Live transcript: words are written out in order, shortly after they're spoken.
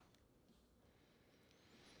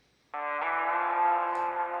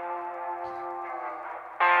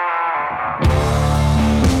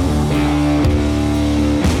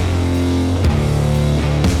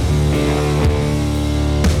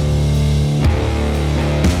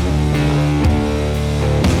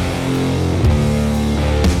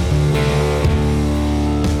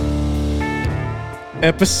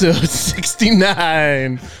episode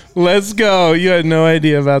 69. Let's go. You had no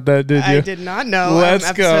idea about that, did you? I did not know.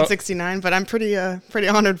 Let's go. Episode 69, but I'm pretty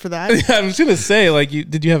honored for that. I was gonna say, like,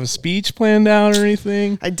 did you have a speech planned out or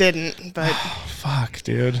anything? I didn't, but Fuck,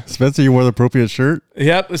 dude. Spencer, you wore the appropriate shirt.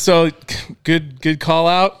 Yep. So good call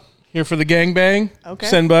out here for the gangbang. Okay.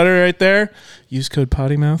 Send butter right there. Use code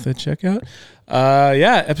pottymouth at checkout.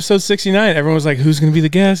 Yeah, episode 69. Everyone was like, "Who's gonna be the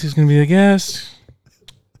guest? Who's gonna be the guest?"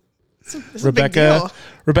 it's a big deal.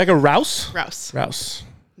 Rebecca Rouse. Rouse.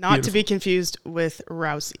 Not to be confused with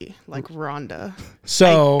Rousey, like Ronda.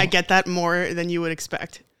 So I get that more than you would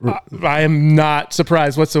expect. I am not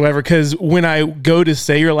surprised whatsoever because when I go to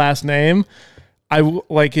say your last name,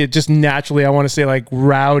 like it just naturally I want to say like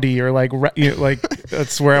Rowdy or like like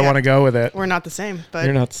that's where I want to go with it. We're not the same, but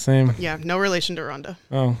You're not the same. yeah, no relation to Ronda.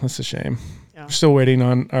 Oh, that's a shame. Yeah. We're still waiting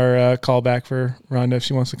on our call back for Rhonda if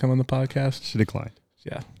she wants to come on the podcast. She declined.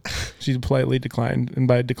 Yeah. She politely declined. And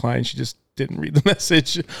by decline, she just didn't read the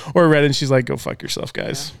message or read it. And she's like, go fuck yourself,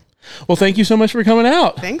 guys. Yeah. Well, thank you so much for coming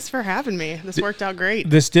out. Thanks for having me. This worked out great.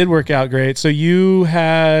 This did work out great. So you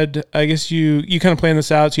had, I guess you kind of planned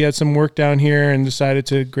this out. So you had some work down here and decided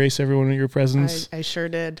to grace everyone with your presence. I sure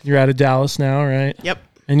did. You're out of Dallas now, right? Yep.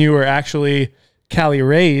 And you were actually Cali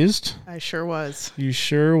raised. I sure was. You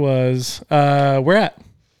sure was. Where at?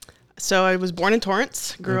 So I was born in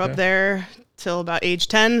Torrance, grew up there till about age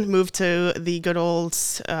 10, moved to the good old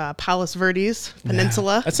Palos Verdes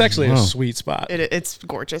Peninsula. Yeah. That's actually a sweet spot. It's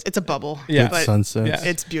gorgeous. It's a bubble. Yeah. But Sunset. Yeah.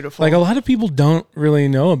 it's beautiful. Like a lot of people don't really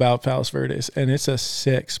know about Palos Verdes, and it's a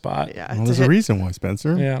sick spot. Yeah. Well, it's there's a reason why,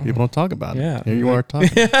 Spencer. Yeah. People don't talk about it. Yeah. Here you are talking.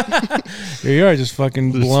 Here you are, just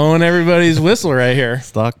fucking blowing everybody's whistle right here.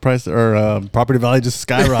 Stock price or property value just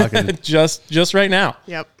skyrocketed. just right now.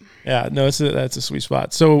 Yep. Yeah, no, that's a sweet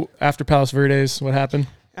spot. So after Palos Verdes, what happened?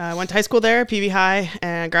 I went to high school there, PV High,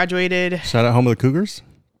 and graduated. Shout out home of the Cougars.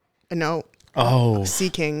 No, Oh, Sea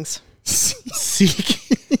Kings. Seek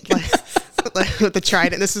Like, with the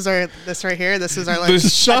trident. This right here. This is our like the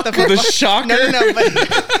shocker. The shocker.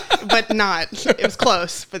 No, but not. It was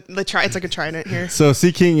close. But it's like a trident here. So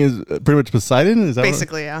Sea King is pretty much Poseidon. Is that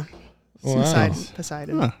Basically, yeah. Wow.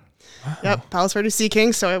 Poseidon. Huh. Yep, Palos Verdes Sea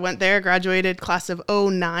King. So I went there, graduated class of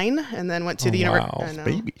 09, and then went to the wow.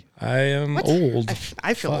 university. Baby. I am old.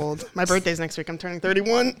 I feel old. My birthday's next week. I'm turning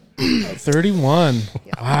 31. 31.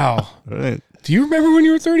 Wow. All right. Do you remember when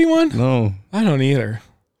you were 31? No. I don't either.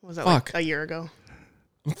 Was that Fuck. like a year ago?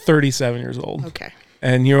 I'm 37 years old. Okay.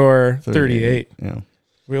 And you're 38. Yeah.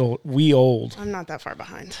 We old. I'm not that far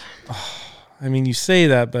behind. I mean, you say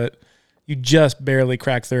that, but you just barely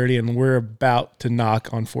cracked 30, and we're about to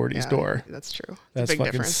knock on 40's door. That's true. It's That's a big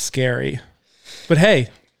fucking difference. scary. But hey,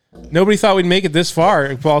 nobody thought we'd make it this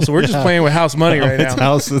far, Paul. So we're just playing with house money right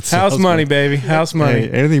now. It's House money, baby. House money. Hey,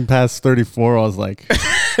 anything past 34, I was like,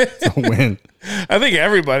 it's a win. I think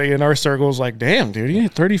everybody in our circle is like, damn, dude, you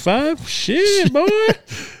hit 35? Shit, boy.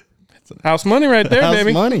 House money right there, House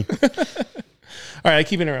baby. money. All right, I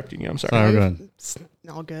keep interrupting you. I'm sorry. Sorry, go ahead. It's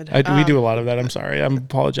all good. We do a lot of that. I'm sorry. I'm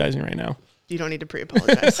apologizing right now. You don't need to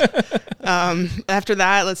pre-apologize. After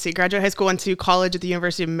that, let's see. Graduate high school, went to college at the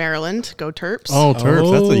University of Maryland. Go Terps. Oh,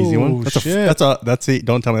 Terps. That's an easy one. Oh, That's shit.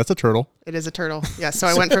 don't tell me that's a turtle. It is a turtle. Yeah. So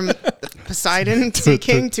I went from Poseidon Sea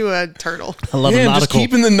King to a turtle. I love Damn, the just nautical.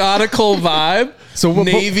 keeping the nautical vibe. So what-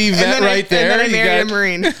 Navy And vet then right there. And then I You married a got-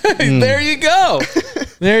 Marine. There you go.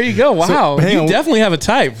 There you go. Wow. hang You on. definitely have a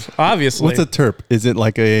type, obviously. What's a terp? Is it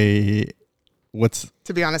like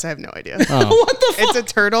To be honest, I have no idea. What the fuck? It's a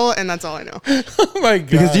turtle, and that's all I know. Oh my God.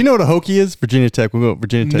 Because do you know what a Hokie is? Virginia Tech. We go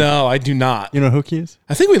Virginia Tech. No, I do not. You know what a Hokie is?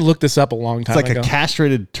 I think we looked this up a long time It's like ago. a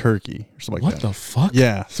castrated turkey or something like What that. the fuck?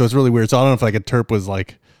 Yeah. So it's really weird. So I don't know if like a terp was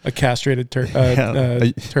like A castrated turtle.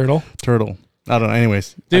 turtle. I don't know.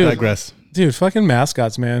 Anyways, Dude. I digress. Dude, fucking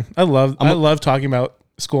mascots, man. I love talking about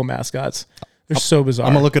school mascots. They're so bizarre.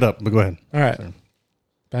 I'm gonna look it up. But go ahead. All right.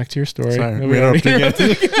 Back to your story. Sorry, No, we we already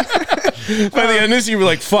interrupted you. By the end of this, you were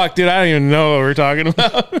like, fuck, dude, I don't even know what we're talking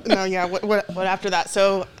about. No, yeah. What after that?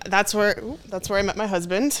 So that's where I met my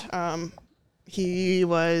husband. He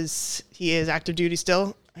is active duty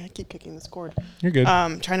still. I keep kicking this cord. You're good.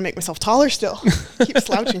 Trying to make myself taller still. Keep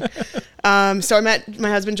slouching. So I met my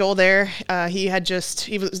husband Joel there. He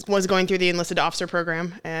was going through the enlisted officer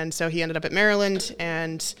program, and so he ended up at Maryland.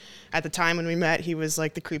 And at the time when we met, he was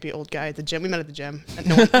like the creepy old guy at the gym. We met at the gym. And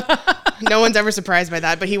no one's ever surprised by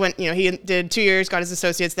that. But he went, he did 2 years, got his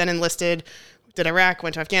associates, then enlisted. Did Iraq,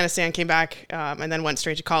 went to Afghanistan, came back, and then went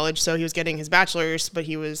straight to college. So he was getting his bachelor's, but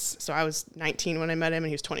I was 19 when I met him, and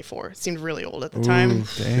he was 24. It seemed really old at the time.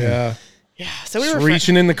 Yeah. Yeah. So we Just were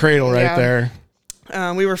reaching in the cradle right Yeah.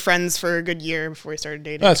 there. we were friends for a good year before we started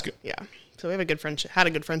dating. That's good. Yeah. So we have a good friendship. Had a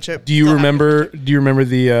good friendship. Do you Still have a good remember? friendship. Do you remember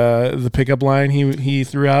the pickup line he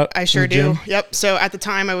threw out? I in sure the do. gym? Yep. So at the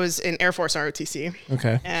time, I was in Air Force ROTC,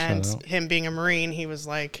 Okay. and Shout out. him being a Marine, he was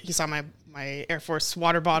like, he saw my Air Force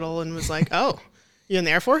water bottle and was like, "Oh, you in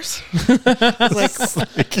the Air Force?" I was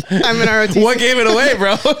like, "I'm in ROTC." What gave it away,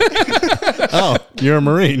 bro? Oh, you're a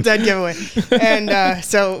Marine. Dead giveaway. And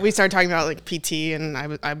so we started talking about like PT, and I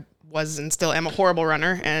was and still am a horrible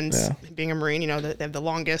runner. And Yeah. being a Marine, you know, they have the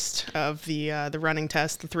longest of the running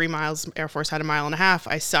test, the 3 miles. Air Force had 1.5 miles.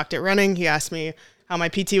 I sucked at running. He asked me how my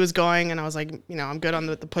PT was going, and I was like, you know, I'm good on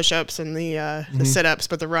the push-ups and the sit-ups,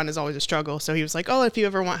 but the run is always a struggle. So he was like, "Oh, if you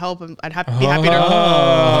ever want help, I'd be happy to."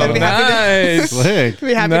 Oh, I'd be happy to- nice. Slick.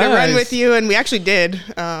 be happy to run Nice. with you. And we actually did.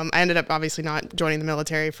 I ended up obviously not joining the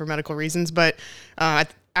military for medical reasons, but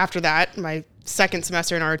after that, my second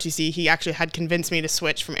semester in ROTC, he actually had convinced me to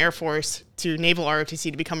switch from Air Force to Naval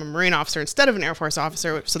ROTC to become a Marine officer instead of an Air Force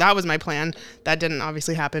officer. So that was my plan. That didn't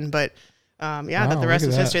obviously happen, but Wow, the rest look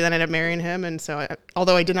is at history. Then I ended up marrying him, and so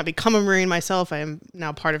although I did not become a Marine myself, I am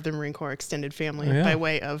now part of the Marine Corps extended family Yeah. by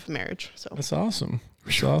way of marriage. So That's awesome.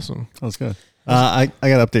 That's awesome. That's good. I got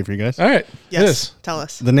an update for you guys. All right. yes, Yes. tell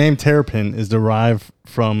us. The name Terrapin is derived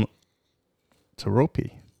from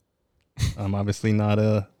Teropi. I'm obviously not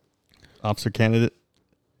a officer candidate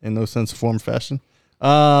in no sense, form, fashion.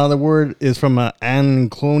 The word is from an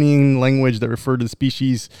Anclonian language that referred to the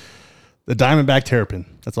species, the diamondback terrapin.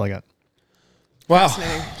 That's all I got. Wow.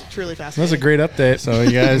 Fascinating. Truly That's fascinating. a great update. So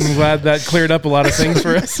you guys, I'm glad that cleared up a lot of things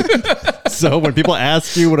for us. so when people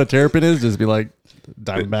ask you what a terrapin is, just be like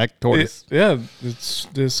diamondback tortoise. It's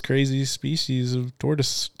this crazy species of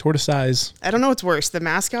tortoise. I don't know what's worse, the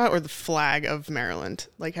mascot or the flag of Maryland.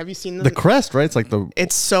 Like, have you seen them? The crest, right? It's like the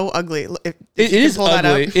It's so ugly. If It you can is pull that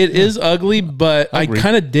ugly. up. It is ugly, but Agreed. I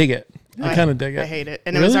kind of dig it. I kind of dig it. I hate it.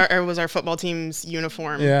 And Really? it was our football team's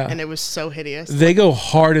uniform. Yeah. And it was so hideous. They go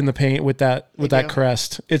hard in the paint with that They do.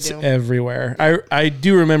 crest. It's do. everywhere. I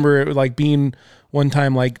do remember it like being one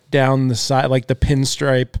time like down the side, like the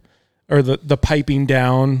pinstripe or the piping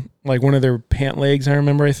down, like one of their pant legs. I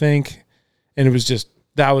remember, I think, and it was just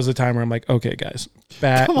that was the time where I'm like, okay, guys,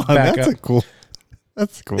 back come on, back that's up. a cool.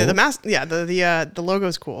 That's cool. the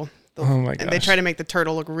logo's cool. Oh my And they gosh. try to make the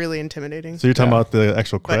turtle look really intimidating. So you're talking Yeah. about the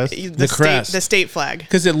actual But crest? the crest. state flag.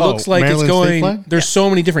 Because it looks like Maryland it's state going. flag? There's so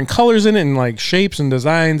many different colors in it and like shapes and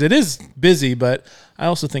designs. It is busy, but I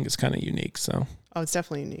also think it's kind of unique. So Oh, it's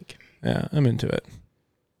definitely unique. yeah, I'm into it.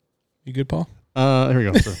 You good, Paul? Here we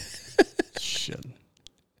go. So. Shit.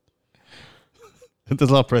 There's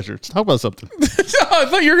a lot of pressure. Talk about something. I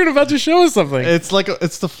thought you were about to show us something. It's like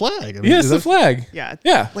it's the flag. I mean, Yeah, it's is the that- flag. Yeah.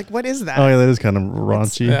 Yeah. Like, what is that? Oh yeah, that is kind of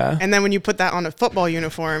raunchy. Yeah. And then when you put that on a football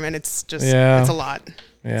uniform, and it's just, Yeah. it's a lot.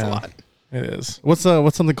 Yeah. It's a lot. It is. What's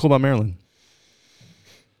something cool about Maryland?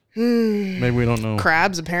 Maybe we don't know.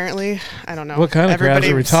 Crabs, apparently. I don't know. What kind of crabs are we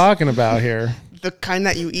Everybody's- talking about here? The kind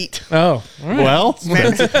that you eat. Oh, all right. Well,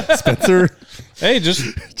 Spencer. Hey,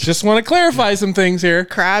 just want to clarify some things here.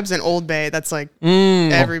 Crabs and Old Bay. That's like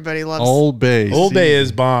everybody loves. Old Bay. Old Bay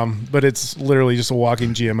is bomb, but it's literally just a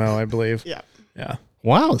walking GMO, I believe. Yeah. Yeah,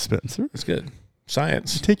 Wow, Spencer. it's good.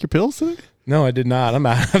 Science. Take your pills today? No, I did not.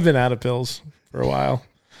 I've been out of pills for a while.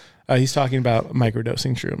 He's talking about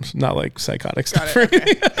microdosing shrooms, not like psychotic stuff. Got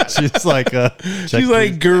it. Okay. She's like, She's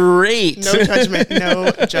like, great. No judgment. No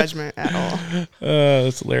judgment at all.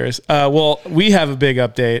 That's hilarious. Well, we have a big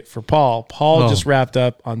update for Paul. Paul Oh. just wrapped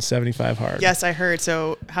up on 75 hard. Yes, I heard.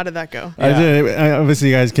 So how did that go? I did. Obviously,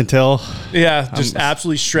 you guys can tell. Yeah, just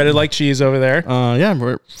absolutely shredded like cheese over there. Yeah,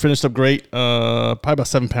 we're finished up great. Probably about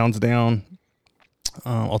 7 pounds down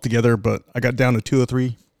altogether, but I got down to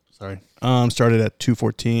 203. Sorry. Started at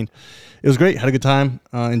 214. It was great. Had a good time.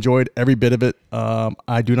 Enjoyed every bit of it.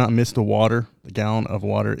 I do not miss the water. The gallon of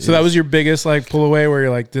water. So that was your biggest like pull away where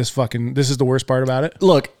you're like, this is the worst part about it.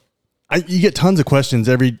 Look. You get tons of questions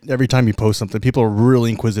every time you post something. People are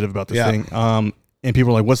really inquisitive about this Yeah. thing. And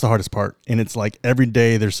people are like, "What's the hardest part?" And it's like every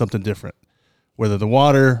day there's something different. Whether the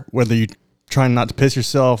water, whether you trying not to piss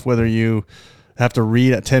yourself, whether you have to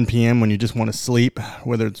read at 10 p.m. when you just want to sleep,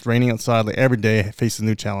 whether it's raining outside, like every day I face a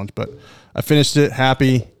new challenge. But I finished it,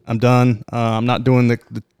 happy. I'm done. I'm not doing the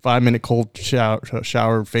 5-minute cold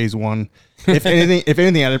shower phase 1. If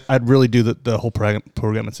anything, I'd really do the whole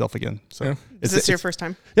program itself again. So Yeah. Is this your first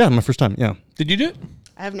time? Yeah, my first time. Yeah. Did you do it?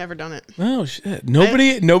 I have never done it. Oh shit!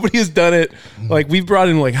 Nobody has done it. Like we've brought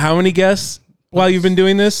in like how many guests while you've been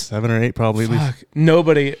doing this? 7 or 8 probably. At least. Fuck.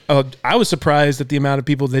 Nobody. I was surprised at the amount of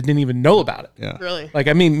people that didn't even know about it. Yeah. Really? Like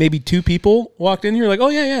I mean, maybe 2 people walked in here like, oh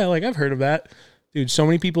yeah, like I've heard of that, dude. So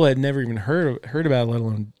many people had never even heard about it, let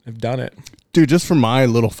alone have done it. Dude, just from my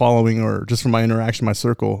little following or just from my interaction, my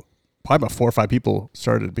circle, probably about 4 or 5 people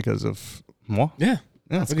started because of moi. Yeah.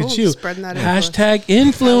 Yeah. Look Cool, at you. spreading that influence. Hashtag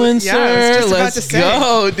influencer. Yeah, I was just about Let's to say.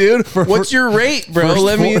 go, dude. What's your rate, bro? first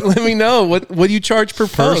Let me form. know. What do you charge per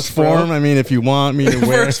First post, bro? form. I mean, if you want me to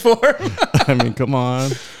wear, First form. I mean, come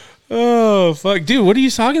on. Oh fuck, dude! What are you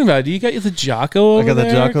talking about? Do you got the Jocko? I got the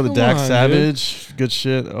Jocko, the Come Dax on, Savage. Good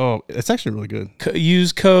shit. Oh, it's actually really good. dude.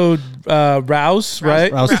 Use code Rouse,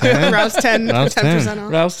 right? Rouse 10. Rouse 10, Rouse 10%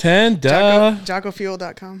 off. Rouse 10. Duh.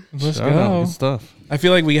 JockoFuel.com. Let's Shout out, go. Good stuff. I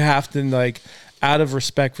feel like we have to, like, out of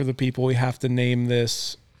respect for the people, we have to name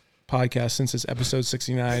this podcast, since it's episode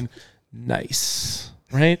 69, Nice,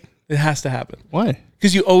 right? It has to happen. Why?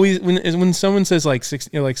 Because you always, when someone says like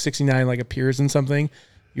 69 like appears in something,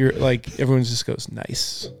 you're like, everyone just goes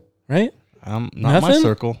nice, right? Not my Nothing?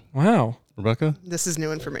 circle. Wow. Rebecca? This is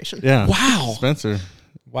new information. Yeah. Wow. Spencer.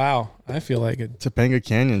 Wow. I feel like it. Topanga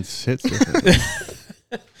Canyon's hits different.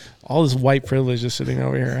 All this white privilege is sitting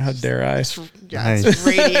over here. How dare I? Yeah, it's Nice. It's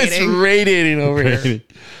radiating. radiating over here.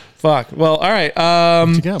 Fuck. Well, all right.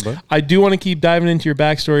 What you got, bud? I do want to keep diving into your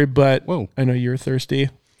backstory, but Whoa. I know you're thirsty.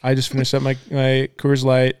 I just finished up my Coors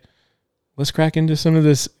Light. Let's crack into some of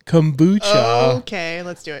this kombucha. Okay,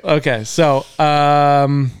 let's do it. Okay, so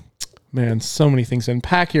man, so many things to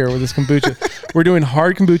unpack here with this kombucha. We're doing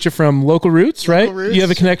hard kombucha from Local Roots, right? Local Roots. You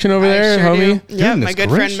have a connection over I there, sure homie? do. Yeah, Goodness my good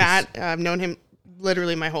gracious. friend Matt. I've known him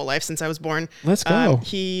literally my whole life since I was born. Let's go.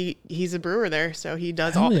 He's a brewer there, so he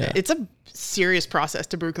does Hell all. yeah. It's a serious process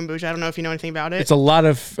to brew kombucha. I don't know if you know anything about it. It's a lot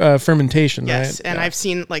of fermentation, yes, right? and Yeah. I've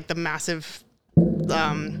seen like the massive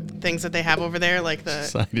things that they have over there, like the.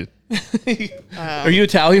 Excited. Are you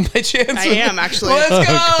Italian by chance? I am actually. Let's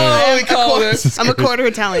go. I We called it. I'm a quarter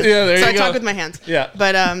Italian. Yeah, there so you I go. talk with my hands. Yeah.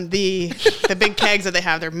 But the big kegs that they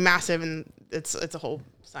have, they're massive, and it's a whole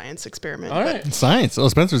science experiment. All But right. Science. Oh,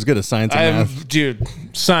 Spencer's good at science and math. Dude,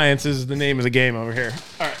 science is the name of the game over here.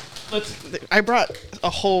 All right. I brought a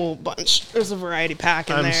whole bunch. There's a variety pack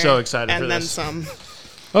in I'm there. so excited and for then this. some.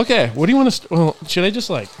 Okay, what do you want to? Well, should I just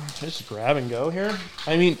grab and go here?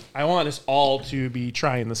 I mean, I want us all to be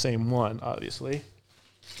trying the same one, obviously.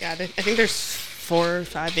 Yeah, I think there's 4,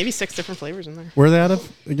 5, maybe 6 different flavors in there. Where are they out of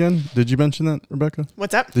again? Did you mention that, Rebecca?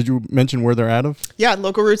 What's up? Did you mention where they're out of? Yeah,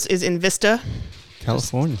 Local Roots is in Vista.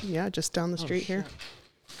 California. Yeah, just down the street here.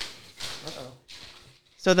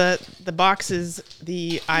 So the box is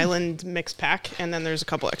the Island mix pack, and then there's a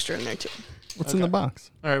couple extra in there too. What's in the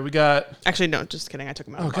box? All right, we got. Actually, no, just kidding. I took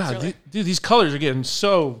them out. Oh of the box god, earlier. dude, these colors are getting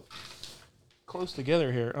so close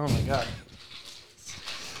together here. Oh my god.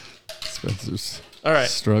 Spencer's All right,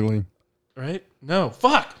 struggling. right? No,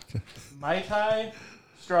 fuck. Mai Tai,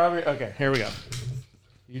 strawberry. Okay, here we go.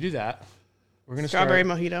 You do that. We're gonna Strawberry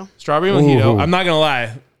start. mojito. Strawberry mojito. Ooh. I'm not gonna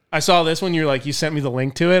lie. I saw this one. You sent me the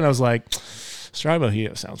link to it, and I was like, strawberry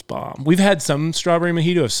mojito sounds bomb. We've had some strawberry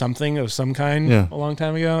mojito of some kind Yeah. a long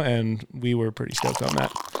time ago, and we were pretty stoked on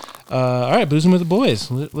that. All right, boozing with the boys.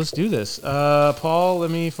 Let's do this. Paul,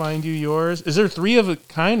 let me find you yours. Is there 3 of a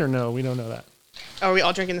kind or no? We don't know that. Are we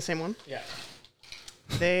all drinking the same one? Yeah.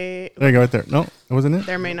 There you go, right there. No, that wasn't it.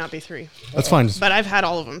 There may not be 3, That's fine. Just, but I've had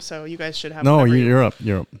all of them, so you guys should have. no, whatever you're up.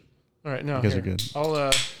 You're up. All right, no, You guys here. are good.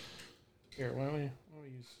 I'll here. Why don't we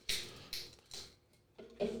use?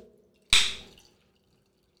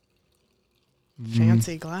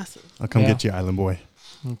 fancy glasses. I'll come Yeah. get you, Island Boy.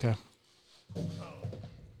 Okay. All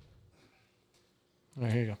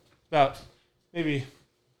right, here you go. About maybe a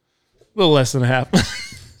little less than a half.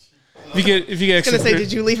 if you get I was extra. gonna say,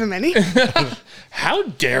 did you leave him any? How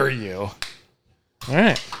dare you? All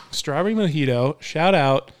right, strawberry mojito. Shout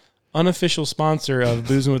out, unofficial sponsor of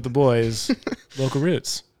Boozing with the Boys, Local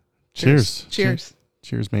Roots. Cheers. Cheers.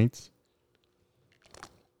 Cheers, mates.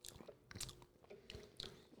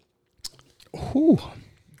 Ooh,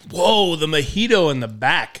 Whoa, the mojito in the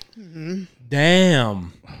back.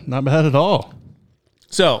 Damn. not bad at all.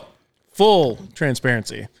 So, full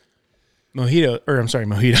transparency. Mojito.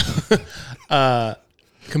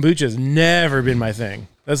 Kombucha has never been my thing.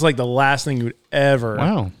 That's like the last thing you would ever,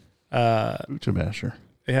 Wow. Ucha Basher.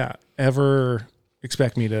 ever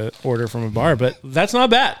expect me to order from a bar. But that's not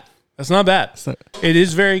bad. That's not bad. not- It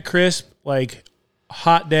is very crisp, like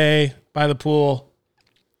hot day by the pool.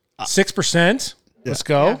 6%. Let's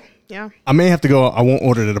go. Yeah. I may have to go. I won't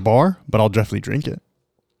order it at a bar, but I'll definitely drink it.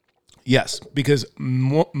 Yes, because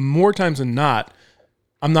more times than not,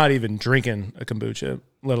 I'm not even drinking a kombucha,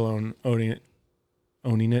 let alone owning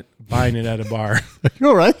it, buying it at a bar. You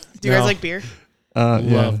all right? Do you No. guys like beer? Yeah.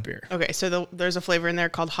 Love beer. Okay, so there's a flavor in there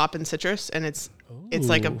called hop and citrus, and it's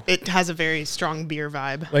like Ooh. it has a very strong beer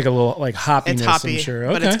vibe. Like a little like hoppiness, It's hoppy, I'm sure.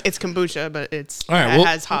 but okay. it's kombucha, but All right, it well-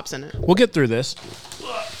 has hops in it. We'll get through this.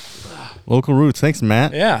 Local roots. Thanks,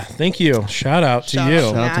 Matt. Yeah, thank you. Shout out to Shout you.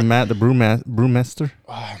 out. Shout out to Matt, the brewmaster.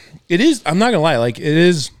 It is. I'm not gonna lie. Like it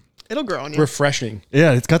is It'll grow on you. refreshing.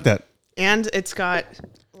 Yeah, it's got that And it's got,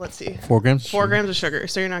 let's see, 4 grams. 4 grams of sugar.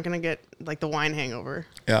 So you're not going to get like the wine hangover.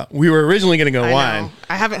 Yeah, we were originally gonna go I wine. know.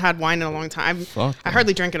 I haven't had wine in a long time. Fuck, I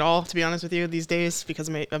hardly drink at all, to be honest with you, these days because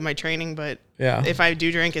of my training. But Yeah. if I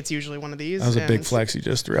do drink, it's usually one of these. That was a big and- flex you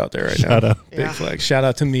just threw out there right Shout now. out. Big Yeah. flex. Shout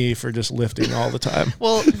out to me for just lifting all the time.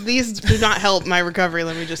 Well, these do not help my recovery.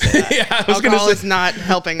 Let me just say that. Yeah, I was gonna Alcohol say- is not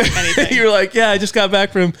helping anything. You were like, yeah, I just got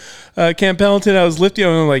back from Camp Pendleton. I was lifting.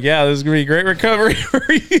 And I'm like, yeah, this is gonna be great recovery for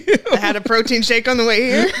you. I had a protein shake on the way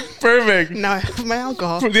here. Perfect. Now I have my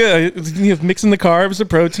alcohol. Yeah, you know, mixing the carbs, the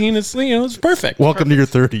protein. It's it's perfect. Welcome to your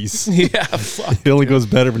 30s. Yeah. Fuck. It only goes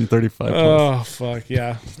better when you're 35. plus. Oh fuck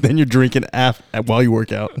yeah. Then you're drinking while you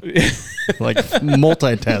work out. Like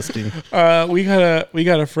multitasking. We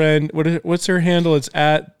got a friend. What's her handle? It's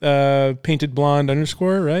at painted blonde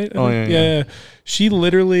 _ right? Oh, yeah. She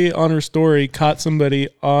literally on her story caught somebody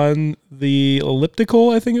on the elliptical,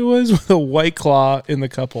 I think it was, with a White Claw in the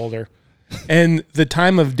cup holder. And the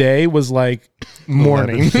time of day was like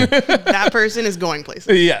morning. That person is going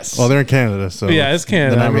places. Yes. Well, they're in Canada, so Yeah, it's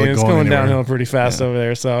Canada. they're I not mean, really it's going anywhere. downhill pretty fast over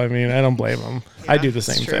there. So, I mean, I don't blame them. I do the it's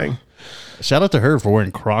same true. thing. Shout out to her for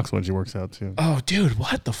wearing Crocs when she works out too. Oh, dude,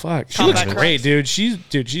 what the fuck? She Combat looks great, Crocs.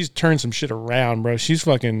 dude. She's turned some shit around, bro. She's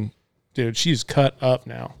fucking, dude. She's cut up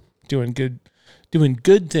now, doing good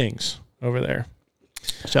things over there.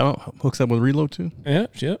 Shout out hooks up with Reload too.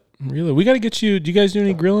 Yep. Reload. We got to get you. Do you guys do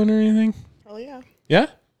any grilling or anything? Oh yeah. Yeah.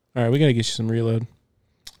 All right, we got to get you some Reload.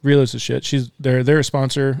 Reload's the shit. They're a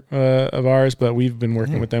sponsor of ours, but we've been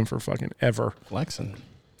working with them for fucking ever. Flexing.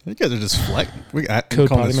 You guys are just flex. We Code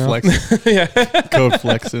call potty this mouth. flexing. Yeah. Code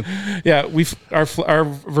flexing. Yeah, our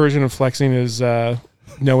version of flexing is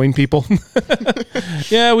knowing people.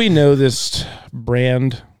 Yeah, we know this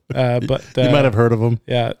brand, but You might have heard of them.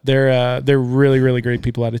 Yeah, they're really really great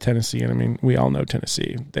people out of Tennessee, and I mean we all know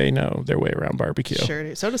Tennessee. They know their way around barbecue. Sure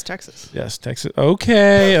do. So does Texas. Yes, Texas.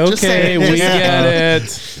 Okay, Just saying. we Just get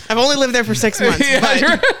it. I've only lived there for 6 months,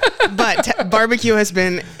 but barbecue has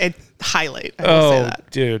been a highlight. I will say Oh, that.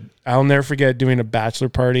 dude, I'll never forget doing a bachelor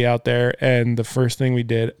party out there, and the first thing we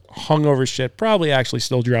did, hungover shit, probably actually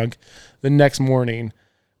still drunk. The next morning,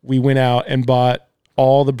 we went out and bought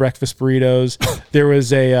all the breakfast burritos. There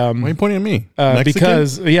was a Why are you pointing at me?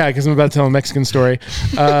 because I'm about to tell a Mexican story.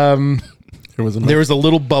 there was There was a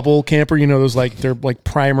little bubble camper, you know, those they're like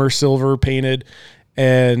primer silver painted,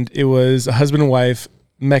 and it was a husband and wife,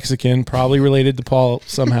 Mexican, probably related to Paul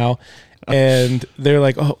somehow. And they're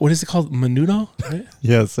like, oh, what is it called? Menudo? Right?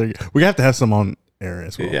 Yes, we have to have some on air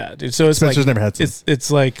as well. Yeah, dude. So it's Spencer's like never had some.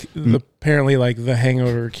 it's like apparently like the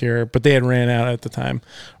hangover cure, but they had run out at the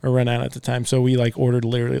time. So we like ordered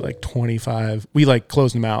literally like 25. We like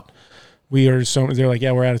closed them out. We ordered so they're like,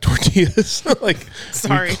 yeah, we're out of tortillas. Like,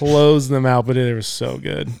 Sorry. we closed them out, but it was so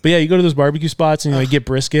good. But yeah, you go to those barbecue spots and you like get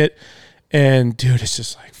brisket, and dude, it's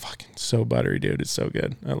just like fucking so buttery, dude. It's so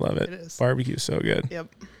good. I love it. It is. Barbecue's so good. Yep.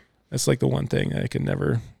 That's like the one thing I could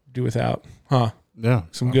never do without. Huh? Yeah.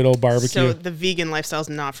 Some good old barbecue. So the vegan lifestyle's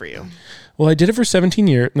not for you. Well, I did it for 17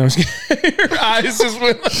 years. No, I was kidding. Your eyes just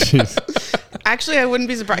went like, Jeez. Actually, I wouldn't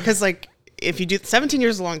be surprised because like if you do 17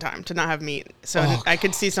 years is a long time to not have meat. So Oh, I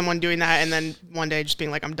could see someone doing that and then one day just being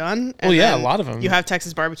like, I'm done. And Well, yeah, then a lot of 'em. You have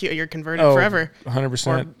Texas barbecue, you're converted oh, forever. 100%.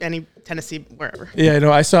 Or any Tennessee, wherever. Yeah,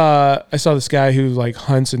 no, I saw this guy who like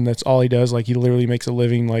hunts and that's all he does. Like he literally makes a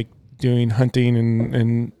living like doing hunting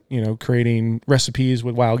and you know, creating recipes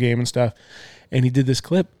with wild game and stuff. And he did this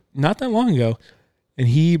clip not that long ago, and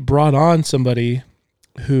he brought on somebody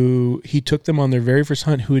who he took them on their very first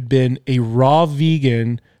hunt who had been a raw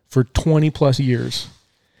vegan for 20 plus years.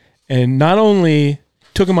 And not only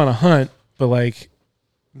took him on a hunt, but like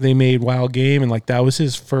they made wild game, and like that was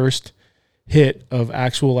his first hit of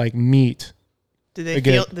actual like meat. Did they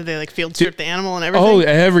Again. like field strip the animal and everything? Oh,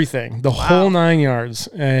 everything, the whole 9 yards,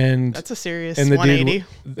 and That's a serious and the 180.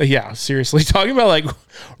 dude, yeah, seriously, talking about like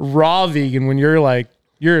raw vegan when you're like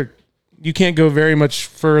you can't go very much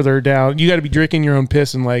further down. You got to be drinking your own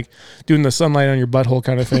piss and like doing the sunlight on your butthole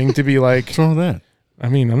kind of thing to be like. What's wrong with that? I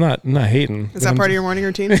mean, I'm not hating. Is that part of your morning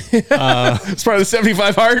routine? It's part of the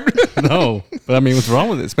 75 hard. No, but I mean, what's wrong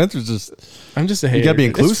with it? Spencer's just. I'm just a hater. gotta be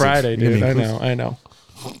It's inclusive. Friday, You gotta dude. be I know.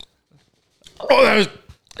 Oh, that was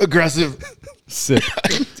aggressive. Sick.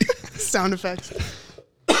 Sound effects.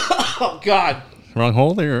 Oh God. Wrong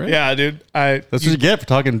hole there, right? Yeah, dude. That's what you get for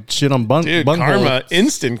talking shit on Dude, karma,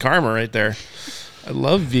 instant karma right there. I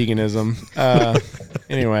love veganism.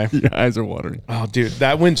 Anyway. Your eyes are watering Oh, dude,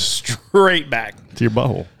 that went straight back. to your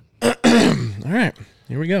butthole. All right,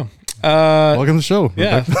 here we go. Welcome to the show.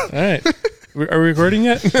 Yeah. All right. Are we recording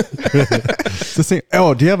yet? It's the same.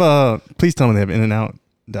 Oh, do you have a? Please tell me they have In-N-Out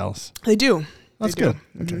Dallas. They do. That's They do.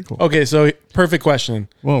 good. Okay, cool. Okay, so perfect question.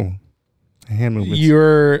 Whoa, hand movements.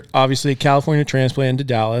 You're obviously a California transplant to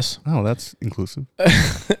Dallas. Oh, that's inclusive.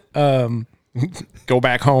 Go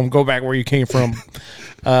back home. Go back where you came from.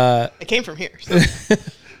 I came from here. So.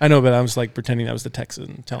 I know, but I was like pretending I was the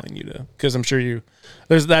Texan telling you to, because I'm sure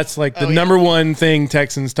that's like the Oh, yeah. number one thing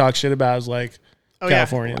Texans talk shit about is like Oh,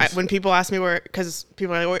 Californians. yeah. When people ask me because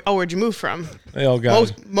people are like, oh, where'd you move from? Oh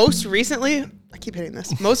God. Most recently, I keep hitting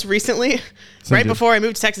this. Most recently, right before I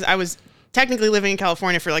moved to Texas, I was technically living in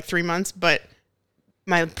California for like 3 months, but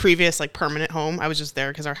my previous like permanent home, I was just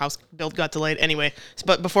there because our house build got delayed anyway.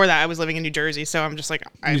 But before that, I was living in New Jersey, so I'm just like,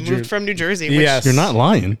 I moved from New Jersey. Which Yes. You're not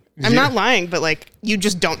lying. I'm not lying, but like, you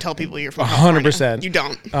just don't tell people you're from California. 100%. You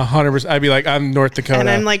don't. 100%. I'd be like, I'm North Dakota. And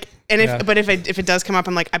I'm like, Yeah. but if it does come up,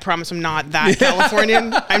 I'm like, I promise I'm not that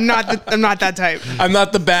Californian. I'm not that type. I'm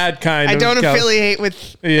not the bad kind. I of don't affiliate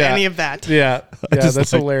with any of that. Yeah, that's like-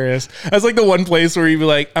 hilarious. That's like the one place where you'd be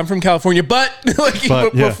like, I'm from California, but like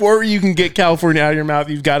But, yeah. before you can get California out of your mouth,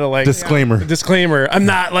 you've got to like Disclaimer. I'm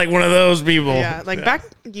not like one of those people. Yeah, like back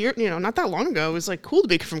not that long ago, it was like cool to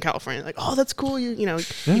be from California. Like, oh, that's cool. You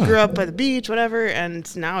grew up by the beach, whatever.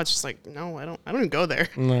 And now it's just like, no, I don't even go there.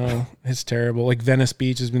 No, it's terrible. Like Venice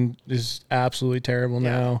Beach is absolutely terrible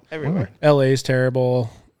now. Everywhere. LA is terrible.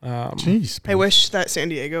 Jeez. I wish that San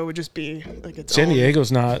Diego would just be like its San own.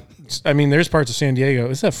 Diego's not. I mean, there's parts of San Diego.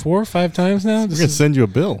 Is that 4 or 5 times now? I'm gonna send you a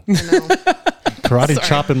bill. I know. Karate Sorry.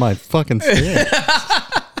 chopping my fucking skin.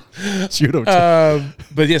 Judo.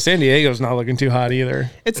 But yeah, San Diego's not looking too hot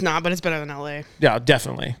either. It's not, but it's better than LA. Yeah,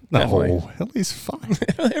 definitely. Definitely. No, LA's fine.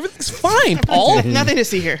 Everything's fine, Paul. Nothing to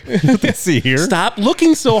see here. Let's see here. Stop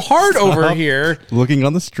looking so hard over here. Looking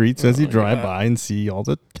on the streets as you drive by and see all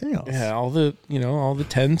the chaos. Yeah, all the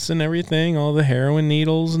tents and everything, all the heroin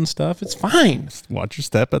needles and stuff. It's fine. Watch your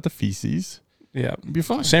step at the feces. Yeah, Be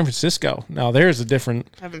fine. San Francisco. Now there's a different.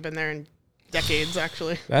 Haven't been there in decades,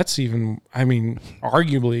 actually. That's even. I mean,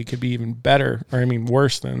 arguably, it could be even better, or I mean,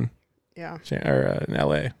 worse than Yeah. in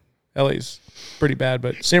L.A. LA's pretty bad,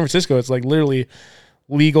 but San Francisco, it's like literally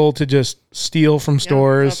legal to just steal from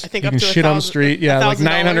stores. I think you up can to shit on the street. Yeah, like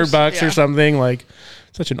 $1,000, $900 yeah. or something. Like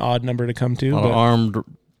such an odd number to come to. A lot of But armed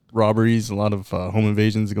robberies, a lot of home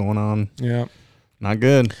invasions going on. yeah. Not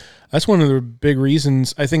good. That's one of the big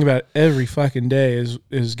reasons I think about every fucking day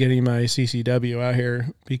is getting my CCW out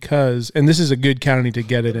here because, and this is a good county to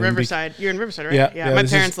get it in. Riverside. You're in Riverside, right? Yeah, my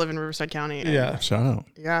this parents live in Riverside County. and Yeah. Shout out.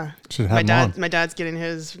 Yeah. Should have him on. My dad's getting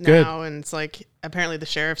his Good. now, and it's like apparently the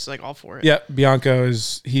sheriff's like all for it. Yeah. Bianco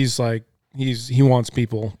he wants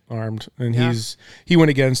people armed, and Yeah. he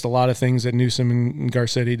went against a lot of things that Newsom and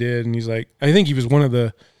Garcetti did. And he's like, I think he was one of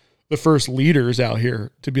the first leaders out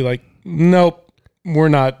here to be like, nope. We're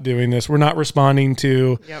not doing this. We're not responding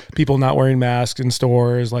to people not wearing masks in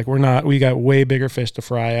stores. Like we got way bigger fish to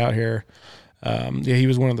fry out here. He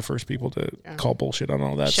was one of the first people to call bullshit on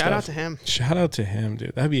all that stuff. Shout out to him. Shout out to him,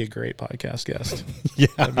 dude. That'd be a great podcast guest. Yeah,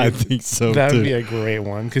 I think so. That would too. be a great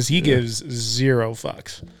one because he gives zero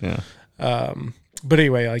fucks. Yeah. But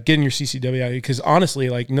anyway, like getting your CCW out because honestly,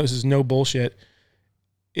 like this is no bullshit.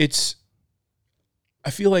 I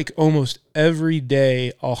feel like almost every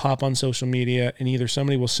day I'll hop on social media and either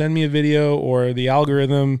somebody will send me a video or the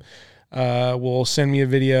algorithm will send me a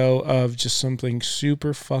video of just something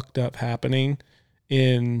super fucked up happening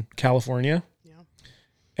in California. Yeah.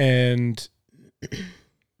 And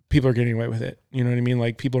people are getting away with it. You know what I mean?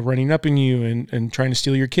 Like people are running up on you and trying to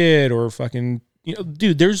steal your kid or fucking,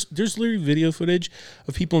 dude, there's literally video footage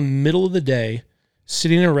of people in the middle of the day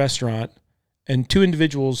sitting in a restaurant and 2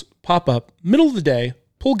 individuals pop up middle of the day,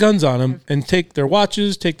 pull guns on them, and take their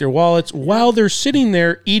watches, take their wallets while they're sitting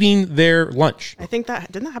there eating their lunch. I think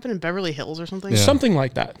didn't that happen in Beverly Hills or something? Yeah. Something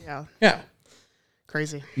like that. Yeah. Yeah.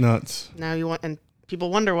 Crazy. Nuts. Now and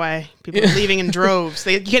people wonder why people are leaving in droves.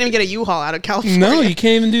 You can't even get a U-Haul out of California. No, you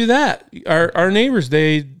can't even do that. Our neighbors,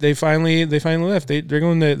 they finally left.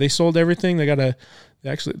 They sold everything. They got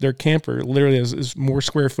their camper literally is more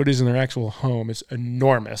square footage than their actual home. It's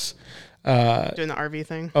enormous. Doing the RV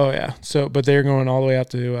thing. Oh yeah. But they're going all the way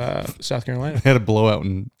out to South Carolina. Had a blowout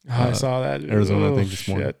in I saw that. Arizona, I think, this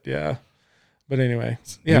morning. Yeah. But anyway,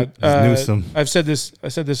 yeah. Newsom. I said this,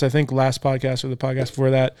 I think last podcast or the podcast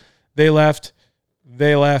before that. They left.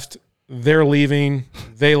 They're leaving.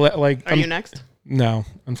 Are you next? No,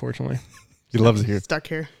 unfortunately. He loves it here. Stuck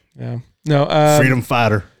here. Yeah. No. Freedom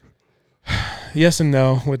fighter. Yes and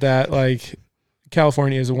no with that. Like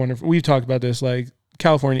California is a wonderful. We've talked about this. Like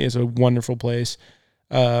California is a wonderful place.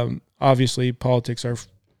 Obviously, politics are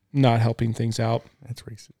not helping things out. That's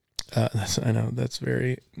racist. I know that's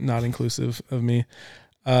very not inclusive of me.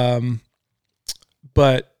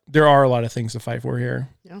 But there are a lot of things to fight for here.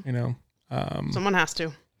 Yeah. You know, Someone has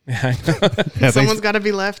to. yeah, I know. Yeah, Someone's got to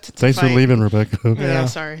be left. To Thanks for fight. leaving, Rebecca. Yeah,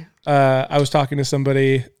 sorry. I was talking to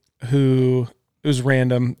somebody who it was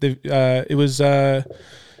random. It was our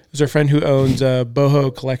friend who owns a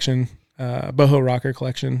boho collection, boho rocker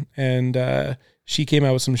collection, and she came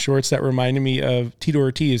out with some shorts that reminded me of Tito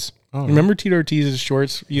Ortiz. Oh, Remember Tito Ortiz's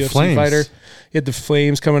shorts, UFC Flames. fighter? He had the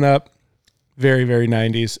flames coming up, very very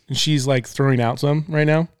 90s, and she's like throwing out some right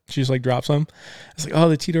now. She just like dropped some. I was like, oh,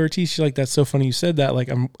 the Tito Ortiz. She's like, that's so funny you said that. Like,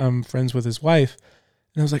 I'm friends with his wife.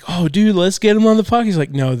 And I was like, oh, dude, let's get him on the podcast. He's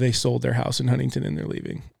like, no, they sold their house in Huntington and they're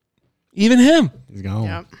leaving. Even him. He's gone.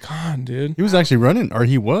 Yep. Come on, dude. He was actually running, or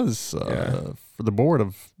he was Yeah. for the board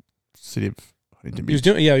of City of Huntington He was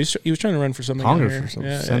Beach. doing, yeah, he was trying to run for something. out Congress here. or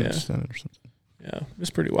something. Yeah, Senate, yeah. Senate or something. Yeah, it was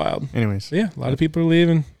pretty wild. Anyways, So yeah, a lot of people are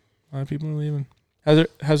leaving.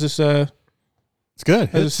 How's this? it's good.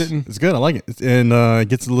 How's it It's, sitting? it's good. I like it. And it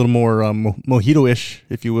gets a little more mojito-ish,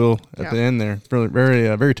 if you will, at Yeah. the end there. It's really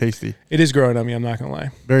very tasty. It is growing on me. I'm not gonna lie.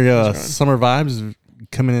 Very It's growing. summer vibes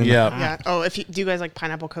coming in. Yeah. Oh, do you guys like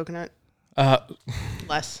pineapple coconut?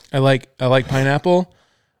 Less. I like pineapple.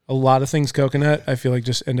 A lot of things coconut. I feel like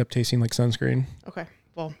just end up tasting like sunscreen. Okay.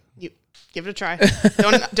 Well, you give it a try.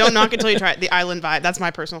 don't knock it till you try it. The Island Vibe. That's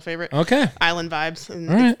my personal favorite. Okay. Island Vibes and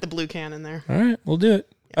All right. the blue can in there. All right, we'll do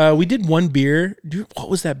it. We did one beer. Dude, what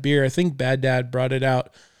was that beer? I think Bad Dad brought it out,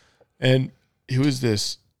 and it was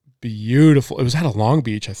this beautiful. It was out of Long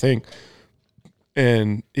Beach, I think,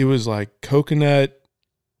 and it was like coconut.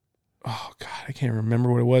 Oh God, I can't remember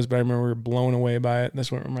what it was, but I remember we were blown away by it.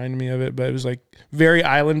 That's what reminded me of it. But it was like very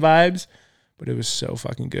island vibes, but it was so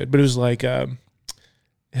fucking good. But it was like it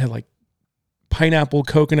had like pineapple,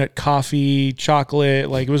 coconut, coffee, chocolate.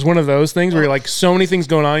 Like it was one of those things where you're like so many things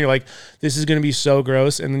going on. You're like, this is gonna be so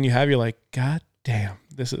gross, and then you're like, God damn,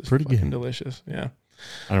 this is Pretty fucking good. delicious. Yeah,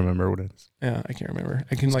 I don't remember what it is. yeah. I can't remember.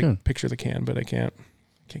 I can It's like good. picture the can, but I can't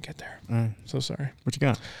get there. All right. So sorry. What you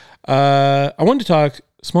got? I wanted to talk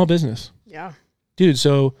small business, Yeah. dude.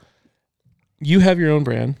 So you have your own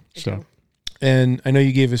brand. I So do. And I know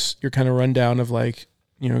you gave us your kind of rundown of like,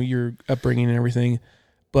 you know, your upbringing and everything.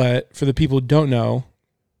 But for the people who don't know,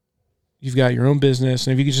 you've got your own business.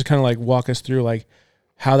 And if you could just kind of like walk us through like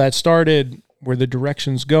how that started, where the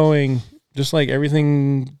direction's going, just like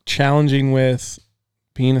everything challenging with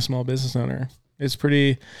being a small business owner. It's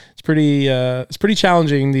pretty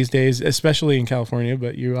challenging these days, especially in California,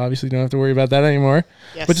 but you obviously don't have to worry about that anymore.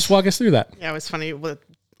 Yes. But just walk us through that. Yeah, it was funny. What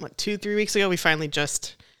 2-3 weeks ago, we finally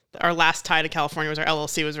our last tie to California was our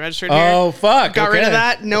LLC was registered here. Oh, fuck. Got rid of Okay.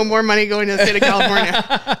 that. No more money going to the state of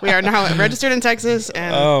California. We are now registered in Texas,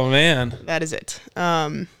 and Oh, man. that is it.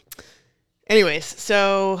 Anyways,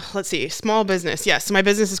 so let's see. Small business. Yes, my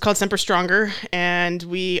business is called Semper Stronger, and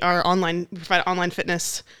we are online. We provide online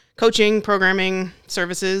fitness coaching, programming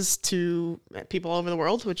services to people all over the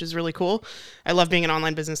world, which is really cool. I love being an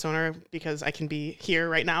online business owner because I can be here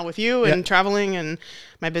right now with you and Yeah. traveling, and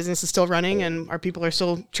my business is still running, and our people are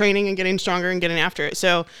still training and getting stronger and getting after it.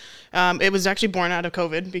 So it was actually born out of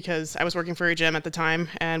COVID because I was working for a gym at the time,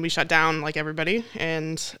 and we shut down like everybody,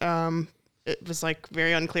 and it was like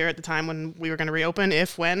very unclear at the time when we were going to reopen,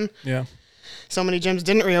 if, when. Yeah. So many gyms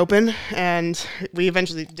didn't reopen, and we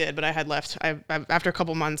eventually did, but I had left. After a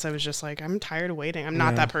couple months, I was just like, I'm tired of waiting. I'm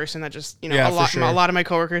not Yeah. that person that just, Yeah, a for lot sure. of my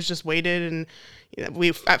coworkers just waited, and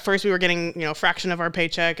at first we were getting, a fraction of our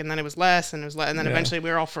paycheck, and then it was less, and and then Yeah. eventually we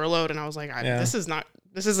were all furloughed, and I was like, Yeah. this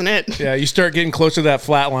isn't it. Yeah, you start getting closer to that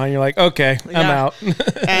flat line. You're like, okay, I'm Yeah. out.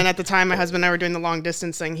 And at the time, my husband and I were doing the long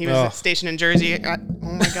distance thing. He was Oh. stationed in Jersey. Oh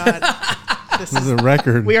my God. this is a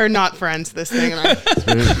record. We are not friends, this thing. And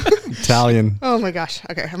Italian. oh my gosh.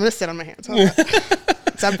 Okay, I'm going to sit on my hands. How's that?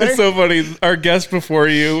 Is that better? It's so funny. Our guest before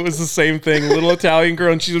you was the same thing. Little Italian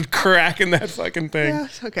girl, and she was cracking that fucking thing. Yeah,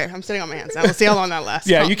 okay, I'm sitting on my hands now. We'll see how long that lasts.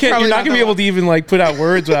 Yeah, you can't. Probably You're not gonna be that able to even like put out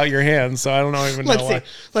words without your hands. So I don't know even Let's know see. why.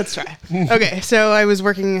 Let's try. Okay, so I was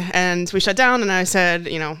working and we shut down, and I said,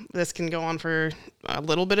 this can go on for a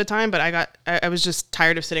little bit of time, but I was just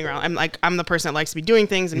tired of sitting around. I'm the person that likes to be doing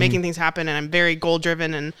things and making things happen, and I'm very goal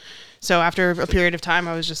driven. And so after a period of time,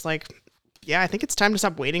 I was just like, yeah, I think it's time to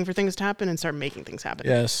stop waiting for things to happen and start making things happen.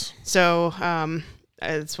 Yes. So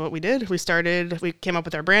that's what we did. We came up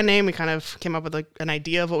with our brand name. We kind of came up with an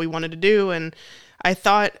idea of what we wanted to do. And I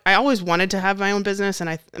thought, I always wanted to have my own business. And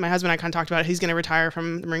my husband and I kind of talked about it. He's going to retire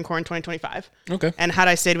from the Marine Corps in 2025. Okay. And had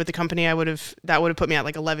I stayed with the company, that would have put me at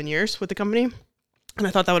like 11 years with the company. And I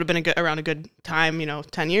thought that would have been around a good time,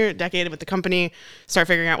 decade with the company, start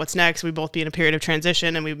figuring out what's next. We'd both be in a period of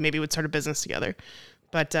transition, and we maybe would start a business together.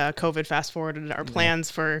 But COVID fast forwarded our plans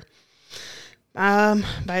for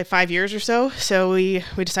by 5 years or so. So we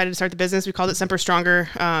decided to start the business. We called it Semper Stronger,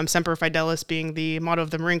 Semper Fidelis being the motto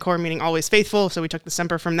of the Marine Corps, meaning always faithful. So we took the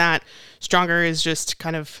Semper from that. Stronger is just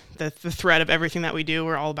kind of the thread of everything that we do.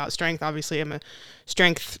 We're all about strength. Obviously, I'm a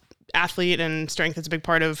strength athlete, and strength is a big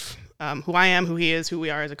part of who I am, who he is, who we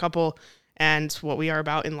are as a couple, and what we are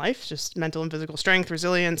about in life, just mental and physical strength,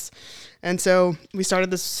 resilience. And so we started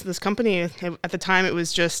this company. At the time, it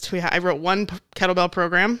was just, I wrote one kettlebell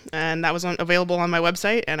program, and that was available on my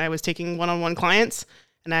website, and I was taking one-on-one clients,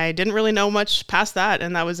 and I didn't really know much past that.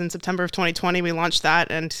 And that was in September of 2020. We launched that,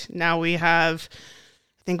 and now we have,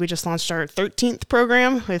 I think we just launched our 13th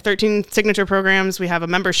program. We have 13 signature programs. We have a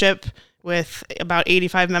membership with about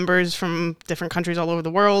 85 members from different countries all over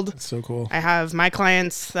the world. That's so cool. I have my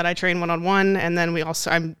clients that I train one-on-one, and then we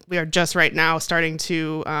are just right now starting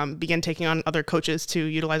to begin taking on other coaches to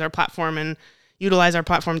utilize our platform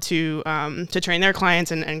to train their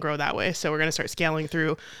clients and grow that way. So we're going to start scaling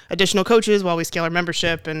through additional coaches while we scale our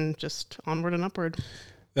membership, and just onward and upward.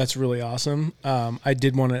 That's really awesome. I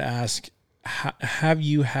did want to ask, have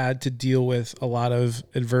you had to deal with a lot of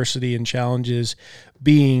adversity and challenges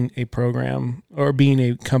being a program or being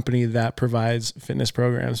a company that provides fitness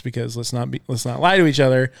programs? Because let's not lie to each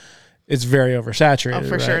other, it's very oversaturated. Oh,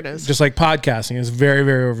 for sure it is. Just like podcasting is very,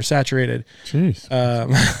 very oversaturated. Jeez.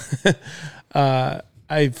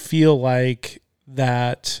 I feel like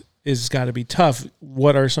that is got to be tough.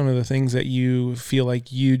 What are some of the things that you feel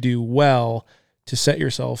like you do well to set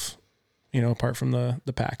yourself, apart from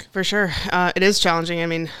the pack? For sure. It is challenging. I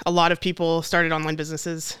mean, a lot of people started online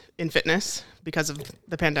businesses in fitness because of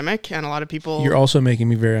the pandemic, and a lot of people... You're also making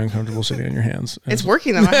me very uncomfortable sitting on your hands. It's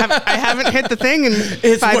working though. I haven't hit the thing in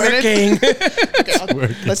It's 5 working.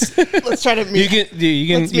 minutes. Let's try to meet. You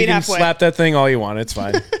can halfway. slap that thing all you want. It's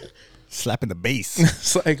fine. Slapping the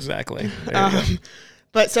base. Exactly. There you go.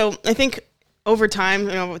 But so I think over time,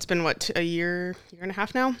 it's been a year and a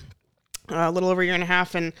half now, a little over a year and a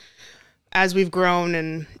half, and as we've grown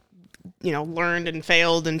and learned and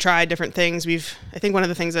failed and tried different things, I think one of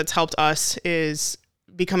the things that's helped us is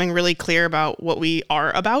becoming really clear about what we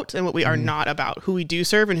are about and what we are not about, who we do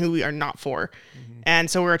serve and who we are not for. Mm-hmm. And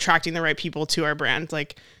so we're attracting the right people to our brand.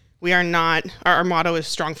 Like, we are not, our motto is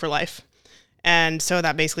strong for life. And so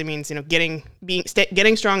that basically means, getting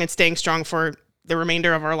strong and staying strong for the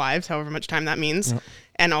remainder of our lives, however much time that means. Yep.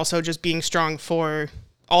 And also just being strong for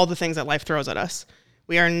all the things that life throws at us.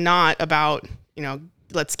 We are not about,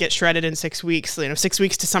 let's get shredded in 6 weeks, 6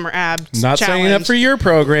 weeks to summer abs. Not challenge. signing up for your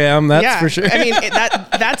program. That's for sure. I mean,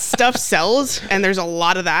 that stuff sells, and there's a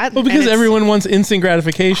lot of that. Well, because everyone wants instant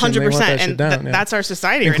gratification. 100%. They want that shit And down, that's our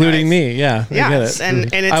society, including right now. me. Yeah. I get it.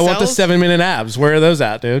 And it I want the sells. 7-minute abs. Where are those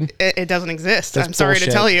at, dude? It doesn't exist. That's I'm sorry bullshit.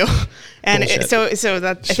 to tell you. And Bullshit. so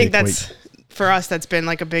that I think that's for us. That's been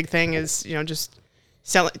like a big thing is just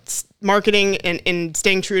marketing and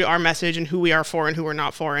staying true to our message and who we are for and who we're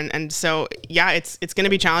not for. And so it's going to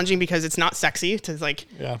be challenging because it's not sexy to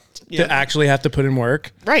to actually have to put in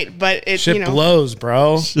work. Right, but it Shit blows,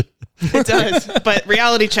 bro. It does. But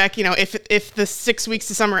reality check, if the 6 weeks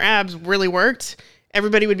to summer abs really worked,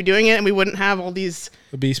 everybody would be doing it, and we wouldn't have all these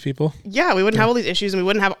obese people. Yeah, we wouldn't have all these issues, and we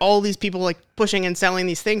wouldn't have all these people like pushing and selling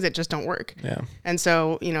these things that just don't work. Yeah. And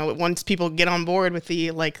so, once people get on board with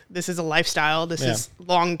the this is a lifestyle, this is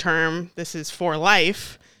long term, this is for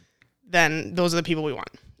life, then those are the people we want.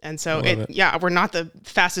 And so we're not the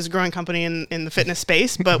fastest growing company in the fitness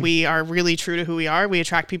space, but we are really true to who we are. We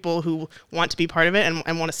attract people who want to be part of it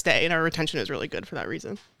and want to stay, and our retention is really good for that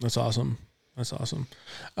reason. That's awesome.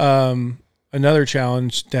 Another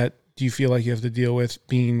challenge that do you feel like you have to deal with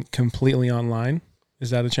being completely online? Is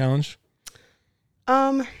that a challenge?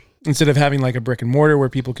 Instead of having like a brick and mortar where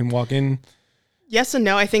people can walk in? Yes and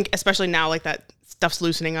no. I think especially now like that stuff's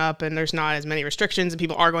loosening up and there's not as many restrictions and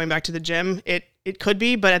people are going back to the gym. It could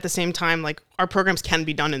be, but at the same time, like our programs can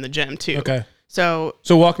be done in the gym too. Okay. So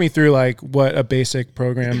walk me through like what a basic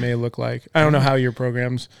program may look like. I don't know how your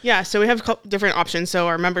programs. Yeah. So we have a couple different options. So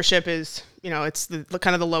our membership is, it's the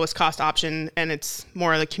kind of the lowest cost option, and it's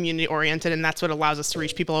more like community oriented. And that's what allows us to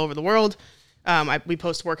reach people all over the world. We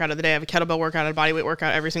post workout of the day. I have a kettlebell workout, a bodyweight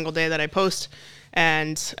workout every single day that I post.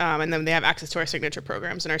 And then they have access to our signature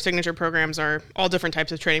programs, and our signature programs are all different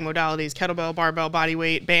types of training modalities: kettlebell, barbell,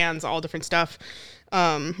 bodyweight, bands, all different stuff.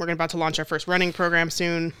 We're about to launch our first running program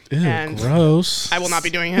soon. Ew, and gross. I will not be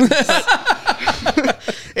doing it,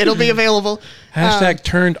 but it'll be available. Hashtag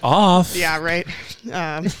turned off. Yeah, right.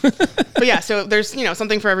 But yeah, so there's,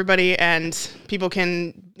 something for everybody, and people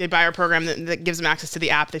they buy our program that gives them access to the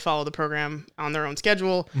app. They follow the program on their own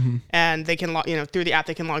schedule, and they can through the app,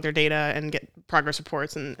 they can log their data and get progress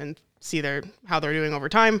reports and see how they're doing over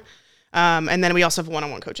time. And then we also have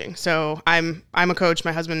one-on-one coaching. So I'm a coach.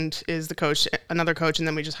 My husband is the coach, another coach. And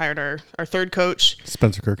then we just hired our third coach.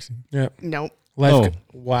 Spencer Kirksey. Yeah. Nope.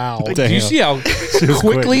 Wow. Damn. Do you see how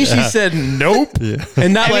quickly quick, she yeah. said nope? Yeah.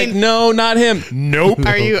 And not no, not him. Nope.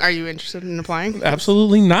 Are you interested in applying?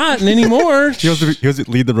 Absolutely not anymore. He wants to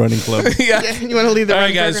lead the running club. Yeah. Yeah, you want to leave the All right,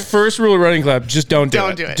 running guys. program? First rule of running club: just don't do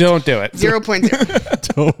it. Don't do it.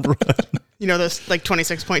 0.0. Don't run. Those like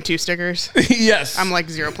 26.2 stickers. Yes. I'm like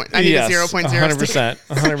 0. I need a 0.0. 100%.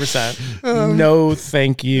 100%. No,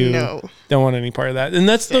 thank you. No. Don't want any part of that. And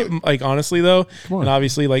that's Same. honestly though, and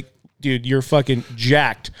obviously dude, you're fucking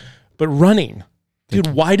jacked, but running, dude,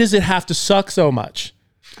 why does it have to suck so much?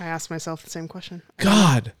 I asked myself the same question.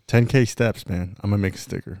 God. 10K steps, man. I'm gonna make a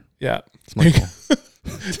sticker. Yeah. It's my goal.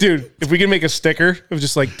 Dude, if we can make a sticker of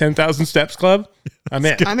just 10,000 steps club, I'm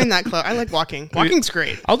in. I'm in that club. I like walking. Walking's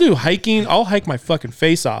great. I'll do hiking. I'll hike my fucking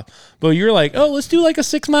face off. But you're like, oh, let's do a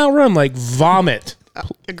 6-mile run. Vomit.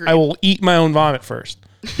 Agreed. I will eat my own vomit first.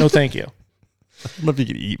 No, thank you. I don't know if you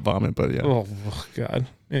could eat vomit, but yeah. Oh, God.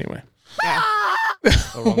 Anyway. Yeah.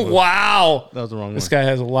 Wow. That was the wrong This one. guy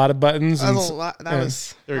has a lot of buttons. That was a lot. That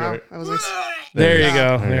was. There we wow, go. that was nice. There you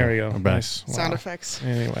go. There There we you go. go. I'm back. Nice. Wow. Sound effects.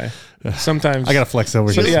 Anyway. Sometimes. I gotta flex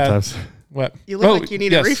over here Yeah. sometimes. What? You look like you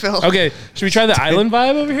need a refill. Okay. Should we try the island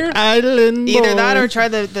vibe over here? Island Either that or try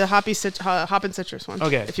the Hoppin' Citrus one.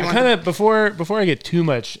 Okay. If you I want. kind of before I get too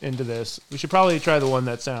much into this, we should probably try the one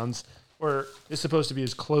that sounds or is supposed to be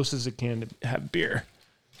as close as it can to have beer.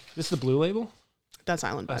 This the Blue Label? That's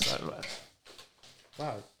Island That's Best. not bad.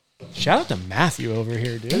 Wow. Shout out to Matthew over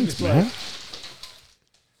here, dude. Thanks, man.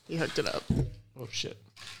 He hooked it up. Oh shit.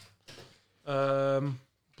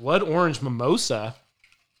 Blood Orange Mimosa.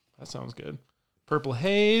 That sounds good. Purple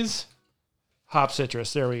Haze. Hop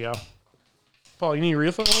Citrus. There we go. Paul, you need a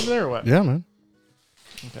refill over there or what? Yeah, man.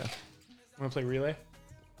 Okay. Want to play relay?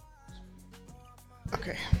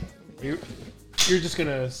 Okay. You're just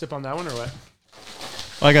gonna sip on that one or what?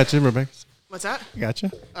 I got you, Rebecca. What's that? I got you.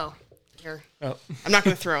 Oh, here. Oh. I'm not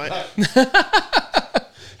gonna throw it.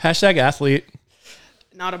 Hashtag athlete.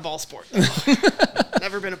 Not a ball sport.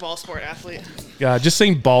 Never been a ball sport athlete. Yeah, just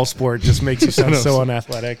saying ball sport just makes you sound so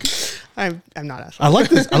unathletic. I'm not athletic. I like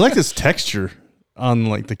this. I like this texture on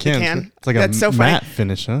the can. can? It's like That's a so funny. matte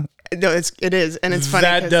finish, huh? No, it is, and it's funny.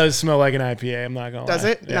 That 'cause- does smell like an IPA. I'm not gonna Does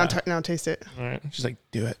lie. it? Yeah. Now taste it. All right. She's like,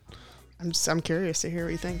 do it. I'm curious to hear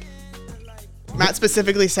what you think. Matt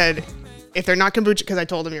specifically said, if they're not kombucha, because I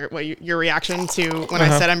told him your reaction to when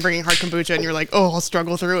I said I'm bringing hard kombucha, and you're like, oh, I'll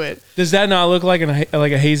struggle through it. Does that not look like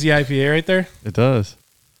like a hazy IPA right there? It does.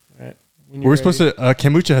 All right. We were supposed to.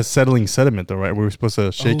 Kombucha has settling sediment, though, right? We were supposed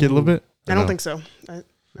to shake it a little bit. I don't think so.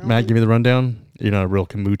 Matt, give me the rundown. You're not a real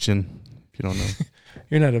kombuchan, if you don't know.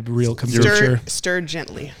 You're not a real kombucha. Stir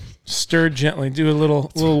gently. Stir gently. Do a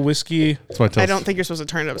little whiskey. That's why I tell. I don't think you're supposed to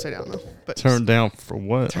turn it upside down though. But Turn down for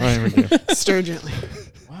what? I don't even care. stir gently.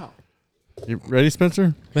 Wow. You ready,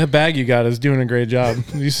 Spencer? That bag you got is doing a great job.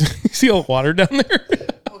 You see all the water down there?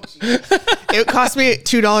 It cost me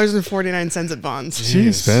 $2.49 at Bonds.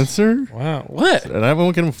 Jeez, Spencer. Wow. What? And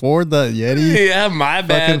everyone can afford the Yeti. Yeah, my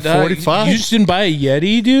bad. Fucking 45. You just didn't buy a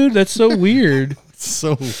Yeti, dude? That's so weird.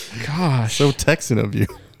 So Gosh. so Texan of you.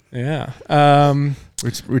 Yeah.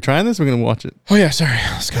 We're trying this. We're gonna watch it. Oh, yeah. Sorry.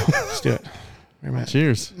 Let's go. Let's do it. Where am I?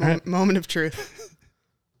 Cheers. Moment of truth.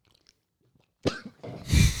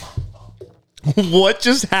 What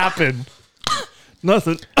just happened?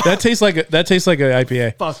 Nothing. That tastes like a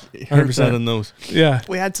IPA. Fuck. It hurts 100%. out of the nose. Yeah.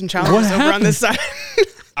 We had some challenges over on this side.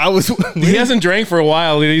 I was. He hasn't drank for a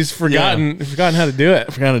while. He's forgotten how to do it.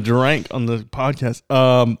 I kind of drank on the podcast.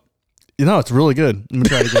 It's really good. Let me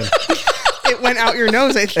try it again. It went out your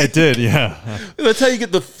nose, I think. It did, yeah. That's how you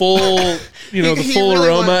get the full, the He full really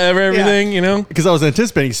aroma wants- of everything, Because I was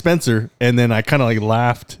anticipating Spencer, and then I kind of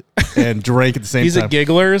laughed and drank at the same He's time. a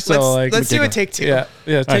giggler, so Let's do a take two. Yeah,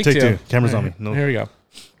 All right, take two. Camera's All on right, me. No. Here we go.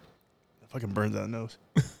 Fucking burns out the nose.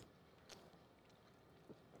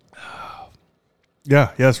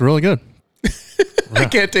 Yeah, it's really good. I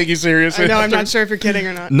can't take you seriously. I know, I'm not sure if you're kidding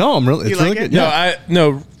or not. No, I'm really. You It's really like good. it? Yeah.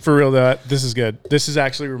 No, for real though. This is good. This is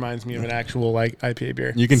actually reminds me of an actual IPA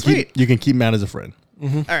beer. You can Sweet. keep Matt as a friend.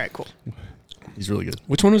 All right, cool. He's really good.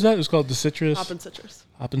 Which one was that? It was called the Citrus. Hoppin' Citrus.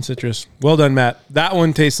 Hoppin' Citrus. Well done, Matt. That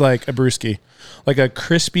one tastes like a brewski, like a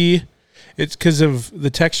crispy. It's because of the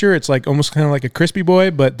texture. It's like almost kind of like a crispy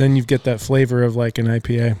boy, but then you get that flavor of like an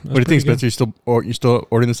IPA. What do you think, Spencer? You still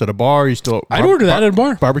ordering this at a bar? You still? I'd order that at a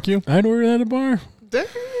bar. Barbecue? I'd order that at a bar. Dang.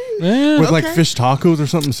 Yeah. With like fish tacos or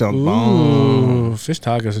something? Sound bomb. Ooh, fish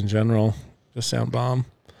tacos in general just sound bomb.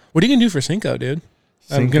 What are you gonna do for Cinco, dude?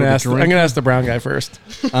 I'm Cinco gonna de ask. I'm Drink? gonna ask the brown guy first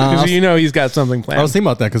because he's got something planned. I was thinking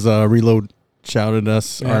about that because Reload shouted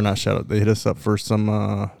us, Yeah. or not shouted. They hit us up for some.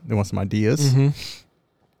 They want some ideas.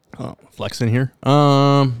 Flexing here.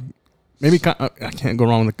 Maybe I can't go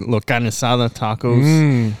wrong with the little carne asada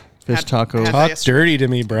tacos, fish tacos. had- Talk yesterday. dirty to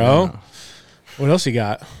me, bro. What else you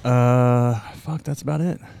got? Fuck, that's about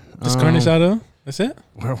it. Just carne asada? That's it?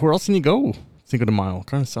 Where else can you go? Cinco de Mayo,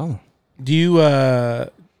 carne asada. Do you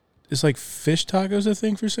is like fish tacos a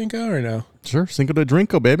thing for Cinco or no? Sure, Cinco de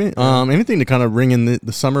Drinko, baby. Anything to kind of bring in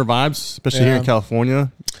the summer vibes, especially here in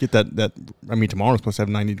California. Get that. I mean, tomorrow's supposed to have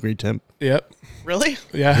 90-degree temp. Yep. Really?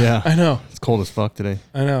 Yeah. Yeah. I know. It's cold as fuck today.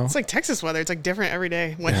 I know. It's like Texas weather. It's like different every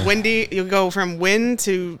day. When windy, you'll go from wind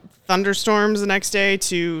to thunderstorms the next day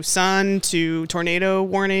to sun to tornado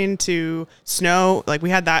warning to snow. Like we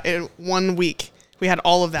had that in 1 week. We had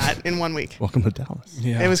all of that in 1 week. Welcome to Dallas.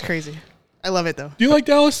 Yeah. It was crazy. I love it though. Do you like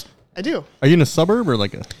Dallas? I do. Are you in a suburb or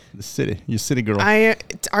like the city? You a city girl?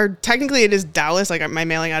 Technically it is Dallas. Like my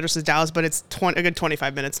mailing address is Dallas, but it's a good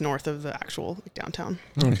 25 minutes north of the actual downtown.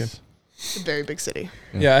 Okay. It's a very big city.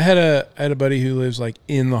 Yeah, I had a buddy who lives like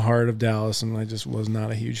in the heart of Dallas, and I just was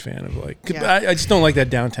not a huge fan of like. Yeah. I just don't like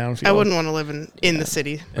that downtown feel. I wouldn't want to live in the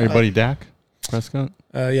city. Are your buddy Dak Prescott?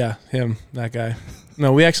 Yeah, him, that guy.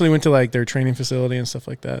 No, we actually went to like their training facility and stuff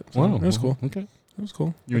like that. So it was cool. Okay. It was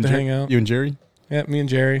cool. You Got and to Jerry? hang out. You and Jerry? Yeah, me and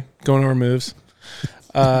Jerry going over moves.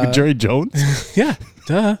 With Jerry Jones? Yeah,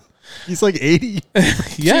 duh. He's like 80.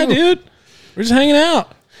 Yeah, dude. We're just hanging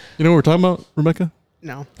out. You know what we're talking about, Rebecca?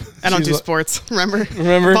 No, I don't She's do like- sports. Remember?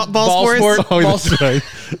 Remember Ball sports? Oh, Ball that's right.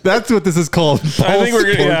 That's what this is called. I think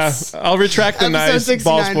we're gonna. Yeah, sports. I'll retract the Episode nice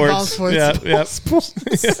ball 69, sports. ball sports. Yeah,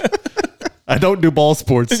 Sports. I don't do ball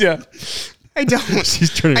sports. yeah. I don't.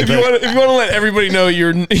 She's turning If it you back. want to let everybody know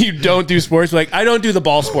you don't do sports, like I don't do the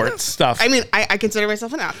ball sports stuff. I mean, I consider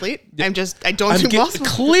myself an athlete. I don't do ball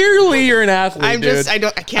sports. Clearly, you're an athlete. I'm dude. just, I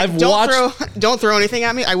can't, I've don't throw anything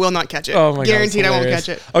at me. I will not catch it. Oh my Guaranteed God, I it's won't hilarious.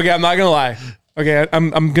 catch it. Okay, I'm not gonna lie. Okay,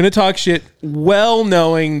 I'm gonna talk shit, well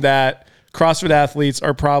knowing that CrossFit athletes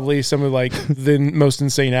are probably some of like the most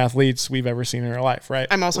insane athletes we've ever seen in our life, right?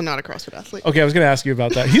 I'm also not a CrossFit athlete. Okay, I was gonna ask you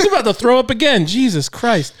about that. He's about to throw up again. Jesus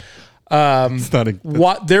Christ. It's not a,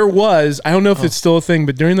 What there was, I don't know if it's still a thing,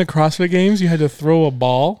 but during the CrossFit Games, you had to throw a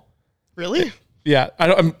ball. Really? Yeah,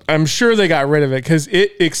 I'm sure they got rid of it because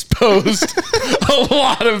it exposed a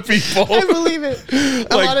lot of people. I believe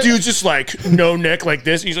it. Like, dude's just like no neck like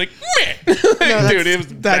this. He's like, meh. No, Dude, it was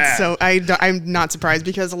bad. so. I'm not surprised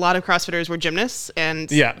because a lot of CrossFitters were gymnasts,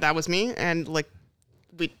 and Yeah. that was me. And like,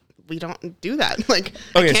 we don't do that. Like,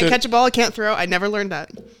 Okay, I can't so- catch a ball. I can't throw. I never learned that.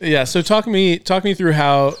 Yeah. So talk me through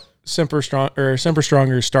how Semper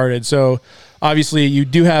Stronger started. So obviously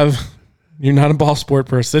you're not a ball sport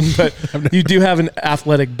person, but you do have an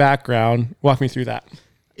athletic background. Walk me through that.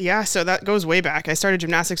 Yeah, so that goes way back. I started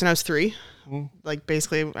gymnastics when I was 3. Like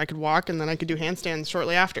basically, I could walk and then I could do handstands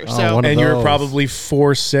shortly after. So one of And you were those. probably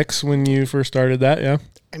 4'6" when you first started that. Yeah.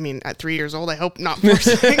 I mean, at 3 years old, I hope not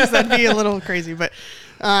 4'6". That'd be a little crazy. But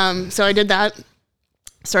so I did that.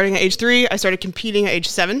 Starting at age 3, I started competing at age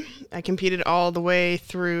 7. I competed all the way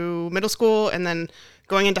through middle school, and then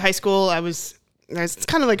going into high school, it's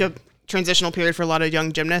kind of like a transitional period for a lot of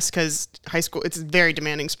young gymnasts because high school, it's a very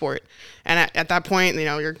demanding sport. And at that point,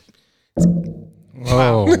 you're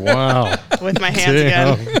oh, wow. with my hands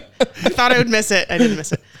Damn. again. I thought I would miss it. I didn't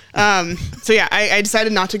miss it. So yeah, I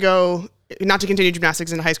decided not to continue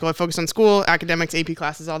gymnastics into high school. I focused on school, academics, AP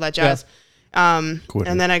classes, all that jazz. Quitter.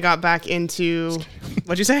 And then I got back into,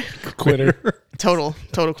 what'd you say? Quitter. Total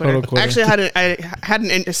quitter. Total quitter. Actually, I had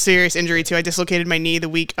a serious injury too. I dislocated my knee the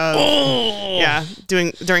week of,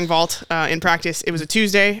 during vault in practice. It was a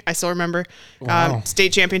Tuesday. I still remember. Wow.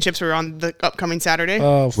 State championships were on the upcoming Saturday.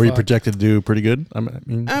 Oh, Were you fuck. projected to do pretty good? I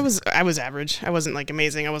mean, I was average. I wasn't like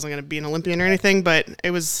amazing. I wasn't going to be an Olympian or anything, but I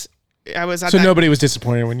was at So that, nobody was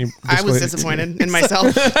disappointed when you. I was disappointed in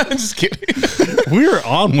myself. I'm just kidding. we were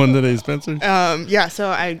on one today, Spencer. So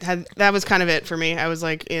that was kind of it for me. I was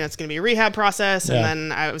like, it's going to be a rehab process. And Yeah.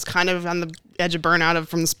 then I was kind of on the edge of burnout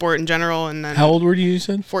from the sport in general. And then How old were you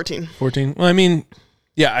said? 14. 14. Well, I mean,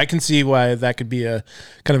 yeah, I can see why that could be a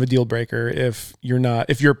kind of a deal breaker if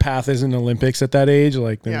your path isn't Olympics at that age.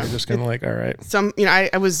 Like, then Yeah. you're just kind of like, all right.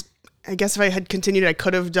 I guess if I had continued, I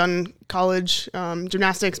could have done college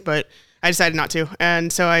gymnastics, but I decided not to.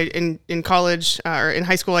 And so in college or in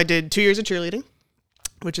high school, I did 2 years of cheerleading,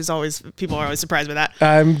 which is always, people are always surprised by that.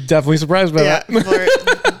 I'm definitely surprised by that.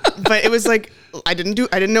 But it was like, I didn't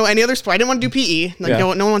know any other sport. I didn't want to do PE. Like no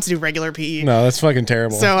one wants to do regular PE. No, that's fucking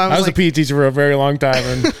terrible. So I was a PE teacher for a very long time,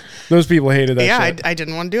 and those people hated that shit. I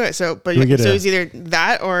didn't want to do it. So, but so it was either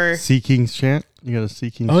that or Sea Kings chant. You got a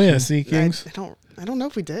Sea Kings. Oh yeah, Sea Kings. I don't know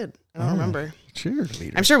if we did. I don't remember.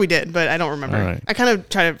 Cheerleader. I'm sure we did, but I don't remember. Right. I kind of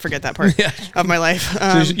try to forget that part of my life.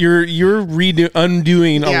 So you're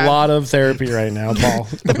undoing a lot of therapy right now, Paul.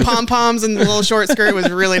 The pom poms and the little short skirt was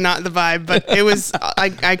really not the vibe, but it was.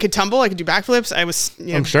 I could tumble. I could do backflips. I was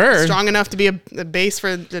I'm sure strong enough to be a base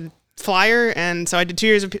for the flyer, and so I did 2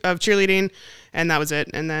 years of cheerleading, and that was it.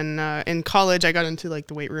 And then in college, I got into like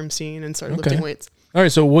the weight room scene and started lifting weights. All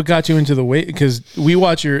right, so what got you into the weight? Because we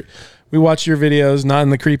watch your videos, not in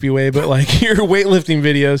the creepy way, but like your weightlifting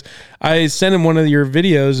videos. I sent him one of your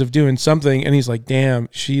videos of doing something, and he's like, "Damn,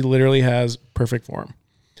 she literally has perfect form."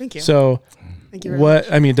 Thank you. So, thank you very much.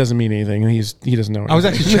 I mean, it doesn't mean anything. He doesn't know. I was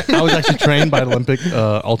actually trained by an Olympic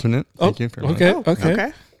alternate. Thank you. For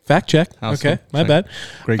Okay. Fact check. Awesome. Okay, my bad.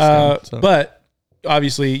 Great stuff. But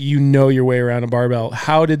obviously, you know your way around a barbell.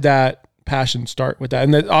 How did that passion start with that?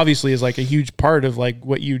 And that obviously is like a huge part of like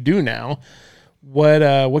what you do now. What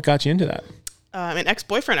got you into that? An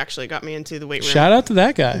ex-boyfriend actually got me into the weight room. Shout out to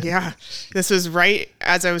that guy. Yeah. This was right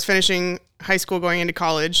as I was finishing high school going into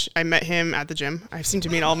college. I met him at the gym. I seem to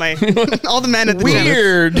meet all the men at the gym.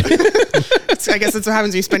 Weird. I guess that's what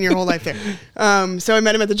happens when you spend your whole life there. So I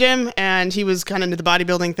met him at the gym, and he was kind of into the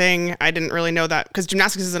bodybuilding thing. I didn't really know that because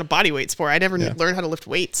gymnastics isn't a body weight sport. I never learned how to lift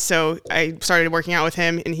weights. So I started working out with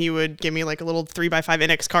him, and he would give me like a little 3x5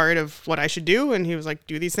 index card of what I should do. And he was like,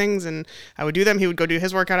 do these things. And I would do them. He would go do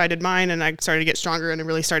his workout. I did mine. And I started to get stronger, and I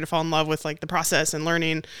really started to fall in love with like the process and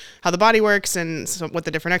learning how the body works and what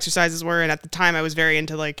the different exercises were. And at the time I was very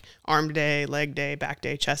into like arm day, leg day, back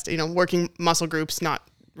day, chest, working muscle groups, not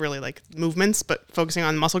really like movements, but focusing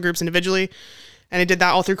on muscle groups individually. And I did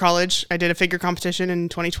that all through college. I did a figure competition in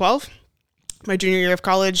 2012, my junior year of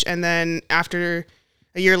college. And then after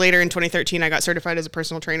a year later in 2013, I got certified as a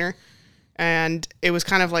personal trainer. And it was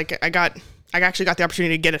kind of like I actually got the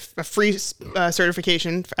opportunity to get a free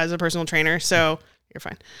certification as a personal trainer. So you're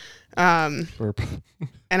fine.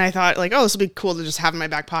 And I thought like, oh, this will be cool to just have in my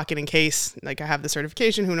back pocket in case like I have the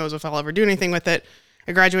certification. Who knows if I'll ever do anything with it.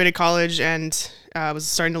 I graduated college and was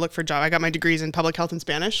starting to look for a job. I got my degrees in public health and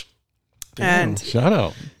Spanish. And shout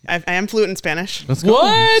out. I am fluent in Spanish. Let's go.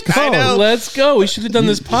 What? Let's go. I know. Let's go. We should have done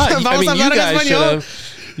this pod. I mean, you guys should have.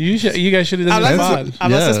 You guys should have done this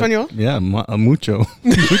pod. ¿Hablas español? Yeah, mucho.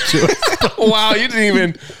 Mucho. Wow,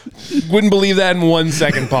 you wouldn't believe that in 1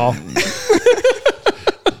 second, Paul.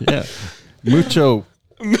 Yeah. Mucho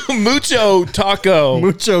taco.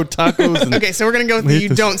 Mucho tacos. And okay, so we're going to go with the you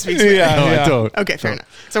don't speak Spanish. I don't. Okay, fair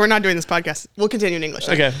enough. So we're not doing this podcast. We'll continue in English.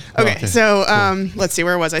 Okay. So let's see,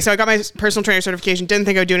 where was I? So I got my personal trainer certification. Didn't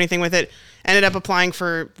think I would do anything with it. Ended up applying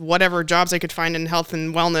for whatever jobs I could find in health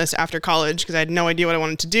and wellness after college because I had no idea what I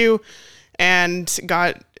wanted to do. And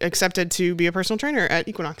got accepted to be a personal trainer at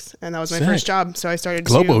Equinox. And that was my first job. So I started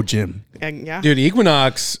Globo Gym. Yeah. Dude,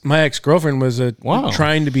 Equinox, my ex-girlfriend was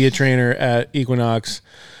trying to be a trainer at Equinox.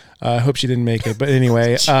 I hope she didn't make it. But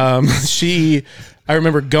anyway, I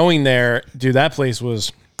remember going there. Dude, that place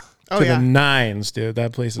was the nines, dude.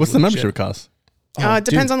 That place is What's the membership cost? It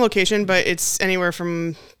depends on location, but it's anywhere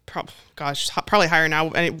from, probably higher now,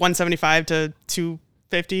 175 to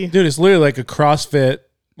 250. Dude, it's literally like a CrossFit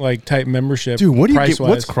like type membership. Dude, what do you get?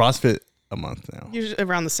 What's CrossFit a month now? Usually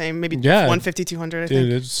around the same, maybe 150, 200. I think.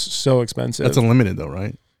 Dude, it's so expensive. That's unlimited though,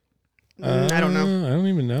 right? I don't know. I don't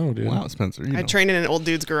even know, dude. Wow, Spencer. I trained in an old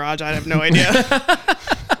dude's garage. I have no idea.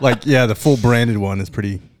 The full branded one is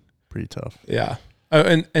pretty tough. Yeah.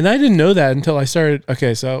 And I didn't know that until I started.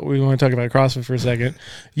 Okay, so we want to talk about CrossFit for a second.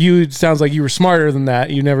 Sounds like you were smarter than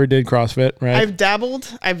that. You never did CrossFit, right? I've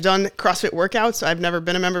dabbled. I've done CrossFit workouts. I've never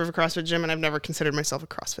been a member of a CrossFit gym, and I've never considered myself a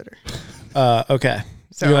CrossFitter. Okay.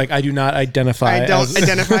 So you're like, I do not identify. I don't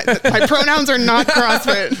identify. My pronouns are not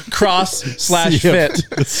CrossFit. Cross/fit.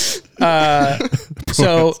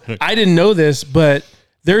 So I didn't know this, but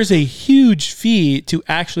there's a huge fee to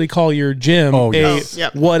actually call your gym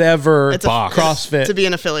whatever it's CrossFit to be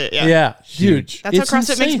an affiliate. Yeah, yeah, huge. That's how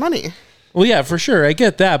CrossFit makes money. Well, yeah, for sure. I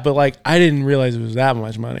get that, but like, I didn't realize it was that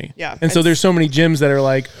much money. Yeah. And so there's so many gyms that are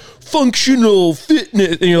like functional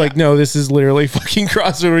fitness, and you're like, no, this is literally fucking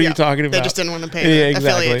CrossFit. What are you talking about? They just didn't want to pay the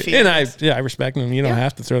affiliate fee. And I respect them. You don't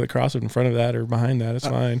have to throw the CrossFit in front of that or behind that. It's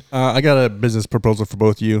fine. I got a business proposal for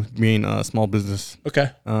both of you, being a small business.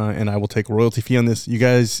 Okay. And I will take a royalty fee on this. You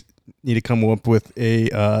guys need to come up with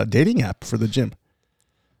a dating app for the gym.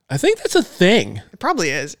 I think that's a thing. It probably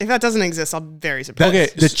is. If that doesn't exist, I'll be very surprised. Okay.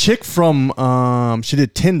 The chick from she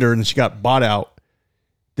did Tinder and then she got bought out.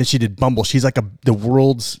 Then she did Bumble. She's like the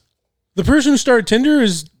world's The person who started Tinder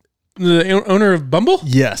is the owner of Bumble?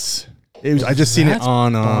 yes. It was. I just seen it That's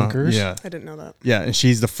on bonkers. yeah. I didn't know that. Yeah, and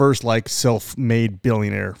she's the first like self-made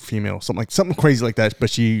billionaire female, something crazy like that.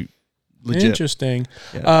 But she legit. Interesting.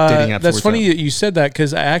 Yeah, dating apps That's works funny out. that you said that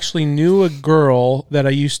because I actually knew a girl that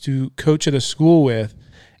I used to coach at a school with,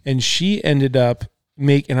 and she ended up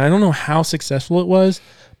and I don't know how successful it was,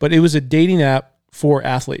 but it was a dating app for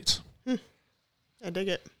athletes. I dig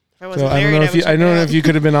it. If I So wasn't I don't married, know if you, I don't know if you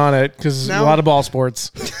could have been on it because No. a lot of ball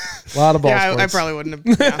sports, a lot of ball Yeah, sports. I probably wouldn't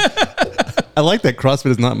have. Yeah. I like that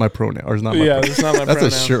CrossFit is not my pronoun, or is not my. Yeah, pronoun. that's not my That's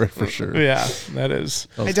pronoun. a shirt for sure. Yeah, that is.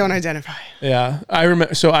 I don't identify. Yeah, I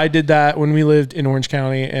remember. So I did that when we lived in Orange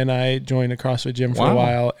County, and I joined a CrossFit gym for a Wow.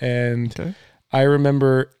 while. And Okay. I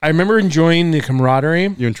remember enjoying the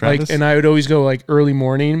camaraderie. You and Travis? and I would always go like early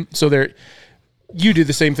morning. So you do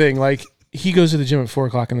the same thing. Like he goes to the gym at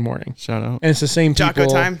 4:00 in the morning, Shout out. and it's the same people. Jocko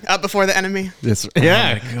time. Up before the enemy. Yes.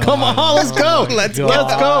 Yeah. Come on, let's go. Let's go.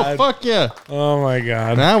 Let's go. God. Fuck yeah. Oh my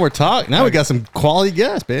god! Now we're talking. Now we got some quality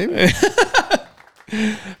guests, baby.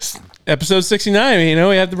 Episode 69.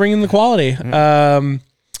 We have to bring in the quality.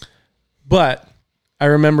 But I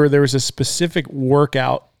remember there was a specific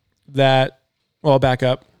workout that. Well, I'll back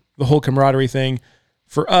up. The whole camaraderie thing.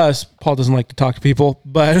 For us, Paul doesn't like to talk to people,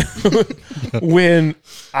 but when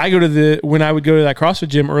I would go to that CrossFit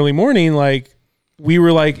gym early morning, like we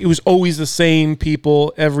were like, it was always the same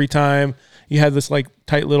people every time. You had this like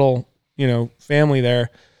tight little, family there.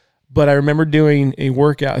 But I remember doing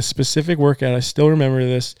a specific workout. I still remember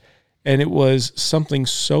this. And it was something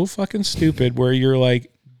so fucking stupid where you're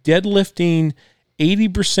like deadlifting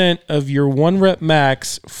 80% of your 1 rep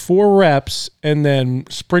max, 4 reps, and then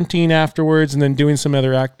sprinting afterwards and then doing some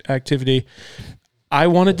other activity. I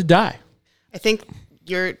wanted to die. I think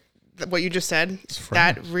what you just said,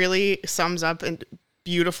 that really sums up and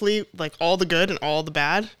beautifully like all the good and all the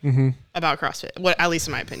bad about CrossFit. At least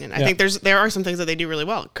in my opinion. I think there are some things that they do really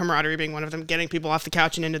well. Camaraderie being one of them, getting people off the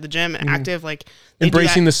couch and into the gym and active, like they do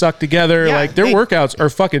Embracing that. the suck together. Yeah, like their workouts are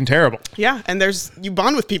fucking terrible. Yeah, and you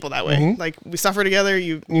bond with people that way. Like we suffer together.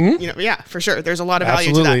 Yeah, for sure. There's a lot of value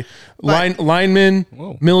Absolutely. to that. But Linemen,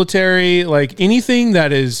 military, like anything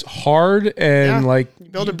that is hard and like you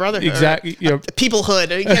build a brotherhood. Exactly.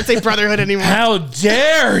 Peoplehood. You can't say brotherhood anymore. How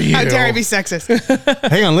dare you? How dare I be sexist?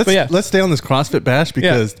 Hang on, yeah. let's stay on this CrossFit bash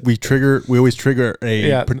because we always trigger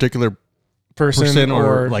a particular person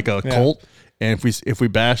or like a cult. And if we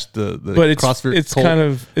bash the but CrossFit it's cult,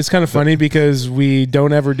 kind of funny because we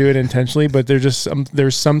don't ever do it intentionally, but there's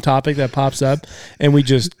some topic that pops up and we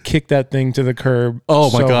just kick that thing to the curb.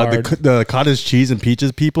 oh my so god, hard. the cottage cheese and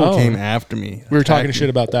peaches people Oh. came after me. We were talking Attacked shit me.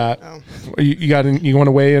 about that. Oh. You want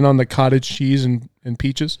to weigh in on the cottage cheese and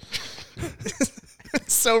peaches?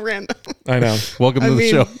 It's so random. I know. Welcome to the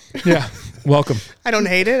mean- show. Yeah. Welcome. I don't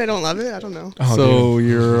hate it. I don't love it. I don't know. Oh, So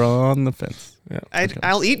you're on the fence. dude.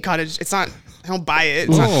 I'll eat cottage. It's not. I don't buy it.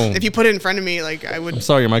 It's not, Oh. if you put it in front of me, like I would.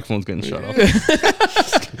 Sorry, your microphone's getting shut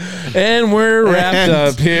off. And we're wrapped And-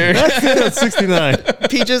 up here. That's 69.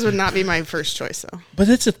 Peaches would not be my first choice, though. But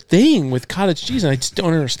it's a thing with cottage cheese, and I just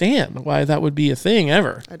don't understand why that would be a thing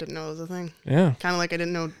ever. I didn't know it was a thing. Yeah. Kind of like I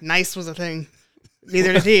didn't know nice was a thing.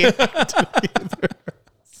 Neither did he.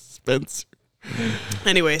 Spencer.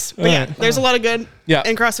 Anyways, but yeah, there's a lot of good Yeah.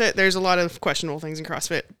 in CrossFit. There's a lot of questionable things in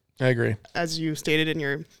CrossFit, I agree. as you stated in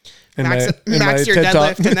your In max my your TED deadlift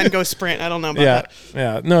Talk. and then go sprint. I don't know about Yeah. that.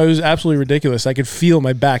 Yeah. No, it was absolutely ridiculous. I could feel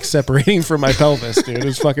my back separating from my pelvis, dude. It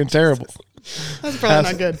was fucking terrible. That's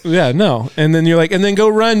probably not good. Yeah, no. And then you're like, and then go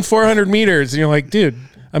run 400 meters. And you're like, dude,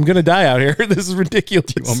 I'm going to die out here. This is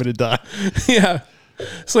ridiculous. You want me to die? Yeah.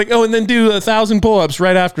 It's like, oh, and then do 1,000 pull-ups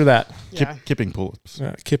right after that. Yeah. Kipping pull-ups.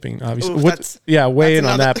 Kipping, obviously. Oof, What? Yeah, weigh in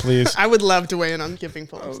on another- that, please. I would love to weigh in on kipping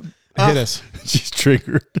pull-ups. Hit us. She's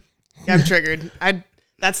triggered. Yeah, I'm triggered.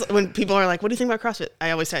 That's when people are like, "What do you think about CrossFit?" I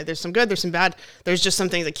always say, "There's some good, there's some bad. There's just some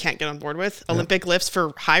things I can't get on board with." Olympic lifts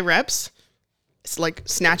for high reps. It's like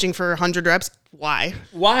snatching for 100 reps. Why?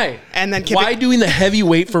 Why? And then Why doing the heavy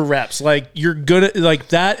weight for reps? Like you're gonna like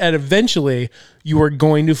that, and eventually you are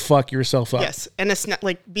going to fuck yourself up. Yes, and it's not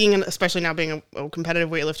like especially now being a competitive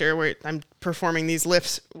weightlifter, where I'm performing these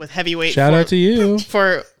lifts with heavy weight. Shout out to you.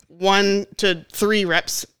 for 1 to 3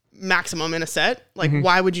 reps maximum in a set. Like,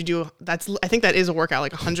 why would you do I think that is a workout,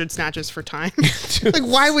 like 100 snatches for time. Like,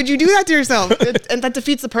 why would you do that to yourself? And that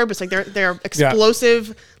defeats the purpose. Like, they're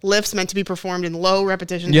explosive lifts meant to be performed in low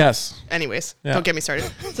repetitions. Yes. Anyways, don't get me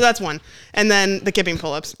started. So that's one. And then the kipping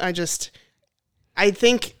pull-ups. I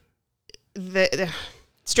think the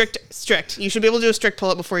strict. You should be able to do a strict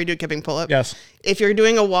pull-up before you do a kipping pull-up. Yes. If you're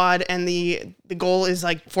doing a WOD and the goal is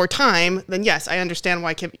like for time, then yes, I understand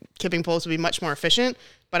why kipping pull-ups would be much more efficient,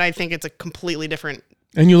 but I think it's a completely different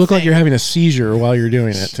And you look like thing. you're having a seizure while you're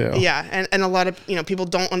doing it too. Yeah, and a lot of people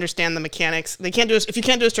don't understand the mechanics. They can't do if you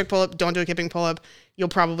can't do a strict pull-up, don't do a kipping pull-up. You'll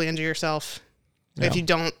probably injure yourself. Yeah. If you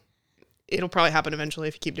don't, it'll probably happen eventually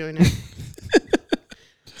if you keep doing it.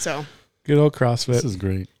 So, Good old CrossFit. This is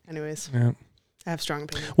great. anyways, Yeah. I have strong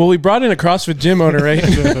opinions. Well, we brought in a CrossFit gym owner, right?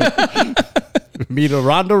 Meet a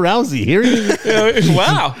Ronda Rousey. Here he is.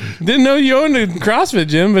 Wow. Didn't know you owned a CrossFit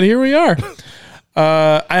gym, but here we are.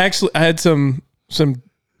 I had some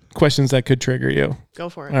questions that could trigger you. Go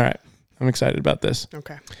for it. All right. I'm excited about this.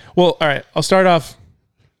 Okay. Well, all right. We'll start off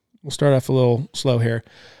a little slow here.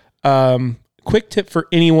 Quick tip for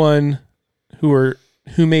anyone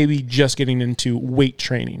who may be just getting into weight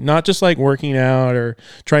training, not just like working out or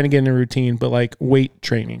trying to get in a routine, but like weight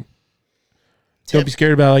training. Don't be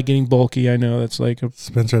scared about like getting bulky. I know that's like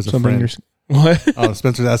Spencer has a something friend. What? Oh,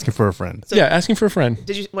 Spencer's asking for a friend. So- yeah, asking for a friend.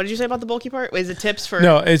 What did you say about the bulky part? Is it tips for?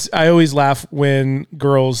 No, I always laugh when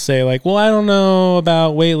girls say like, "Well, I don't know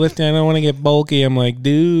about weightlifting. I don't want to get bulky." I'm like,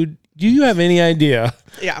 dude, do you have any idea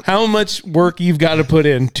Yeah. how much work you've got to put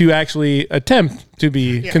in to actually attempt to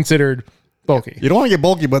be considered bulky? You don't want to get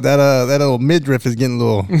bulky, but that little midriff is getting a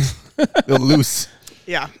little loose.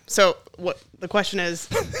 Yeah. So what the question is,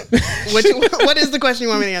 what is the question you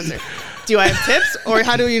want me to answer? Do I have tips, or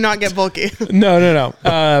how do you not get bulky? No.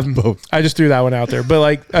 Both. I just threw that one out there. But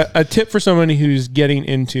like a tip for somebody who's getting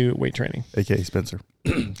into weight training. AKA Spencer.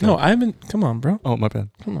 No, I haven't. Come on, bro. Oh, my bad.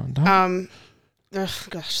 Come on, dog.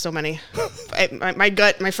 Gosh, so many.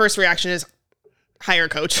 My first reaction is hire a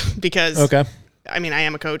coach because Okay. I mean, I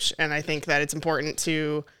am a coach, and I think that it's important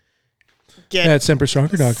to get At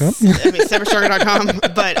semperstronger.com.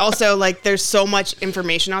 semperstronger.com, but also like there's so much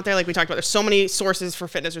information out there. Like we talked about, there's so many sources for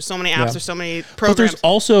fitness. There's so many apps. Yeah. There's so many But programs. there's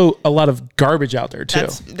also a lot of garbage out there too.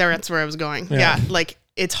 That's where I was going. Yeah. Yeah. Like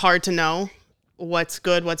it's hard to know what's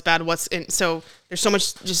good, what's bad, so there's so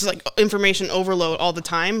much just like information overload all the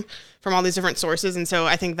time from all these different sources. And so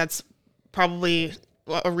I think that's probably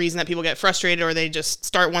a reason that people get frustrated, or they just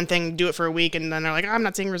start one thing, do it for a week, and then they're like, I'm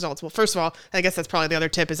not seeing results. Well, first of all, I guess that's probably the other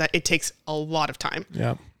tip, is that it takes a lot of time.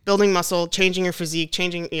 Yeah. Building muscle, changing your physique,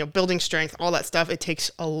 building strength, all that stuff, it takes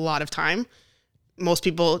a lot of time. Most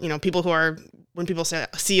people, people who are, when people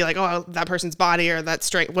see like, oh, that person's body or that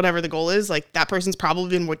strength, whatever the goal is, like that person's probably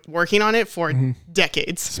been working on it for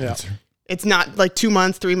decades. Yeah. It's not like 2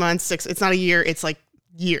 months, 3 months, 6, it's not a year. It's like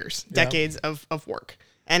years, decades of work.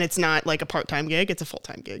 And it's not like a part-time gig. It's a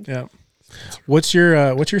full-time gig. Yeah. What's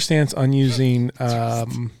your stance on using,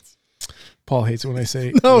 Paul hates it when I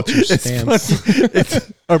say, what's your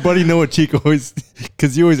stance? Our buddy Noah Cheek always,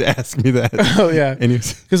 because you always ask me that. Oh yeah. And he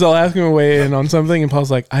was, Because I'll ask him to weigh in on something, and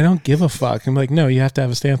Paul's like, "I don't give a fuck." I'm like, "No, you have to have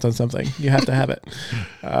a stance on something. You have to have it."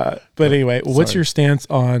 But anyway, what's Sorry. your stance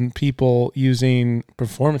on people using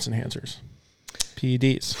performance enhancers,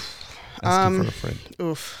 PEDs? asking for a friend.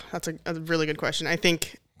 Oof, that's a really good question. I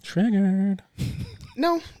think, Triggered.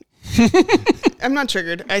 no, I'm not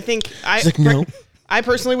triggered. I think He's like, no. I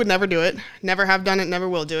personally would never do it. Never have done it. Never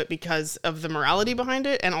will do it because of the morality behind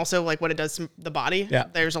it, and also like what it does to the body. Yeah.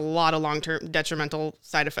 There's a lot of long-term detrimental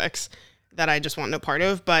side effects that I just want no part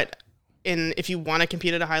of. But if you want to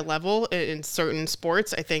compete at a high level in certain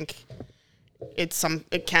sports, I think it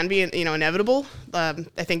can be inevitable. I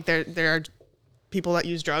think there are people that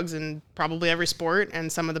use drugs in probably every sport, and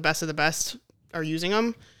some of the best are using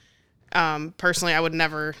them. Personally, I would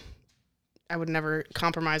never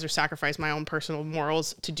compromise or sacrifice my own personal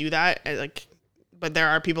morals to do that. But there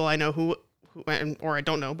are people I know who or I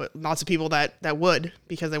don't know, but lots of people that would,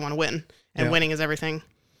 because they want to win, and Yeah. winning is everything.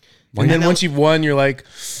 And then once you've won, you're like,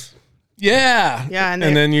 yeah. Yeah, And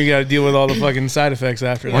then you got to deal with all the fucking side effects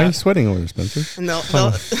after Why are you that. sweating over there, Spencer? And they'll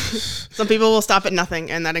some people will stop at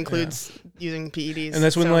nothing, and that includes using PEDs. And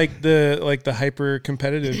that's when So- the hyper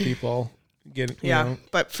competitive people get, you know.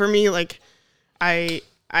 But for me, like I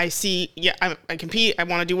see, I compete, I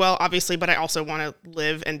want to do well, obviously, but I also want to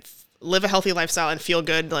live a healthy lifestyle and feel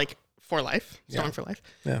good, like for life, strong for life,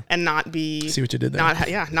 and not be See what you did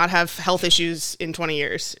there. not have health issues in 20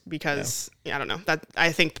 years because I don't know that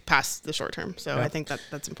I think past the short term. So I think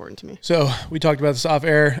that's important to me. So we talked about this off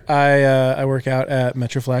air. I work out at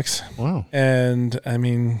Metroflex. Wow. And I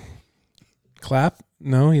mean, clap.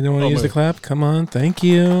 No, you don't want to use the clap. Come on, thank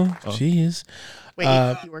you. Jeez. Wait,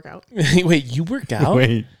 you work out? Wait, you work out?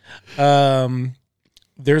 Wait.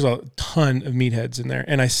 There's a ton of meatheads in there,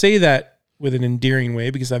 and I say that with an endearing way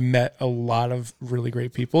because I've met a lot of really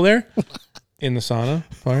great people there in the sauna.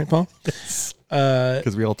 All right, Paul.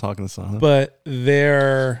 Because we all talk in the sauna. But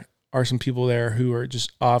there are some people there who are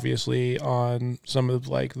just obviously on some of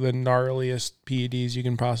like the gnarliest PEDs you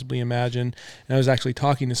can possibly imagine. And I was actually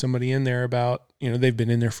talking to somebody in there about, they've been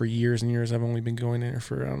in there for years and years. I've only been going in there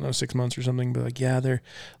for, I don't know, 6 months or something. But like, yeah, they're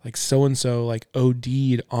like so-and-so like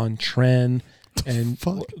OD'd on Tren and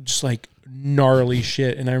just like gnarly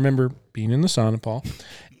shit. And I remember being in the sauna, Paul,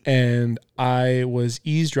 and I was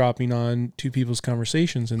eavesdropping on two people's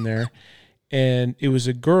conversations in there. And it was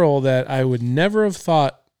a girl that I would never have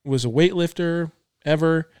thought was a weightlifter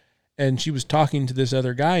ever. And she was talking to this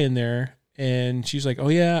other guy in there. And she's like, oh,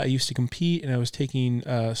 yeah, I used to compete and I was taking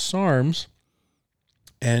SARMs.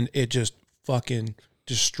 And it just fucking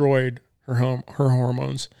destroyed her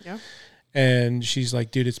hormones. Yeah. And she's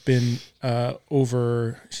like, dude, it's been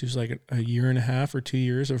she was like a year and a half or 2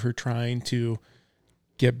 years of her trying to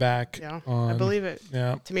get back on. I believe it.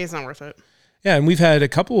 Yeah. To me, it's not worth it. Yeah, and we've had a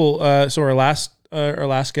couple. So our last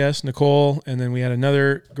guest, Nicole, and then we had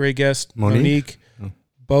another great guest, Monique.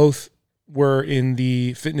 Both were in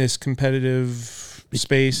the fitness competitive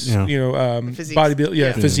space. Physiques.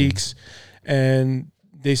 Bodybuilding, physiques, and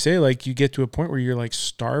they say like you get to a point where you're like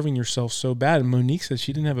starving yourself so bad. And Monique said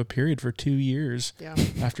she didn't have a period for 2 years.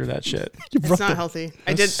 After that shit. It's not healthy.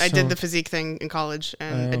 I did the physique thing in college,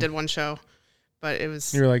 and I did one show. But it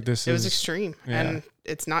was was extreme and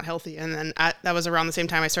it's not healthy. And then that was around the same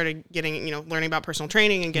time I started getting, learning about personal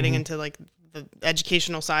training and getting into like the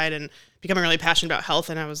educational side and becoming really passionate about health.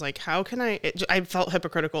 And I was like, how can I felt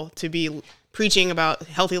hypocritical to be preaching about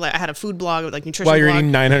healthy life. I had a food blog, like nutrition while you're blog.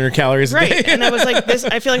 eating 900 calories a day. And I was like,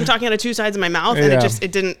 I feel like I'm talking out of two sides of my mouth and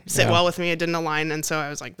it didn't sit well with me. It didn't align. And so I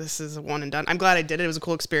was like, this is a one and done. I'm glad I did it. It was a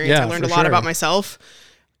cool experience. I learned a lot about myself,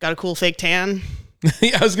 got a cool fake tan.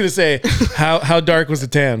 I was gonna say, how dark was the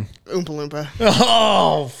tan? Oompa Loompa.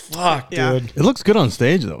 Oh fuck, dude! It looks good on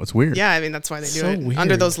stage though. It's weird. Yeah, I mean that's why they do it weird.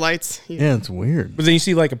 under those lights. Yeah, it's weird. But then you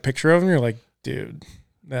see like a picture of him, and you're like, dude,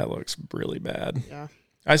 that looks really bad. Yeah.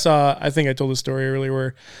 I think I told a story earlier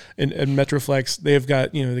where in Metroflex they've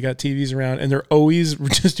got they got TVs around and they're always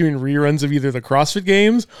just doing reruns of either the CrossFit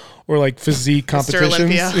Games or like physique competitions,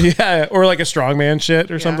 or like a strongman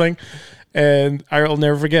shit or something. And I'll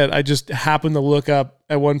never forget. I just happened to look up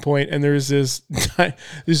at one point, and there's this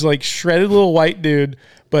like shredded little white dude,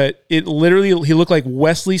 but he looked like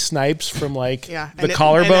Wesley Snipes from like the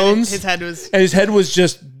collarbones. His head was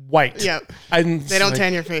just white. Yep. They don't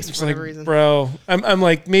tan your face for whatever reason, bro. I'm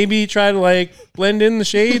like maybe try to like blend in the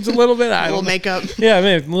shades a little bit. A little makeup. Yeah,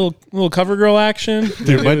 man, little cover girl action.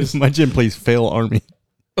 Dude, my gym plays Fail Army.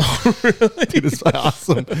 Oh, really? Dude, it's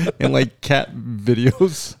awesome. And like cat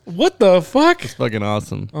videos. What the fuck? It's fucking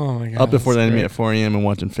awesome. Oh my god. Up before the enemy at 4 a.m. and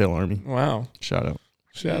watching Fail Army. Wow. Shout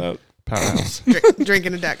out. Powerhouse.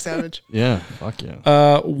 Drinking a Dak Savage. Yeah. Fuck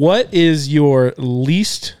yeah. What is your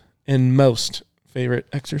least and most favorite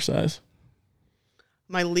exercise?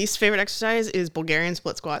 My least favorite exercise is Bulgarian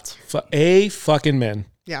split squats. Fucking man.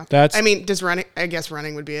 Yeah. I mean, just running. I guess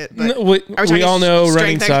running would be it. But we all know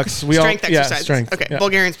running sucks. Strength exercises. Strength. Okay. Yeah.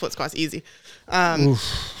 Bulgarian split squats, easy.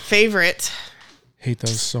 Favorite. Hate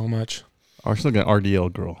those so much. I still got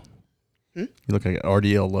RDL girl. You look like an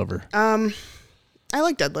RDL lover. I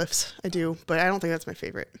like deadlifts. I do, but I don't think that's my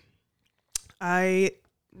favorite.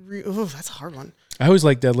 That's a hard one. I always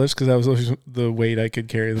like deadlifts because that was always the weight I could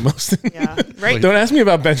carry the most. Yeah, right. Don't ask me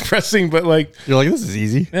about bench pressing, but like you're like, this is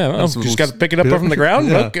easy. Yeah, well, just got to pick it up from the ground.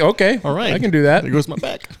 Yeah. Okay, all right, I can do that. There goes my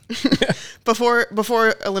back.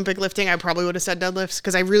 Before Olympic lifting, I probably would have said deadlifts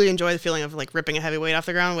because I really enjoy the feeling of like ripping a heavy weight off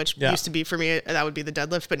the ground, which used to be for me that would be the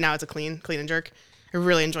deadlift, but now it's a clean and jerk. I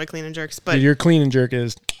really enjoy clean and jerks. But your clean and jerk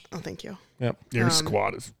is. Oh, thank you. Yep. Your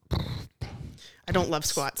squat is. I don't love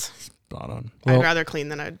squats. Spot on. Well, I'd rather clean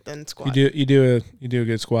than squat. You do a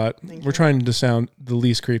good squat. We're trying to sound the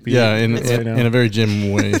least creepy. Yeah, in a very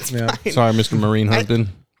gym way. Yeah. Sorry, Mr. Marine husband.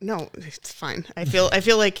 No, it's fine. I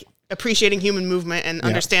feel like appreciating human movement and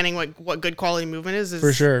understanding what good quality movement is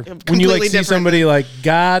for sure. When you like see somebody like,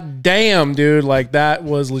 God damn, dude, like that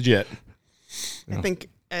was legit. I think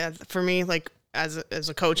for me, like as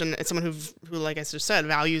a coach and as someone who like I just said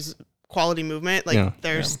values quality movement. Like Yeah.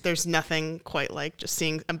 there's nothing quite like just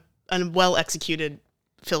seeing a well executed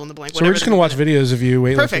fill in the blank. So we're just going to watch videos of you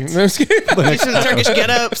weightlifting. Perfect. No, I'm just kidding. Do some Turkish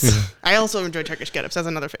get-ups. I also enjoy Turkish get-ups. That's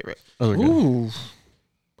another favorite. Those are good. Ooh.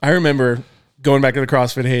 I remember going back to the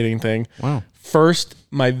CrossFit hating thing. Wow.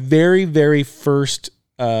 My very, very first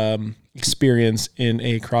experience in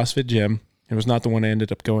a CrossFit gym. It was not the one I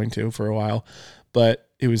ended up going to for a while, but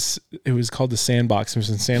it was called the Sandbox. It was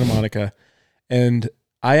in Santa Monica. And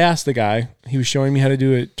I asked the guy, he was showing me how to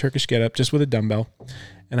do a Turkish get-up just with a dumbbell.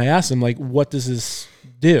 And I asked him, like, what does this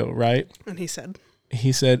do, right? And he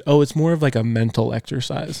said, oh, it's more of like a mental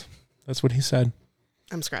exercise. That's what he said.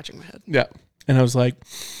 I'm scratching my head. Yeah. And I was like,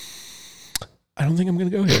 I don't think I'm going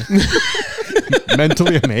to go here.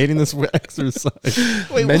 Mentally, I'm hating this exercise.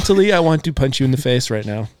 Wait, Mentally, I want to punch you in the face right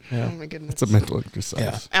now. Yeah. oh my goodness. It's a mental exercise.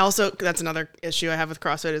 Yeah. I also, that's another issue I have with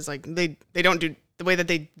CrossFit is like they don't do the way that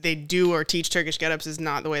they do or teach Turkish get-ups is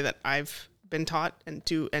not the way that I've been taught and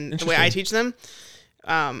the way I teach them.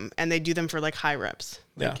 And they do them for like high reps.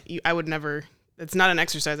 Like I would never, it's not an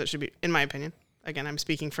exercise that should be, in my opinion. Again, I'm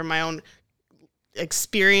speaking from my own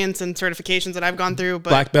experience and certifications that I've gone through, but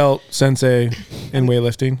Black belt, sensei in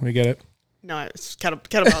weightlifting. We get it. no, it's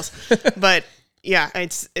kettlebells. But yeah,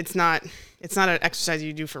 it's not an exercise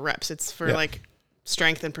you do for reps. It's for like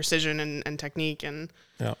strength and precision and technique and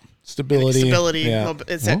Stability. Yeah.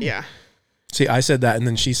 Yeah. See, I said that, and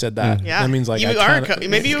then she said that. Yeah. That means like you I are a kinda- coach.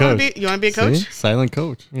 Maybe you want to be a coach. See? Silent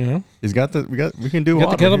coach. You know, He's got the. We can do we a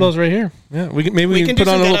got the lot. kettlebells right here. Yeah, we can maybe we can do put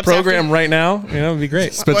on some a little get-ups program after. right now. You know, it'd be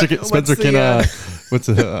great. Spencer What's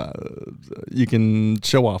can. the, You can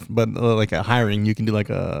show off, but like a hiring, you can do like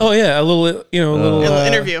a Oh yeah, a little little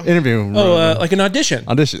interview. interview. like an audition.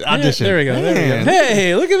 Audition. Yeah, there we go. There we Man. go.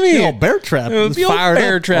 Hey, look at me. The old bear trap. The old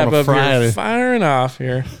bear trap up here, firing off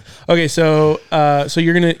here. Okay, so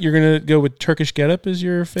you're gonna go with Turkish get-up as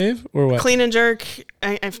your fave, or what? Clean and jerk.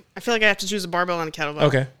 I feel like I have to choose a barbell and a kettlebell.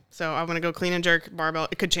 Okay. So I'm gonna go clean and jerk, barbell.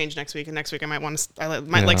 It could change next week, and next week I might want to. I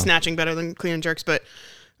might like snatching better than clean and jerks, but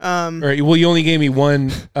All right. Well, you only gave me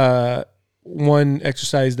one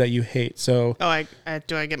exercise that you hate. So,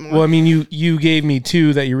 do I get more? well, I mean, you gave me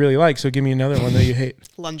two that you really like. So, give me another one that you hate.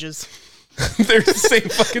 Lunges. They're the same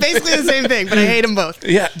fucking. Basically the same thing, but I hate them both.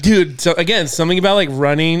 Yeah, dude. So again, something about like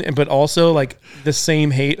running, but also like the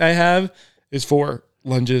same hate I have is for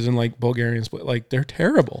lunges and like Bulgarian split. Like they're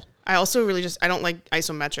terrible. I also really I don't like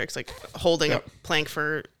isometrics, like holding a plank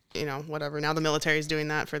for whatever. Now the military is doing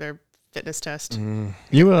that for their fitness test.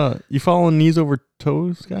 You following knees over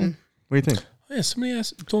toes, guy? What do you think? Oh, yeah, somebody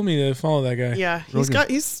told me to follow that guy. Yeah, he's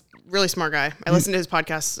a really smart guy. I listened to his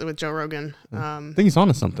podcast with Joe Rogan. I think he's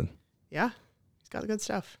onto something. Yeah, he's got the good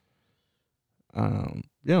stuff.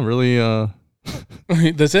 Yeah, really.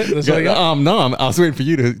 That's it. That's all I got. No, I was waiting for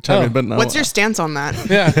you to chime in, but no. What's your stance on that?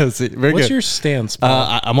 Yeah. Yeah, see, very What's good. your stance,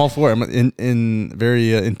 Paul? I'm all for it. I'm in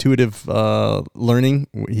very intuitive learning.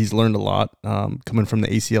 He's learned a lot coming from the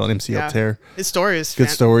ACL and MCL tear. His story is Good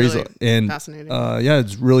stories really and fascinating.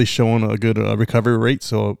 it's really showing a good recovery rate.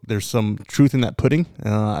 So there's some truth in that pudding.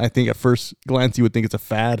 I think at first glance you would think it's a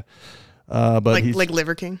fad, but he's like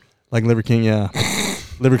Liver King. like Liver King, yeah.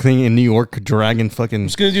 Liver King in New York, dragging fucking I'm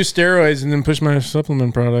just gonna do steroids and then push my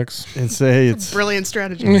supplement products. and say it's Brilliant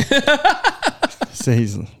strategy. say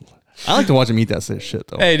he's. I like to watch him eat that shit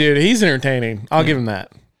though. Hey, dude, he's entertaining. I'll give him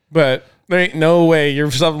that. But there ain't no way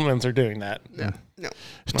your supplements are doing that. No.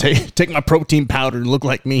 Take my protein powder and look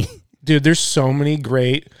like me. Dude, there's so many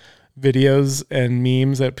great videos and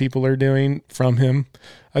memes that people are doing from him.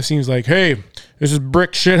 I've seen he's like, hey, this is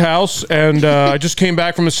Brick Shithouse, and I just came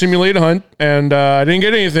back from a simulated hunt, and I didn't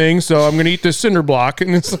get anything, so I'm going to eat this cinder block.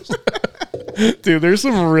 And it's dude, there's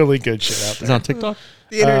some really good shit out Is there. it on TikTok?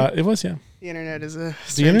 It was, yeah. The internet is a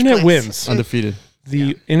The internet wins. Undefeated.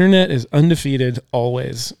 The internet is undefeated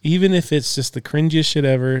always. Even if it's just the cringiest shit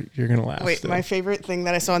ever, you're going to laugh. Wait, still. my favorite thing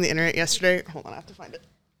that I saw on the internet yesterday. Hold on, I have to find it.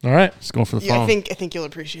 All right. Just going for the Yeah, phone. I think you'll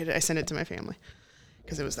appreciate it. I sent it to my family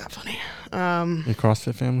because it was that funny. Your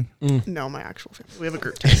CrossFit family. No, my actual family. We have a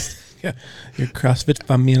group text. Yeah. Your CrossFit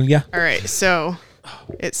familia. All right, so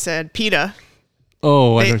it said PETA.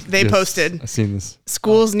 Oh, They posted. I've seen this.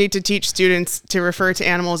 Schools need to teach students to refer to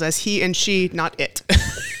animals as he and she, not it.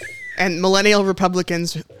 And millennial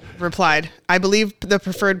Republicans replied, I believe the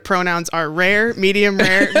preferred pronouns are rare, medium,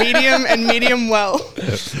 and medium well.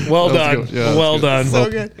 Well That was done. good. Yeah, that Well was done. So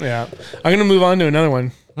good. Yeah. I'm going to move on to another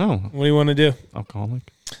one. Oh, What do you want to do?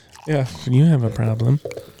 alcoholic. Yeah. You have a problem.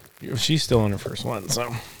 She's still on her first one, so.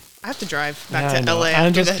 I have to drive I back to know. LA I'm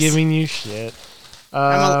after just this. giving you shit.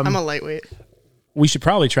 I'm a lightweight. We should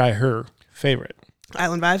probably try her favorite.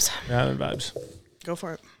 Island vibes. Island vibes. Go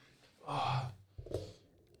for it.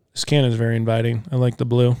 This can is very inviting. I like the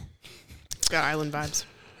blue. It's got island vibes.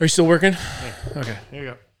 Are you still working? Okay, here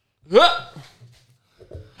you go. Ah!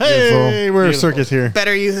 Hey, we're a Beautiful. circus here.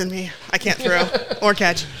 Better you than me. I can't throw or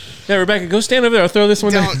catch. Yeah, Rebecca, go stand over there. I'll throw this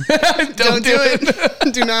one Don't. down. Don't do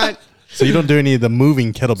it. Do not. So you don't do any of the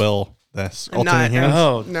moving kettlebell that's I'm not. alternate hands?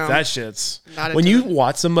 Oh, No. that shit's. Not When into you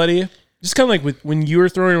watch somebody, just kind of like when you were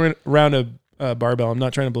throwing around a barbell, I'm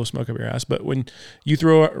not trying to blow smoke up your ass, but when you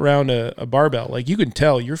throw around a barbell, like you can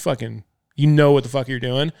tell you're fucking, you know what the fuck you're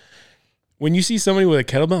doing. When you see somebody with a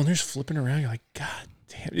kettlebell and they're just flipping around, you're like, God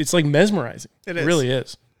damn, it's like mesmerizing. It It is. really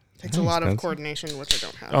is. Takes a lot of expensive. coordination, which I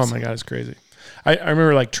don't have. Oh my God, it's crazy. I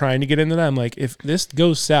remember like trying to get into that. I'm like, if this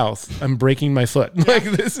goes south, I'm breaking my foot. Like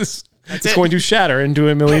this is, That's it's it. going to shatter into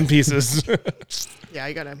a million pieces. Yeah,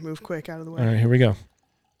 you gotta move quick out of the way. All right, here we go.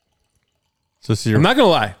 So this is your, I'm not gonna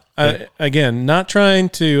lie. Again, not trying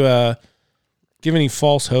to give any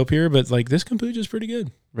false hope here, but like this kombucha is pretty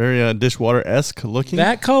good. very dishwater-esque looking.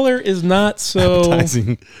 That color is not so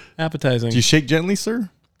appetizing. appetizing. Do you shake gently, sir?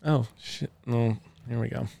 Oh shit! No, here we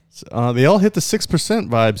go. They all hit the 6%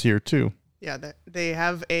 vibes here, too. Yeah, they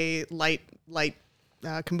have a light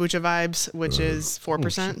kombucha vibes, which is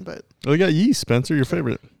 4%, but Oh, you got yeast, Spencer, your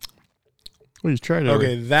favorite. Well, you tried it.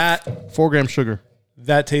 Okay, that 4 gram sugar.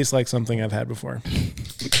 tastes like something I've had before.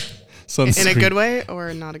 Sunscreen. in a good way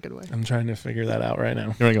or not a good way. I'm trying to figure that out right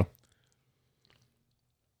now. Here we go.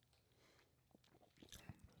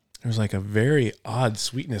 There's like a very odd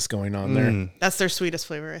sweetness going on there. Mm. That's their sweetest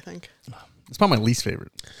flavor, I think. It's probably my least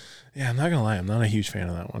favorite. Yeah, I'm not gonna lie. I'm not a huge fan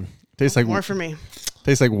of that one. Tastes like More for me.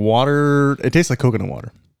 tastes like water. It tastes like coconut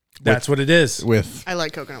water That's what it is. with I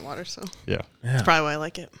like coconut water, so yeah. Yeah. probably why I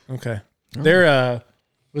like it. Okay. There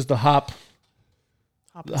was the hop.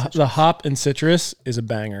 Hop and The citrus. hop and citrus is a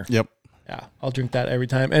banger. Yep. Yeah, I'll drink that every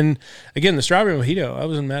time. And again, the strawberry mojito, I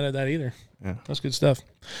wasn't mad at that either. Yeah. That's good stuff.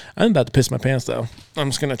 I'm about to piss my pants though. I'm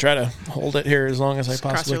just gonna try to hold it here as long as I Just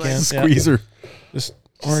cross possibly your can. legs. Yeah. Squeeze her.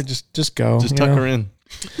 Just go. Just tuck her in.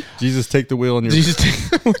 Jesus, take the wheel on your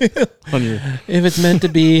Jesus, on your. if it's meant to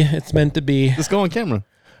be, it's meant to be. Let's go on camera.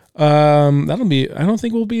 That'll be. I don't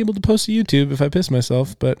think we'll be able to post to YouTube if I piss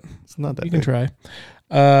myself, but It's not that you big. can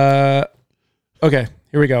try. Okay,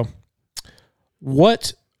 here we go.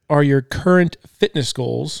 What are your current fitness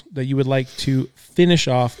goals that you would like to finish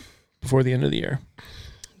off before the end of the year?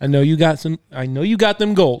 I know you got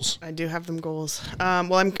them goals. I do have them goals.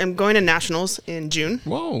 Well, I'm going to nationals in June.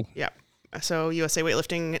 Whoa. Yeah. So USA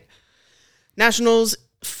weightlifting nationals.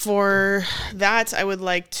 For that, I would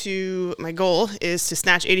like to. My goal is to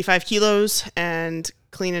snatch 85 kilos and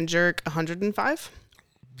clean and jerk 105.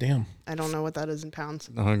 Damn. I don't know what that is in pounds.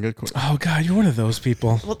 Good. Oh God, you're one of those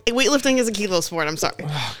people. Well, weightlifting is a kilo sport. I'm sorry.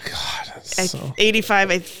 Oh God. that's so-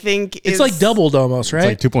 85, I think, is It's like doubled almost,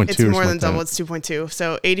 right? It's like 2.2. It's or more something than like double. that. It's 2.2.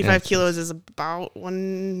 So 85 Yeah, kilos is about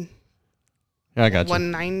one. Yeah, I got you.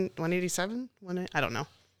 187. I don't know.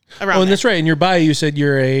 Around Oh, and there. that's right. In your bio, you said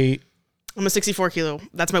you're a I'm a 64 kilo.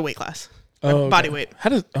 That's my weight class. My okay. body weight. How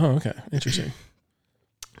does? Oh, okay. Interesting.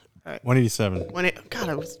 187. God,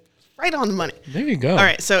 I was right on the money. There you go. All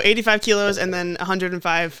right, so 85 kilos and then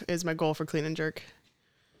 105 is my goal for clean and jerk.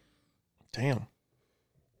 Damn.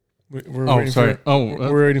 We're Oh, waiting sorry. For,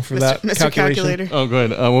 we're waiting for that Mr. calculation. Calculator. Oh, go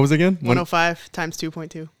ahead. What was it again? 105 times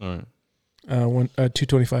 2.2. All right.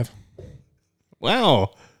 225.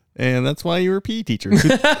 Wow. And that's why you were a PE teacher.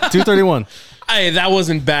 231. Hey, that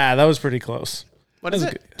wasn't bad. That was pretty close. What is That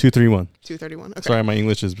was it? 231. 231. Okay. Sorry, my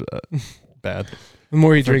English is bad. The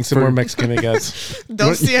more he drinks, the for- more Mexican it gets.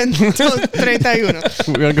 231.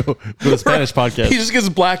 We're gonna go to Spanish podcast. He just gets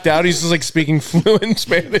blacked out. He's just like speaking fluent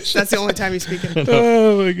Spanish. That's the only time you speak it.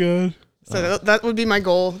 Oh my God. So that would be my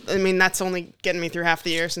goal. I mean, that's only getting me through half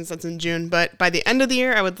the year since that's in June. But by the end of the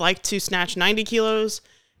year, I would like to snatch 90 kilos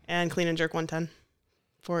and clean and jerk 110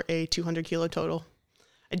 for a 200 kilo total.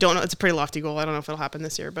 I don't know. It's a pretty lofty goal. I don't know if it'll happen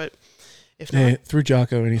this year, but if not, Hey, through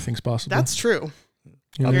Jocko, anything's possible. that's true.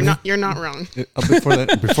 You know what I mean? You're not wrong.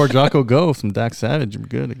 Before Jocko go, some Dak Savage, you're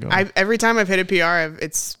good to go. Every time I've hit a PR,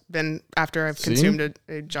 it's been after I've See? consumed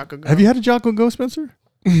a Jocko Go. Have you had a Jocko go, Spencer?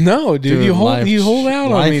 No, dude, you hold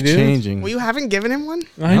out on me, dude. Changing. Well, you haven't given him one?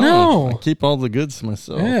 I know. I keep all the goods to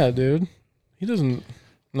myself. Yeah, dude. He doesn't.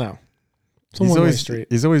 No. It's a He's one-way always street.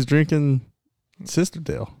 he's always drinking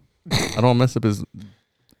Sisterdale. I don't want to mess up his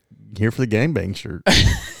here for the gangbang shirt.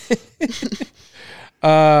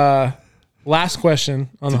 Last question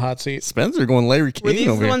on the hot seat. Spencer going Larry Were King these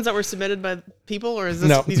over the here. ones that were submitted by people, or is this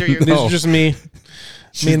No, these are yours? These No. are just me.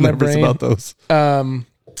 She's me and my nervous brain. about those.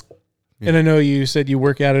 And I know you said you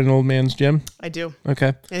work out at an old man's gym. I do.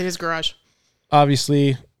 Okay. In his garage.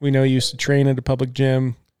 Obviously, we know you used to train at a public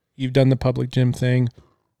gym. You've done the public gym thing.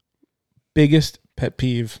 biggest pet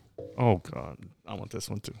peeve Oh God, I want this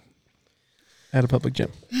one too. at a public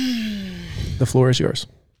gym? The floor is yours.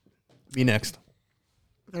 Be next.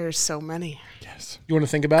 There's so many. Yes. You want to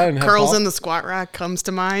think about it? And have Curls Paul? in the squat rack comes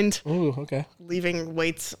to mind. Ooh, okay. Leaving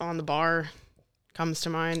weights on the bar comes to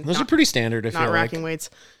mind. Those are Not, pretty standard. I not feel racking like. weights.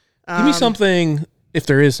 Give me something, if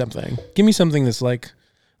there is something. Give me something that's like,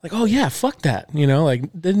 oh yeah, fuck that. You know, like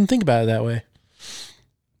didn't think about it that way.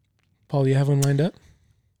 Paul, you have one lined up?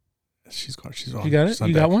 She's on. You got it? She's on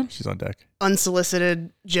You deck. got one? She's on deck.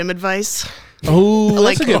 Unsolicited gym advice. Oh,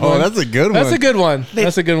 Like- that's a good Oh, one. that's a good one. That's a good one.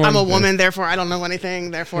 That's a good one. I'm a woman, therefore I don't know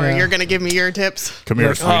anything. Therefore, Yeah. you're gonna give me your tips. Come here,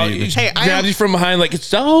 Oh, sweetie. Hey, I grabs am- you from behind like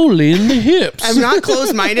it's all in the hips. I'm not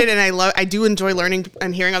closed-minded, and I do enjoy learning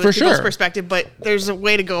and hearing other For people's sure. perspective. But there's a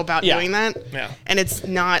way to go about Yeah. doing that. Yeah. And it's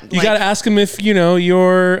not. You like, got to ask him if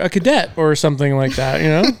you're a cadet or something like that. You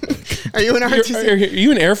know, Are you an ROTC? are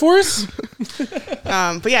you in Air Force?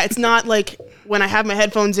 But yeah, it's not like when I have my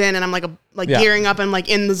headphones in and I'm like Yeah. gearing up and like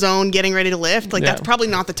in the zone, getting ready to lift. Like Yeah. that's probably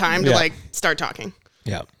not the time to Yeah. like start talking.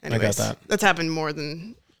 Yeah, Anyways, I got that. That's happened more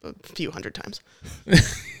than a few hundred times.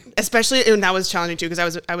 Especially, and that was challenging too,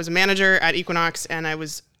 because I was a manager at Equinox, and I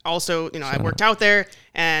was also, I worked out there,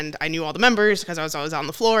 and I knew all the members because I was always on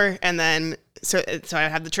the floor. And then so I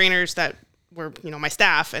had the trainers that were my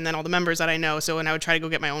staff, and then all the members that I know. So when I would try to go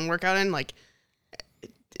get my own workout in, like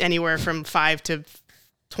anywhere from 5 to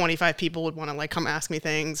 25 people would want to like come ask me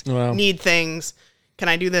things, Wow. need things. Can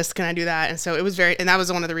I do this? Can I do that? And so it was and that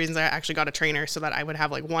was one of the reasons I actually got a trainer, so that I would have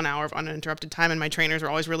like 1 hour of uninterrupted time. And my trainers were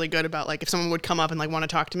always really good about like, if someone would come up and like want to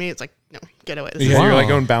talk to me, it's like, no, get away. This, Yeah, Wow. you're like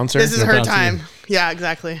going bouncer. this is Go her bounce time. in. Yeah,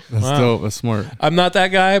 exactly. That's Wow. dope. That's smart. I'm not that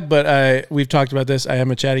guy, but we've talked about this. I am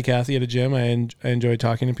a chatty Cathy at a gym. I enjoy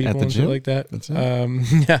talking to people the and shit gym? like that. That's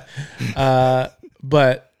it. Yeah.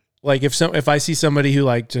 But like if I see somebody who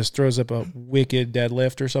like just throws up a wicked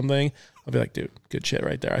deadlift or something, I'll be like, dude, good shit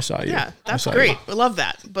right there. I saw you. Yeah, I that's saw great. you. I love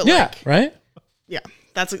that. But Yeah. like, Right. yeah,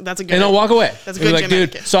 that's a good. And I'll walk away. That's a I'll be good like, gym dude,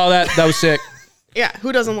 etiquette. saw that. That was sick. Yeah,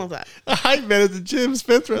 who doesn't love that? A hype man at the gym,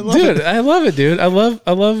 Spencer. I love Dude, it. I love it, dude. I love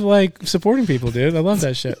like supporting people, dude. I love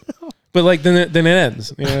that shit. But like then it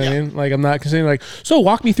ends. You know what I mean? Like I'm not saying like, so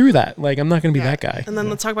walk me through that. Like I'm not gonna be that guy. And then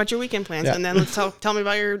let's talk about your weekend plans, Yeah. and then let's tell me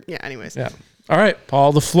about your Anyways. Yeah. All right,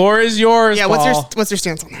 Paul. The floor is yours. Yeah. Paul. What's your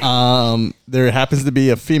stance on that? There happens to be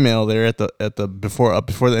a female there at the before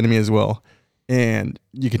the enemy as well, and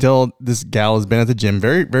you can tell this gal has been at the gym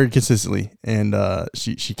very, very consistently, and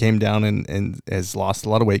she came down and has lost a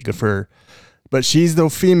lot of weight. Good for her, but she's the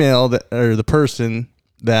female the person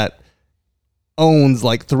that owns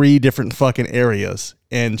like 3 different fucking areas,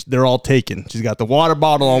 and they're all taken. She's got the water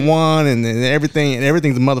bottle on one, and then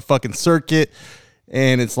everything's a motherfucking circuit,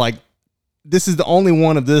 and it's like, this is the only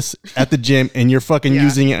one of this at the gym, and you're fucking Yeah.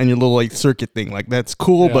 using it on your little like circuit thing. Like that's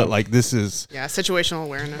cool, Yeah. but like this is Yeah, situational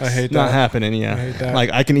awareness. I hate not that. happening. Yeah, I hate that.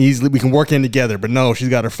 like we can work in together, but no, she's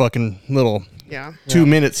got her fucking little Yeah. 2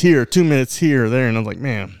 minutes here, 2 minutes here, there, and I was like,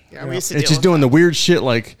 man, Yeah, we used to and deal she's with doing that. the weird shit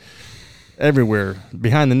like everywhere,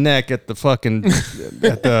 behind the neck, at the fucking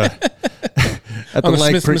at the at On the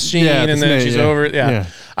leg Smith machine, yeah, at the and then Smith, she's yeah. over. Yeah.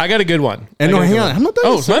 I got a good one. And I no, got a hang good on, one. I'm not done.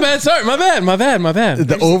 Oh, my bad. Sorry, my bad.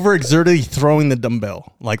 The overexerted throwing the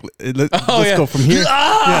dumbbell. Like, let's yeah. go from here.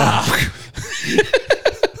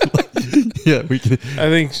 Yeah, we can. I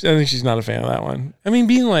think she's not a fan of that one. I mean,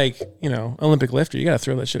 being like Olympic lifter, you got to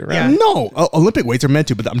throw that shit around. Yeah. No, Olympic weights are meant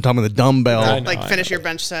to, but I'm talking about the dumbbell. I know. Like finish your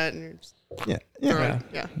bench set and you're just Yeah, throwing.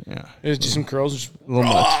 yeah, Yeah. yeah. There's just some curls. Just, A little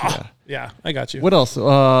much. Yeah. yeah, I got you. What else?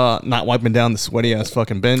 Not wiping down the sweaty ass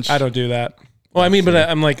fucking bench. I don't do that. Well, I mean, but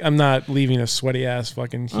I'm not leaving a sweaty ass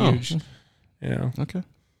fucking huge. Okay.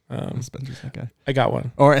 Spencer's that guy. I got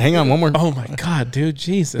one. All right, hang on. One more. Oh my god, dude,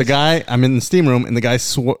 Jesus. The guy, I'm in the steam room, and the guy's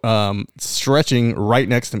stretching right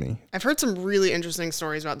next to me. I've heard some really interesting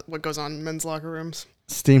stories about what goes on in men's locker rooms,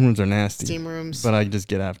 Steam rooms are nasty. steam rooms. But I just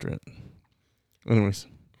get after it. Anyways,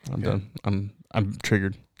 I'm done. I'm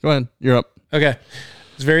triggered. Go ahead. You're up. Okay,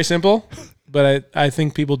 it's very simple, but I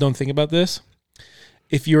think people don't think about this.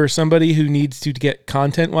 If you're somebody who needs to get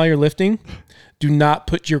content while you're lifting, do not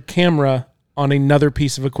put your camera on another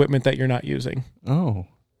piece of equipment that you're not using. Oh.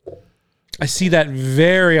 I see that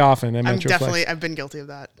very often at Metroflex. I've been guilty of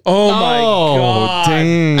that. Oh my god!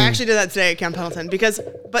 dang. I actually did that today at Camp Pendleton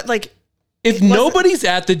but like, If wasn't- nobody's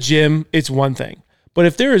at the gym, it's one thing. But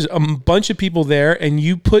if there is a bunch of people there and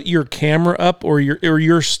you put your camera up or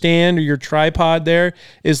your stand or your tripod there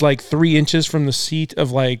is like 3 inches from the seat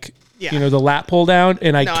of like Yeah. the lat pull down,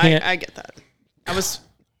 and I no, can't. I get that. It was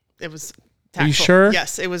tactful. Are you sure?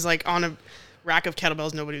 Yes, it was like on a rack of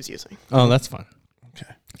kettlebells nobody was using. Oh, that's fine.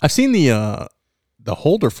 Okay. I've seen the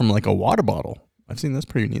holder from like a water bottle. I've seen that's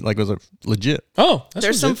pretty neat. Like it was legit. Oh, that's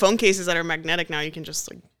There's some legit. phone cases that are magnetic now. You can just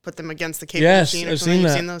like put them against the cable Yes, machine. Or I've something. seen You've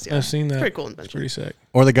that. seen those? Yeah. I've seen that. Pretty cool invention. Pretty sick.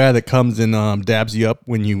 Or the guy that comes and dabs you up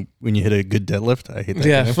when you hit a good deadlift. I hate that.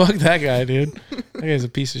 Yeah, guy. fuck that guy, dude. That guy's a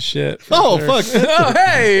piece of shit. for Oh, sure. fuck. Oh,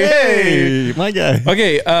 hey. Hey, my guy.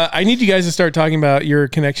 Okay, I need you guys to start talking about your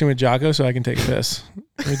connection with Jocko so I can take a piss.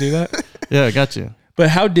 Can we do that? Yeah, I got you. But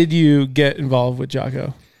how did you get involved with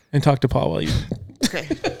Jocko and talk to Paul while you? Okay.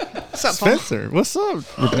 What's up, Paul? Spencer, what's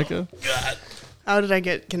up, Rebecca? How did I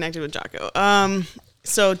get connected with Jocko?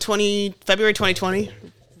 So February 2020,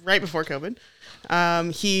 right before COVID,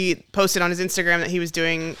 he posted on his Instagram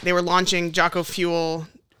that they were launching Jocko Fuel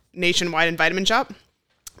nationwide in Vitamin Shop.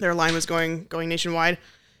 Their line was going nationwide,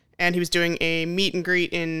 and he was doing a meet and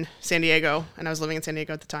greet in San Diego, and I was living in San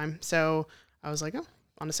Diego at the time. So I was like, oh,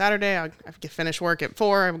 on a Saturday, I could finish work at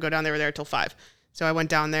 4. I would go down there. We're there till 5. So I went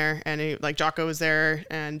down there, and Jocko was there,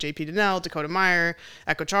 and JP Donnell, Dakota Meyer,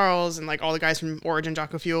 Echo Charles, and like all the guys from Origin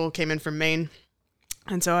Jocko Fuel came in from Maine.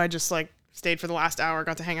 And so I just like stayed for the last hour,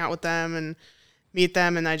 got to hang out with them and meet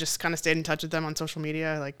them, and I just kind of stayed in touch with them on social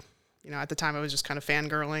media. Like, you know, at the time I was just kind of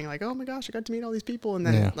fangirling, like, oh my gosh, I got to meet all these people. And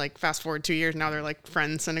then like fast forward 2 years, now they're like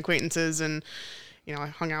friends and acquaintances. And, you know, I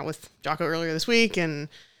hung out with Jocko earlier this week, and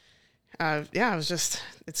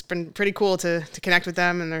it's been pretty cool to connect with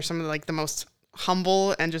them. And they're some of like the most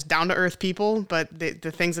humble and just down to earth people, but the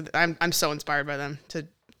things that I'm so inspired by them, to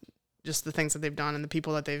just the things that they've done and the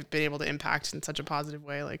people that they've been able to impact in such a positive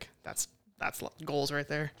way. Like that's goals right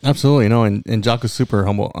there. Absolutely, no, and Jocko's super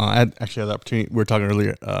humble. I actually had the opportunity. We were talking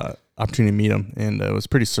earlier, opportunity to meet him, and it was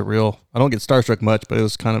pretty surreal. I don't get starstruck much, but it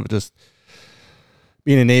was kind of just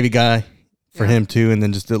being a Navy guy for him too, and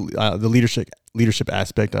then just the leadership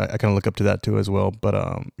aspect. I kind of look up to that too as well.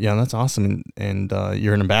 But yeah, that's awesome. And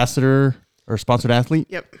you're an ambassador or sponsored athlete.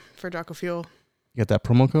 Yep, for Jocko Fuel. You got that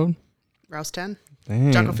promo code? Rouse10.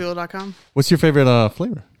 Dang. JockoFuel.com. What's your favorite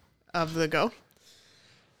flavor? Of the Go?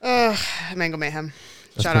 Mango Mayhem.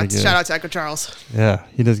 That's Shout pretty good. out to Echo Charles. Yeah,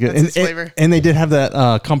 he does good. That's his flavor. And they did have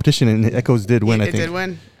that competition, and Echoes did win. I It think did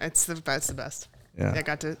win. It's the best. Yeah, I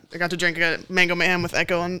got to drink a Mango Mayhem with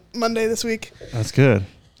Echo on Monday this week. that's good.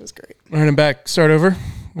 It was great. Running back, start over.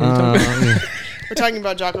 What are you talking about? We're talking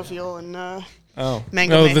about Jocko Fuel and Oh,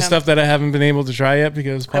 Mango no, Mayhem. the stuff that I haven't been able to try yet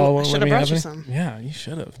because Paul I won't let should've me brought have you it. some. Yeah, you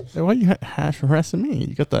should have. Hey, why are you harassing me?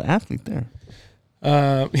 You got the athlete there,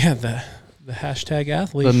 Yeah, the hashtag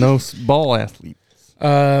athlete. the no ball athlete.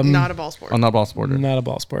 not a ball sport. I'm not ball sporter. Not a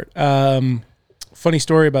ball sport. Funny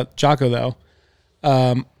story about Jocko though.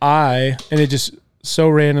 And it just so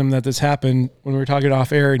random that this happened when we were talking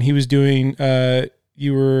off air, and he was doing.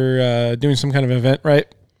 You were doing some kind of event, right?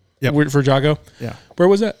 Yep. For Jocko. Yeah. Where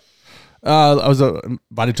was that? I was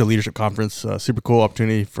invited to a leadership conference. Super cool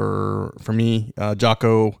opportunity for me.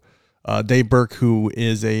 Jocko, Dave Burke, who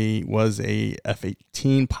was a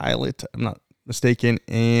F-18 pilot, I'm not mistaken,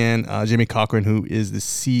 and Jamie Cochran, who is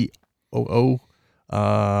the COO.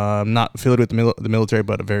 Not affiliated with the military,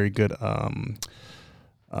 but a very good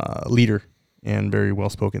leader and very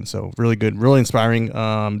well spoken. So really good, really inspiring.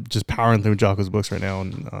 Just powering through Jocko's books right now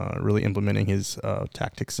and really implementing his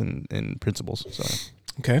tactics and principles. So.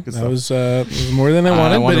 Okay, Good that was more than I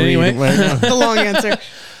wanted, want but to read anyway. it right now. The long answer.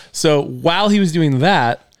 So while he was doing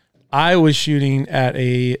that, I was shooting at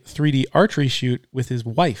a 3D archery shoot with his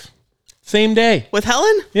wife. Same day. With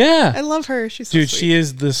Helen? Yeah. I love her. She's so Dude, sweet. she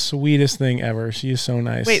is the sweetest thing ever. She is so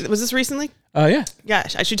nice. Wait, was this recently? Yeah. Yeah,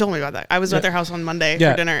 she told me about that. I was at their house on Monday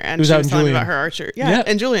Yeah. for dinner, It and was she out was in telling me Julian. about her archer. Yeah, Yep.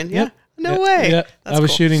 and Julian. Yeah. Yep. No Yeah. way. Yeah. That's I was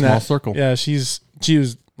cool. shooting Small that. circle. Yeah, she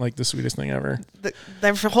was like the sweetest thing ever.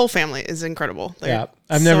 Their whole family is incredible. They're Yeah.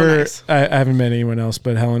 I've so never nice. I haven't met anyone else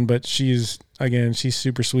but Helen, but she's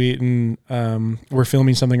super sweet, and we're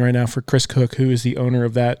filming something right now for Chris Cook, who is the owner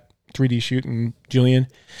of that 3D shoot in Julian.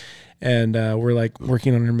 And we're like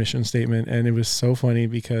working on her mission statement, and it was so funny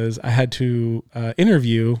because I had to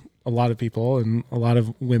interview a lot of people and a lot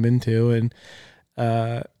of women too, and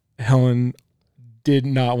Helen did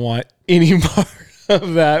not want any part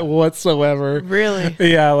of that whatsoever. Really?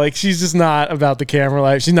 Yeah, like she's just not about the camera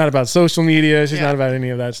life. She's not about social media. She's Yeah. not about any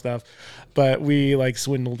of that stuff. But we like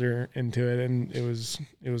swindled her into it, and it was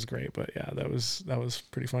great. But yeah, that was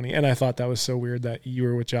pretty funny. And I thought that was so weird that you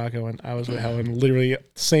were with Jocko and I was with Helen, literally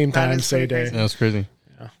same That time, is same pretty day. crazy. Yeah, that's crazy.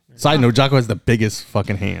 Yeah. Side note, Jocko has the biggest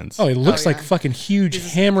fucking hands. Oh, he looks like yeah. fucking huge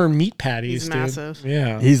hammer meat patties, He's dude. massive.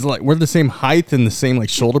 Yeah, He's like, we're the same height and the same like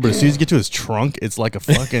shoulder, but as soon as you get to his trunk, it's like a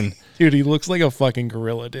fucking, dude, he looks like a fucking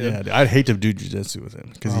gorilla, dude. yeah, dude, I'd hate to do jujitsu with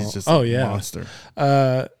him because he's just a yeah. monster.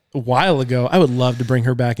 A while ago, I would love to bring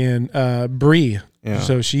her back in. Bree. Yeah.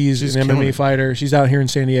 So she's She's an killing MMA it. fighter. She's out here in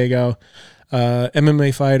San Diego.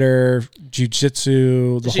 MMA fighter,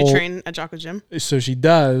 jiu-jitsu, the Does she whole. train at Jocko's gym? So she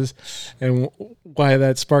does, and why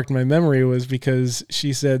that sparked my memory was because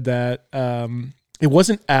she said that it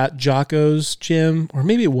wasn't at Jocko's gym, or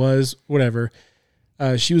maybe it was, whatever.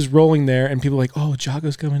 She was rolling there, and people were like, "Oh,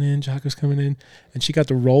 Jocko's coming in, and she got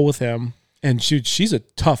to roll with him. And she's a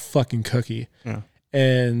tough fucking cookie. Yeah.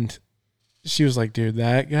 And she was like, "Dude,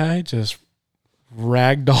 that guy just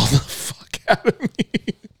ragdolled the fuck out of me."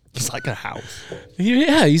 It's like a house.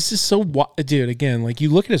 Yeah, he's just so dude. Again, like you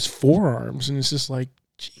look at his forearms, and it's just like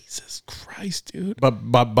Jesus Christ, dude. But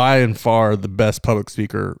by and far the best public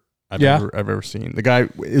speaker I've ever seen. The guy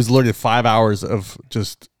is literally 5 hours of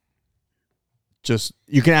just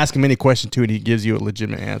you can ask him any question too, and he gives you a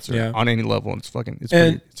legitimate answer on any level.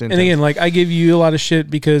 And and again, like I give you a lot of shit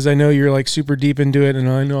because I know you're like super deep into it, and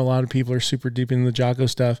I know a lot of people are super deep into the Jocko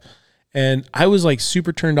stuff. And I was like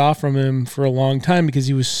super turned off from him for a long time because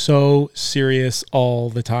he was so serious all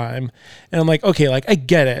the time. And I'm like, okay, like I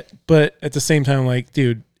get it. But at the same time, like,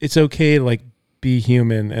 dude, it's okay to like be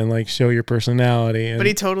human and like show your personality. And But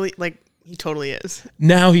he totally is.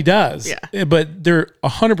 now he does. Yeah. But there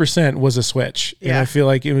 100% was a switch. And I feel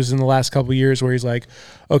like it was in the last couple of years where he's like,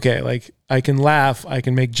 okay, like I can laugh, I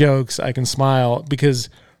can make jokes, I can smile. Because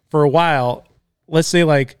for a while, let's say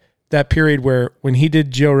like that period where when he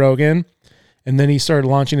did Joe Rogan and then he started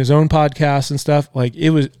launching his own podcast and stuff, like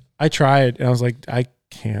I tried and I was like, I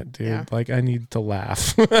can't, dude. Yeah. Like I need to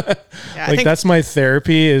laugh. Yeah, like that's my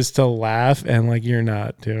therapy is to laugh, and like you're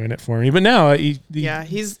not doing it for me. But now he's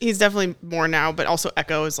definitely more now, but also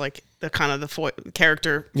Echo is like the kind of the foil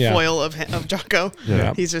of Jocko.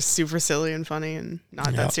 Yeah. He's just super silly and funny and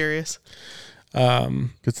not that serious.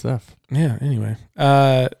 Good stuff. Yeah. Anyway,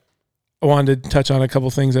 I wanted to touch on a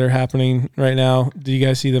couple things that are happening right now. Did you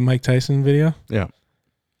guys see the Mike Tyson video? Yeah.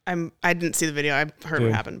 I didn't see the video. I heard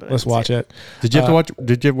what happened, but let's watch it. Did you have to watch?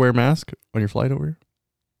 Did you wear a mask on your flight over here?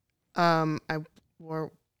 I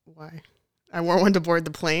wore one to board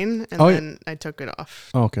the plane, and then I took it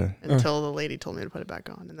off. Oh, okay. Until the lady told me to put it back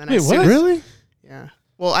on, and then what? Really? Yeah.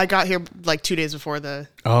 Well, I got here like 2 days before the.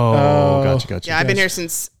 Oh, gotcha. Yeah, I've been here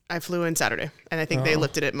since I flew in Saturday, and I think they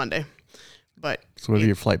lifted it Monday. But so whether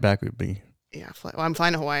your flight back would be. Yeah, well, I'm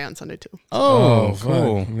flying to Hawaii on Sunday too. Oh,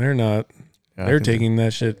 cool. They're not. Yeah, they're taking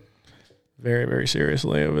that shit very, very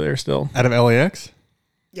seriously over there still. Out of LAX?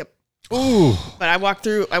 Yep. Ooh. But I walked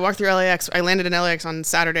through LAX. I landed in LAX on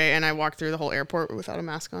Saturday, and I walked through the whole airport without a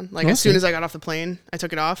mask on. Like as soon as I got off the plane, I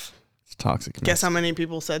took it off. It's toxic. Guess how many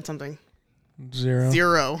people said something?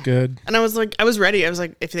 Zero. Good. And I was like, I was ready. I was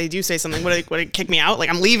like, if they do say something, would it kick me out? Like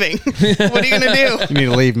I'm leaving. What are you gonna do? You need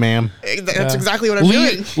to leave, ma'am. That's exactly what I'm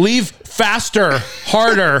doing. Leave faster,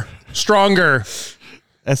 harder, stronger.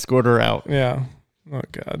 Escort her out. Yeah. Oh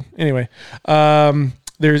God. Anyway,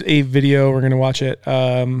 there's a video, we're gonna watch it,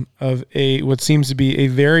 of what seems to be a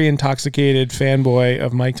very intoxicated fanboy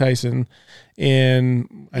of Mike Tyson.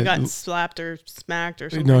 And he got slapped or smacked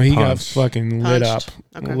or something. No, he got fucking lit up.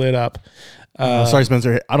 Okay. Lit up. Sorry,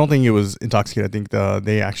 Spencer. I don't think it was intoxicated. I think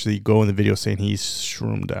they actually go in the video saying he's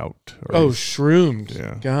shroomed out. Shroomed.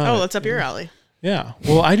 Yeah. God. That's up your alley. Yeah.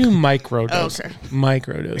 Well, I do microdose. Okay.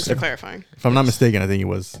 Microdose. Thanks for clarifying. If I'm not mistaken, I think he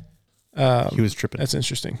was tripping. That's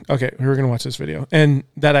interesting. Okay, we're gonna watch this video, and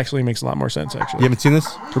that actually makes a lot more sense. Actually, you haven't seen this,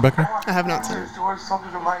 Rebecca? I have not seen it.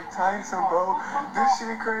 Something to Mike Tyson, bro. This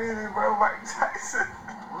shit crazy, bro. Mike Tyson.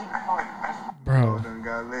 Bro. Done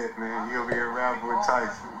got lit, man. You over here rapping with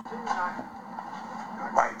Tyson.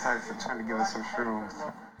 Mike Tyson trying to give us some shrooms.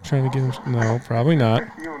 Trying to get him? No, probably not.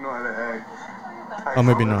 You don't know how to act. Tyson Oh,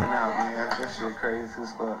 maybe not. Out, man. That shit crazy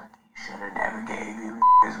as fuck. Should have never gave you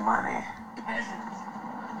his money.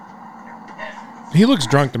 He looks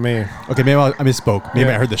drunk to me. Okay, maybe I misspoke. Maybe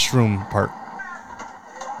I heard the shroom part.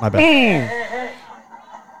 My bad. Hey,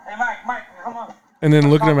 Mike, come on. And then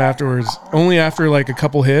look at him afterwards. Only after like a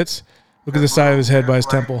couple hits. Look at the side of his head by his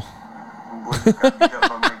temple.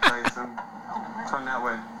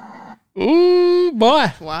 Ooh,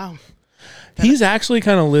 boy. Wow. He's actually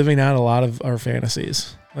kind of living out a lot of our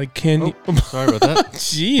fantasies. Like, can you? Sorry about that.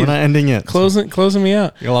 Jeez. We're not ending yet. Closing me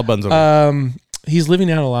out. You got a lot of buttons over. He's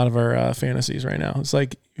living out a lot of our fantasies right now. It's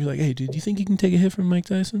like, you're like, hey, dude, do you think you can take a hit from Mike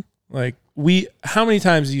Tyson? Like, how many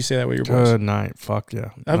times do you say that with your boys? Good night. Fuck yeah.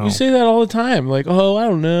 We say that all the time. Like, oh, I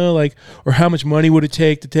don't know. Like, or how much money would it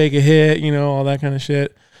take to take a hit? You know, all that kind of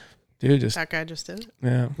shit. Dude, That guy just did it.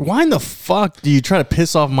 Yeah. Why in the fuck do you try to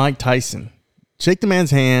piss off Mike Tyson? Shake the man's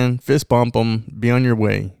hand, fist bump him, be on your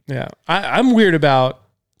way. Yeah. I'm weird about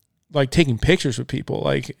like taking pictures with people.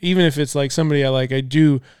 Like, even if it's like somebody I like, I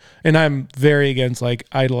do, and I'm very against like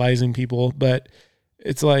idolizing people, but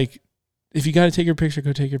it's like, if you got to take your picture,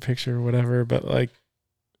 go take your picture or whatever. But like,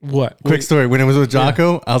 what? Quick story. When it was with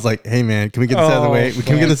Jocko, I was like, "Hey man, can we get this out of the way?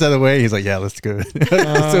 Can we get this out of the way?" He's like, "Yeah, let's go." So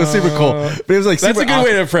it was super cool. But it was like That's super a good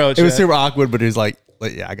way to approach it. It was super awkward, but he was like,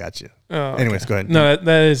 "Yeah, I got you." Oh, Anyways, go ahead. No,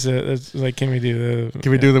 that's like, can we do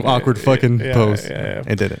the awkward fucking pose? Yeah.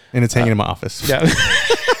 And did it, and it's hanging in my office. Yeah.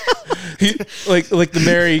 He, like the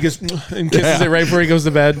Mary, he goes and kisses it right before he goes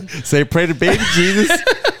to bed. Say, "Pray to baby Jesus,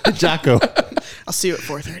 Jocko." I'll see you at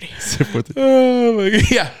 4:30. Oh my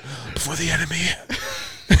God. Yeah, before the enemy.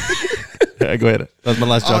 Yeah, go ahead. That was my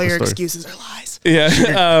last All Jocko your story. excuses are lies.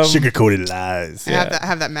 Yeah. Sugar-coated lies. I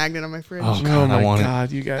have that magnet on my fridge. Oh, Oh God, my I want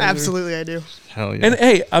God, you guys. Absolutely, I do. it. Hell yeah. And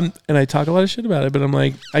hey, and I talk a lot of shit about it, but I'm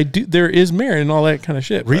like, I do. There is merit and all that kind of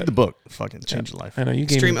shit. Read but the book. Fucking change your life. I know you gave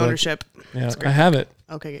me Extreme the book. ownership. Yeah, I have it.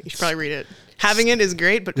 Okay, you should probably read it. Having it is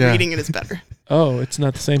great, but Yeah. reading it is better. Oh, it's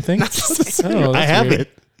not the same thing. Not the same. Oh, I that's have weird.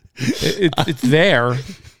 it. It's there.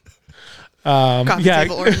 Coffee Yeah.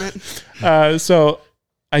 table ornament. So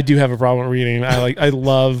I do have a problem with reading. I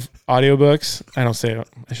love audiobooks.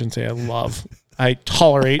 I shouldn't say I love. I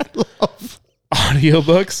tolerate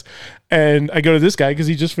audiobooks. And I go to this guy because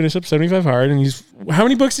he just finished up 75 Hard, and how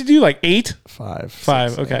many books did you do? Like 8? 5.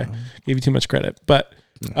 5. Okay. Gave you too much credit. But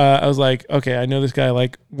I was like, okay, I know this guy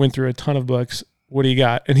like went through a ton of books. What do you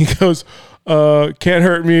got? And he goes, Can't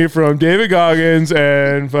Hurt Me from David Goggins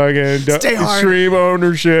and fucking Stay Hard. Extreme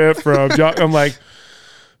Ownership from John. I'm like,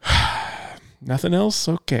 nothing else?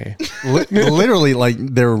 Okay. Literally, like,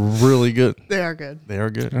 they're really good. They are good. They are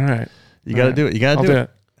good. All right. You got to do it. You got I'll to do do it.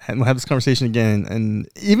 And we'll have this conversation again. And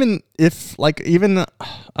even if, like, I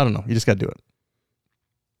don't know, you just got to do it.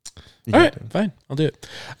 You All gotta right. do it. Fine. I'll do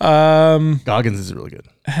it. Goggins is really good.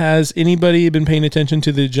 Has anybody been paying attention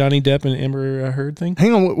to the Johnny Depp and Amber Heard thing?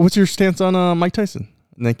 Hang on. What's your stance on Mike Tyson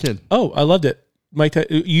and that kid? Oh, I loved it. Mike,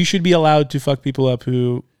 you should be allowed to fuck people up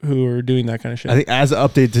who are doing that kind of shit. I think as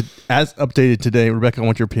updated today, Rebecca, I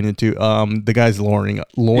want your opinion too. The guy's lawyering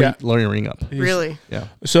up. Really? Yeah.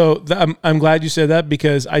 So I'm glad you said that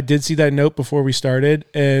because I did see that note before we started,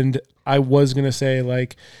 and I was gonna say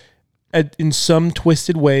like, in some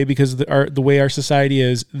twisted way, because the way our society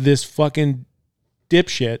is, this fucking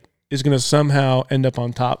dipshit is gonna somehow end up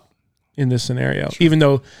on top in this scenario, even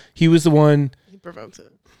though he was the one He provokes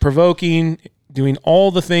it. provoking, doing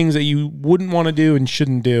all the things that you wouldn't want to do and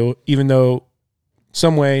shouldn't do, even though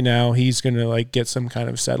some way now he's going to like get some kind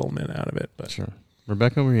of settlement out of it. But Sure.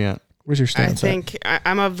 Rebecca, where you at? where's your I stance? think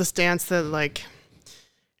I'm of the stance that like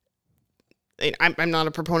I'm not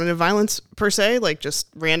a proponent of violence per se, like just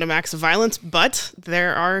random acts of violence, but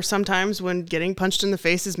there are some times when getting punched in the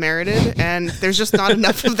face is merited, and there's just not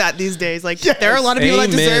enough of that these days. Like there are a lot of people that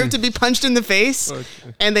Amen. deserve to be punched in the face,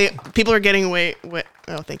 and people are getting away with.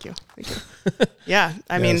 Oh, thank you. Yeah,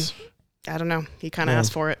 I mean, Yes. I don't know. He kind of Yeah.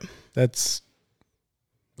 asked for it. That's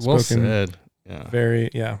Well spoken said. Yeah.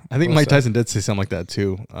 very, yeah. I think well Mike said. Tyson did say something like that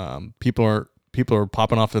too. People are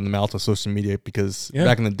popping off in the mouth of social media because Yeah.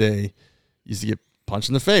 back in the day, you used to get punched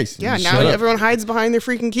in the face. Yeah, You now shut up. everyone hides behind their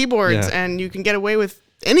freaking keyboards, Yeah. and you can get away with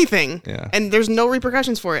anything. Yeah. And there's no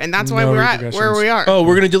repercussions for it, and that's why No we're at where repercussions. we are. Oh,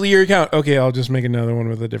 we're going to delete your account. Okay, I'll just make another one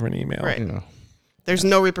with a different email. Right. You know. There's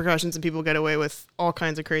no repercussions, and people get away with all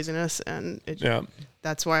kinds of craziness, and Yeah.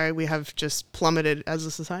 that's why we have just plummeted as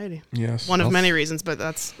a society. Yes. One of many reasons, but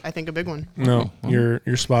that's, I think, a big one. No, you're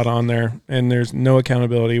spot on there, and there's no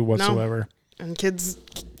accountability whatsoever. And kids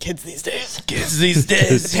these days, Kids these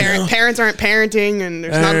days, parents aren't parenting, and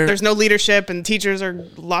They're- there's no leadership, and teachers are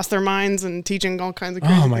lost their minds and teaching all kinds of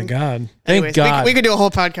crazy Oh my things. God! Thank Anyways, God. we could do a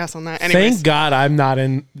whole podcast on that. Anyways, Thank God I'm not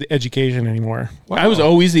in the education anymore. I was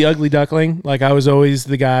always the ugly duckling. Like I was always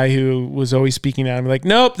the guy who was always speaking out. I'm like,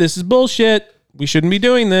 nope, this is bullshit. We shouldn't be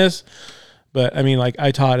doing this. But I mean, like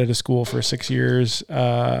I taught at a school for 6 years.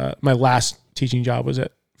 My last teaching job was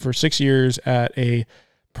for 6 years at a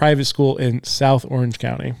private school in South Orange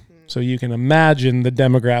County. So you can imagine the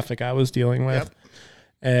demographic I was dealing with. Yep.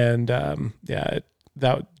 And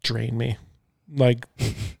that drained me. Like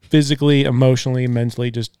physically, emotionally,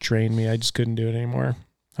 mentally just drained me. I just couldn't do it anymore.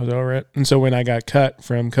 I was over it. And so when I got cut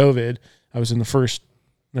from COVID, I was in the first,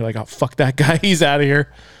 they're like, oh, fuck that guy. He's out of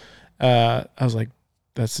here. I was like,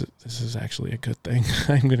 this is actually a good thing.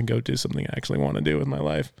 I'm going to go do something I actually want to do with my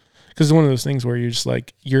life. Because it's one of those things where you're just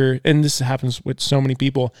like, and this happens with so many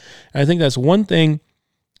people. And I think that's one thing,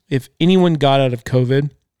 if anyone got out of COVID,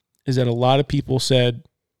 is that a lot of people said,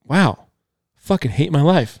 wow, fucking hate my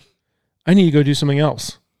life. I need to go do something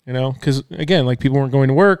else, because again, like people weren't going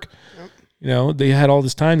to work, they had all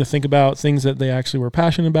this time to think about things that they actually were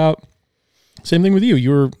passionate about. Same thing with you.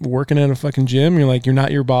 You were working at a fucking gym. You're like, you're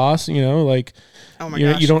not your boss, you know, like Oh my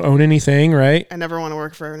you gosh. don't own anything, right? I never want to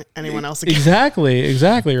work for anyone else again.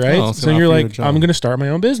 Exactly, right? Oh, it's so gonna you're offer you a like, job. I'm going to start my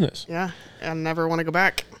own business. Yeah. I never want to go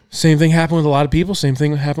back. Same thing happened with a lot of people. Same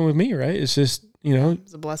thing happened with me, right? It's just, you know,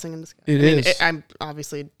 It's a blessing in disguise. It is. I'm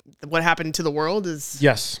obviously what happened to the world is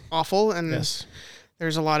yes, awful, and yes.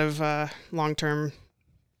 there's a lot of long-term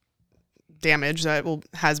damage that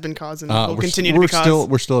has been caused and will continue to be caused.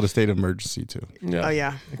 We're still at a state of emergency too. Yeah. Oh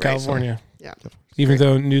yeah, In California. Yeah. Even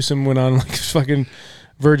though Newsom went on like fucking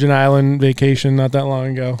Virgin Island vacation not that long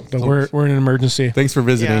ago, but we're in an emergency. Thanks for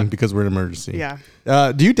visiting Yeah. because we're in an emergency.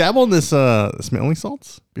 Yeah. Do you dabble in this smelling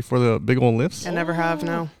salts before the big old lifts? I never have.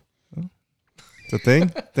 No. It's a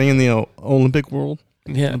thing in the Olympic world.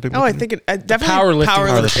 Yeah. Olympic Oh, I world? think it definitely Powerlifting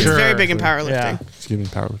powerlifting. for It's sure. very big in powerlifting. Yeah. Excuse me,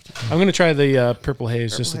 powerlifting. I'm gonna try the purple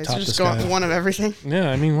haze just to Okay, top so this just go guy. one of everything. Yeah,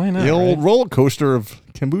 I mean, why not? The old right? roller coaster of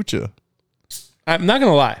kombucha. I'm not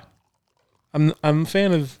gonna lie. I'm a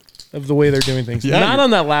fan of the way they're doing things. Yeah, Not you're- on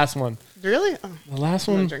that last one. Really? Oh, The last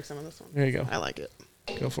I'm gonna one. drink some of this one. There you go. I like it,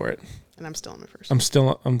 Go for it. and I'm still on my first. I'm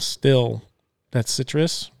still that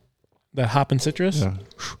citrus, that hop and citrus. Yeah.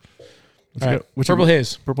 All right. What's Purple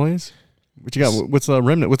haze. Purple haze. What you got? What's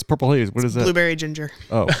remnant? What's purple haze? What is that? Blueberry ginger.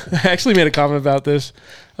 Oh, I actually made a comment about this.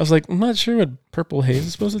 I was like, I'm not sure what purple haze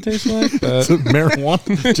is supposed to taste like, but is it marijuana?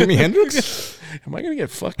 Jimi Hendrix? am I gonna get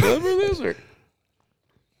fucked up for this? Or?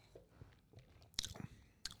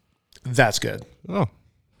 That's good, Oh,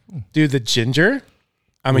 dude. The ginger.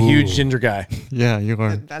 I'm a huge ginger guy, yeah, you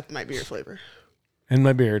are. That might be your flavor. and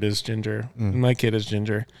my beard is ginger, and my kid is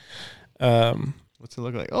ginger. What's it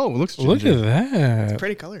look like? Oh, it looks ginger. Look at that.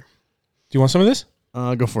 Pretty color. Do you want some of this?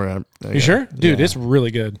 Go for it. You sure, dude? It's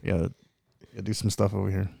really good. Yeah, do some stuff over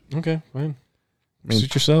here. Okay, fine. Main-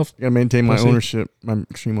 Suit yourself, Gotta maintain my Pussy. ownership, my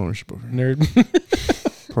extreme ownership over here. nerd.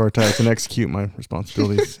 Prioritize and execute my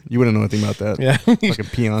responsibilities. You wouldn't know anything about that. Yeah, Fucking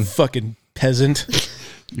peon. fucking peasant,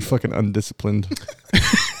 You fucking undisciplined.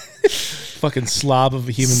 fucking slob of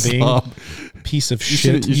a human being, slob. piece of You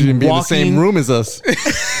shit. shouldn't be in the same room as us.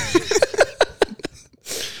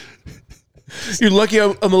 You're lucky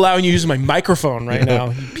I'm allowing you to use my microphone right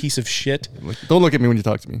now, you piece of shit. Don't look at me when you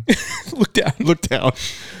talk to me. Look down. Look down.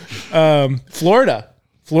 Florida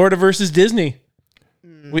versus Disney.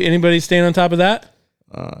 Anybody staying on top of that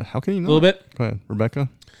How can you a know? little bit? Go ahead, Rebecca.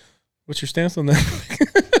 What's your stance on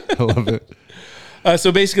that? I love it.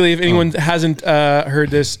 So basically, if anyone hasn't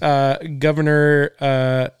heard this, Governor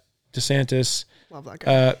DeSantis, Love that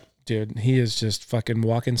guy. dude, he is just fucking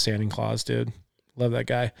walking Santa Claus, dude. Love that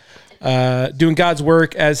guy. Doing God's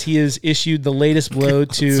work as he has issued the latest blow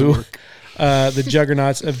to the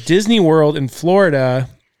juggernauts of Disney World in Florida,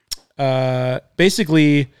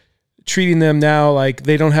 basically treating them now like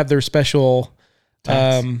they don't have their special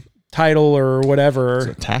title or whatever.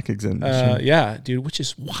 It's a tax exemption. Yeah, dude, which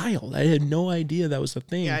is wild. I had no idea that was the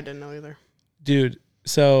thing. Yeah, I didn't know either. Dude,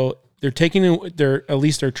 so they're trying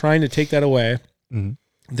to take that away. Mhm.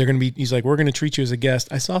 They're going to be, he's like, we're going to treat you as a guest.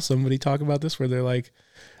 I saw somebody talk about this where they're like,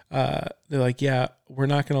 yeah, we're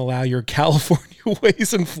not going to allow your California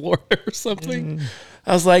ways in Florida or something.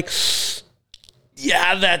 I was like,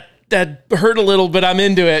 yeah, that hurt a little, but I'm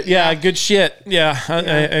into it. Yeah, good shit. Yeah, I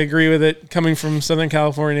agree with it. Coming from Southern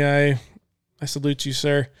California, I salute you,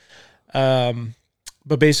 sir.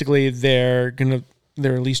 But basically they're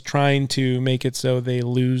at least trying to make it so they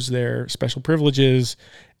lose their special privileges,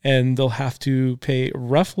 and they'll have to pay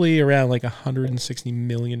roughly around like $160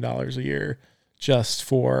 million a year just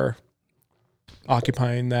for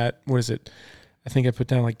occupying that. What is it? I think I put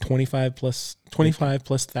down like 25 plus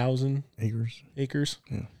 1,000 acres.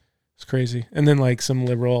 Yeah. It's crazy. And then like some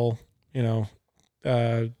liberal,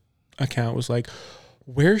 account was like,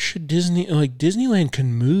 where should Disneyland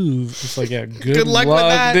can move? It's like, yeah, good luck with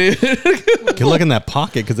that. dude. Good luck in that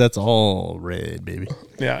pocket because that's all red, baby.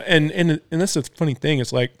 Yeah, and that's the funny thing.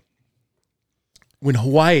 It's like when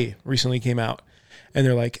Hawaii recently came out, and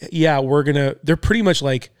they're like, yeah, they're pretty much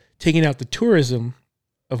like taking out the tourism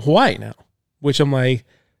of Hawaii now, which I'm like,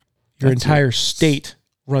 your That's entire state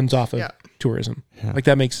runs off of Yeah. tourism. Yeah. Like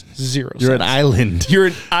that makes zero You're sense. an island. You're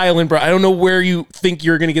an island, bro. I don't know where you think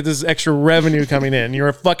you're going to get this extra revenue coming in. You're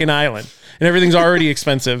a fucking island, and everything's already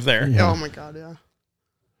expensive there. Yeah. Oh my god, yeah.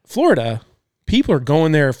 Florida, people are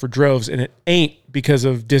going there for droves, and it ain't because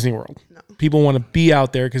of Disney World. No. People want to be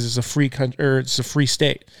out there because it's a free country, or it's a free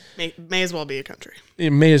state. May as well be a country. It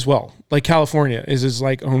may as well. Like California is its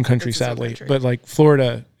like own country, It's its own sadly, country. but like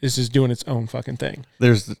Florida is just doing its own fucking thing.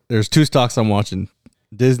 There's two stocks I'm watching,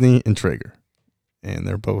 Disney and Traeger, and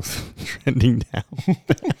they're both trending down.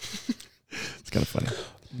 It's kind of funny.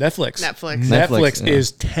 Netflix. Netflix yeah.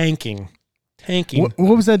 is tanking. tanking.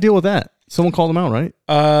 What was that deal with that? Someone called them out, right?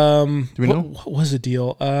 Do we know? What was the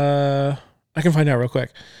deal? I can find out real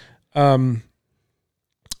quick.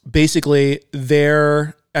 Basically,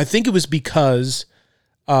 I think it was because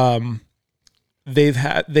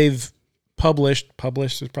they've published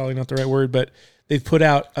is probably not the right word, but they've put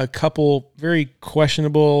out a couple very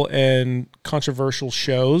questionable and controversial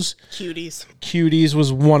shows. Cuties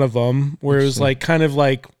was one of them, where it was like kind of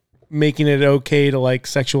like making it okay to like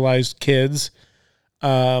sexualize kids.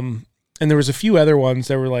 And there was a few other ones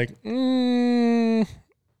that were like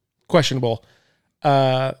questionable.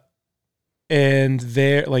 And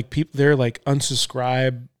they're like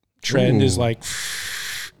unsubscribe trend is like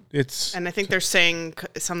it's. And I think they're saying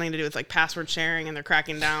something to do with like password sharing, and they're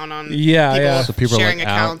cracking down on So people sharing are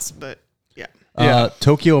like accounts. But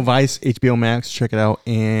Tokyo Vice, HBO Max, check it out.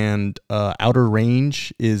 And Outer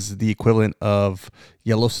Range is the equivalent of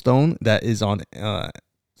Yellowstone. That is on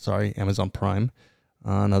Amazon Prime.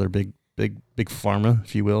 Another big pharma,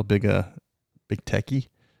 if you will, big techie.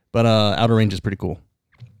 But Outer Range is pretty cool.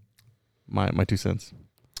 My 2 cents.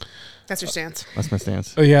 That's your stance. That's my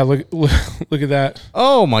stance. Oh yeah, look at that.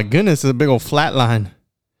 Oh my goodness, it's a big old flat line.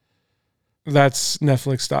 That's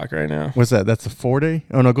Netflix stock right now. What's that? That's a 4-day?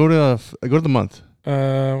 Oh no, go to the month.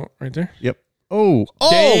 Right there. Yep. Oh,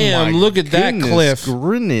 damn! My look at that cliff.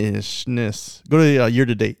 Goodness. Go to year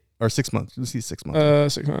to date or 6 months. Let's see 6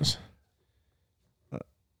 months. 6 months.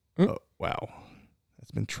 Oh, wow,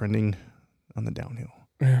 that's been trending on the downhill.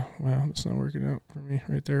 Yeah, wow, that's not working out for me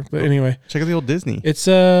right there. But anyway, check out the old Disney. It's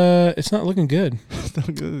not looking good. It's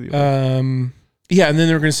not good. Yeah, and then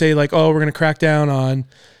they're going to say like, oh, we're going to crack down on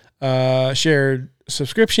shared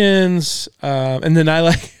subscriptions. And then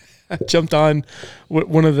I jumped on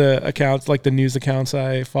one of the accounts, like the news accounts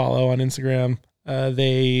I follow on Instagram.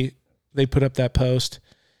 They put up that post,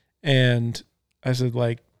 and I said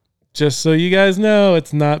like, just so you guys know,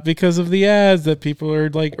 it's not because of the ads that people are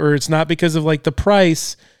like, or it's not because of like the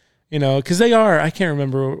price, because they are. I can't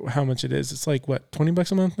remember how much it is. It's like what,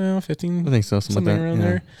 $20 a month now, 15? I think so, something like that, around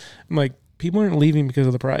there. I'm like, people aren't leaving because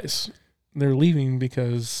of the price. They're leaving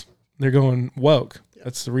because they're going woke.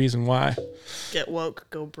 That's the reason why. Get woke,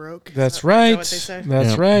 go broke. That's right. Is that what they say?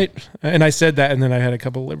 That's right. And I said that, and then I had a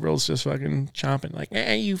couple of liberals just fucking chomping, like,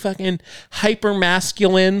 "Hey, you fucking hyper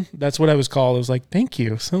masculine." That's what I was called. I was like, "Thank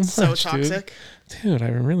you so much, so toxic, dude. I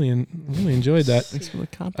really enjoyed that." Thanks for the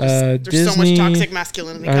compliment. There's so much toxic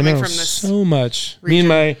masculinity coming from this. So much. Region. Me and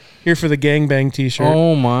my here for the gangbang T-shirt.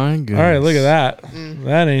 Oh my goodness! All right, look at that.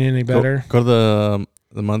 That ain't any better. Go to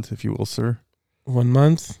the month, if you will, sir. 1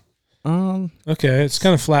 month. Okay, it's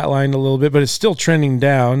kind of flatlined a little bit, but it's still trending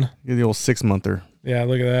down. Get the old 6-monther. Yeah,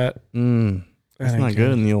 look at that. That's not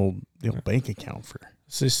good in the old bank account for.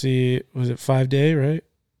 So see, was it 5-day, right?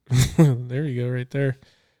 There you go, right there.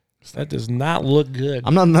 That does not look good.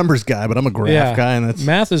 I'm not a numbers guy, but I'm a graph guy, and that's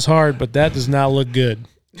math is hard, but that does not look good.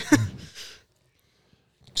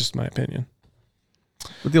 Just my opinion.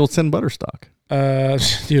 With the old Sen Butterstock.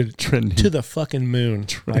 Dude, trendy to the fucking moon,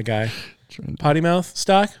 my guy. Trendy. Potty mouth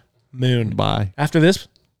stock, moon. Bye. After this,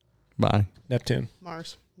 bye. Neptune.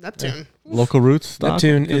 Mars. Neptune. Yeah. Local roots stock.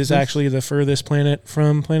 Neptune is actually the furthest planet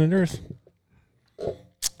from planet Earth.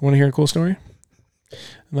 Want to hear a cool story?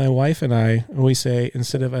 My wife and I always say,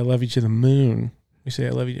 instead of "I love you" to the moon, we say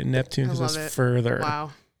 "I love you" to Neptune because it's further.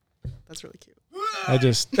 Wow, that's really cute. I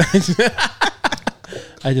just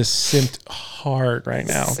simped hard right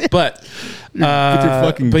now, but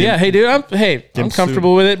yeah, hey dude, I'm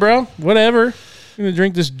comfortable with it, bro. Whatever. I'm gonna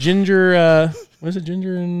drink this ginger. What is it?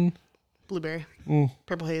 Ginger and blueberry,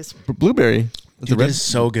 purple haze. Blueberry. Dude, that is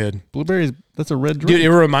so good. Blueberries. That's a red drink. Dude, it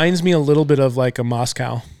reminds me a little bit of like a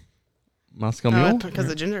Moscow. Mule? Because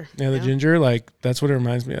the ginger. Yeah, the ginger. Like that's what it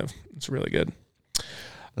reminds me of. It's really good.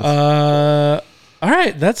 All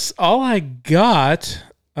right, that's all I got.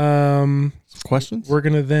 Questions? We're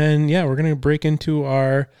gonna break into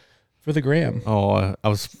our for the gram. Oh, I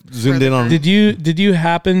was zoomed in on. Did you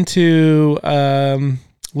happen to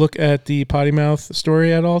look at the potty mouth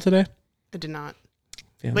story at all today? I did not.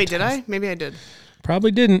 Fantastic. Wait, did I? Maybe I did.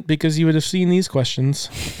 Probably didn't, because you would have seen these questions.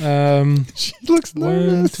 She looks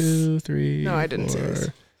nervous. 1, 2, 3. No, I didn't see this.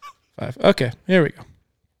 5. Okay, here we go.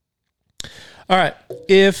 All right.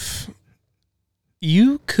 If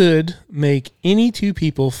you could make any two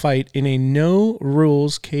people fight in a no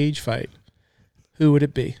rules cage fight, who would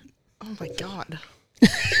it be? Oh my God.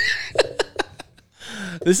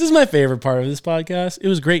 This is my favorite part of this podcast. It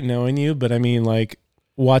was great knowing you, but I mean, like,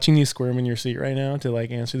 watching you squirm in your seat right now to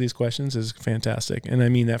like answer these questions is fantastic. And I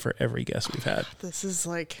mean that for every guest we've had. This is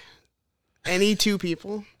like any two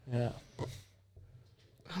people. Yeah. Oh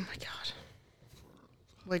my God.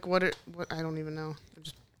 Like what I don't even know.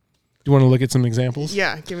 Do you want to look at some examples?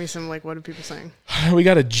 Yeah, give me some, like, what are people saying? We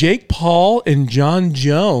got a Jake Paul and John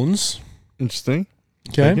Jones. Interesting.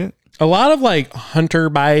 Okay. Take it. A lot of like Hunter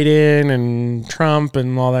Biden and Trump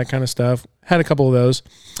and all that kind of stuff. Had a couple of those.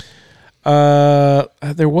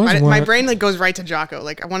 There was one. My brain like goes right to Jocko.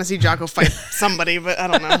 Like I want to see Jocko fight somebody, but I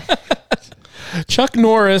don't know. Chuck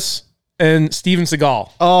Norris and Steven Seagal.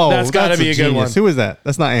 Oh, that's got to be a good one. genius. Who is that?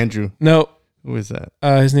 That's not Andrew. No, Who is that?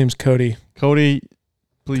 his name's Cody. Cody.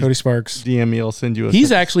 Please Cody Sparks. DM me. I'll send you a.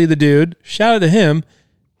 He's actually the dude. Shout out to him.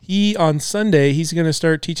 He on Sunday he's going to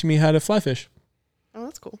start teaching me how to fly fish. Oh,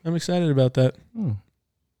 that's cool. I'm excited about that. Oh.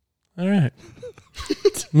 All right.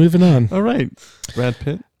 Moving on. All right. Brad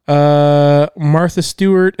Pitt. Martha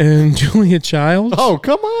Stewart and Julia Childs. Oh,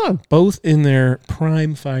 come on. Both in their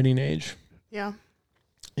prime fighting age. Yeah.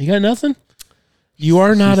 You got nothing? You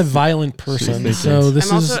are not a violent person, makes so sense.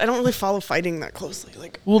 this I don't really follow fighting that closely.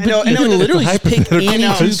 Like, well, I but know, you can literally just pick hypothetical 82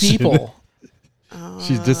 question. people.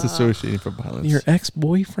 She's disassociating from violence. Your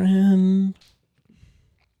ex-boyfriend?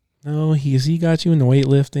 No, he got you into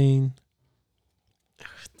weightlifting.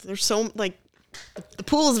 there's so like the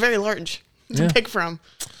pool is very large to Yeah. pick from.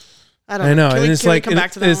 I don't I know, Can and we, it's can we like come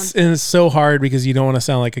back to that it's and it's so hard because you don't want to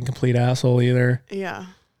sound like a complete asshole either. one? Yeah.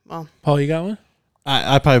 Well, Paul, you got one?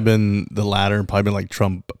 I've probably been the latter, probably been like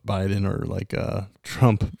Trump, Biden, or like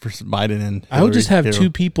Trump versus Biden and I would just have Hillary.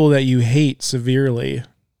 two people that you hate severely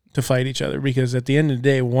to fight each other because at the end of the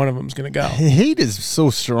day, one of them's going to go. Hate is so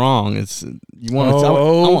strong. It's you want to.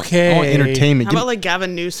 Oh, okay. I want entertainment. how about like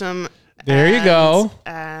Gavin Newsom? There you go.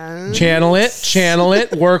 And Channel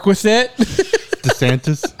it, work with it.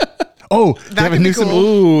 DeSantis? Oh, That Gavin could be Newsom. cool.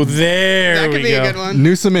 Ooh, there that we could be go. a good one.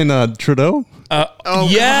 Newsom and Trudeau. Oh,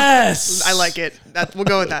 yes. I like it. We'll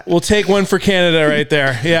go with that. We'll take one for Canada right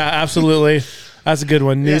there. Yeah, absolutely. That's a good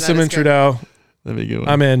one. Yeah, Newsom that is and good. Trudeau. That'd be a good one.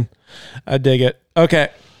 I'm in. I dig it. Okay.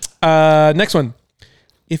 Next one.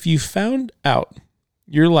 If you found out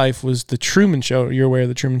your life was the Truman Show, you're aware of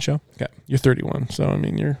the Truman Show? Okay. You're 31, so I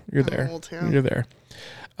mean you're there. old, yeah. You're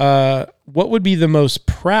there. What would be the most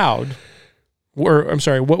proud or I'm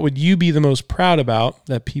sorry, what would you be the most proud about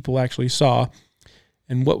that people actually saw?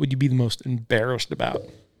 And what would you be the most embarrassed about?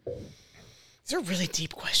 These are really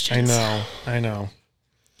deep questions. I know.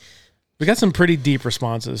 We got some pretty deep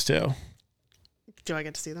responses too. Do I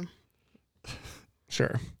get to see them?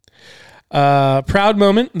 Sure. Proud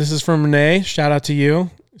moment. This is from Renee. Shout out to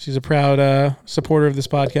you. She's a proud supporter of this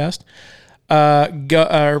podcast.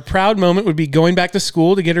 Our proud moment would be going back to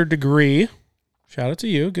school to get her degree. Shout out to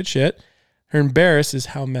you. Good shit. Her embarrassed is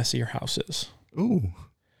how messy her house is. Ooh.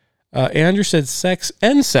 Andrew said sex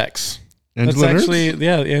and sex. Angela That's Nertz? actually,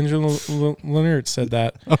 yeah, Angela Leonard said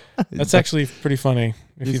that. That's actually pretty funny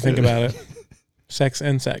if you think about it. Sex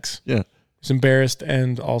and sex. Yeah. He's embarrassed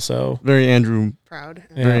and also. Very Andrew. Proud.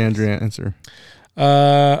 Very Yeah. Andrew answer.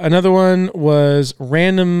 Another one was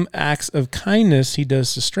random acts of kindness he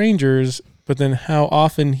does to strangers, but then how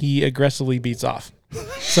often he aggressively beats off.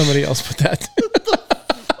 Somebody else put that.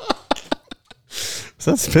 Is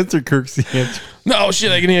that Spencer Kirk's answer? No,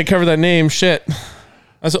 shit, I need to cover that name. Shit.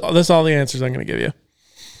 That's all the answers I'm going to give you.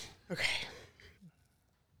 Okay.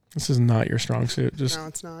 This is not your strong suit. Just No,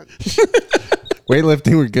 it's not.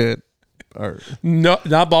 Weightlifting, we're good. Or no,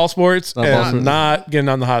 not ball sports, Not and ball sports. not getting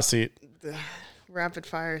on the hot seat. Rapid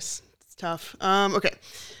fires. It's tough. Okay.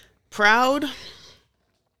 Proud.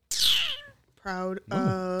 Proud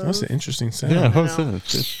That was of. an interesting sound. yeah, know. what's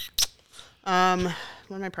that?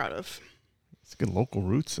 What am I proud of? It's good local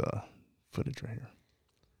roots footage right here.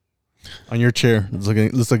 On your chair. It's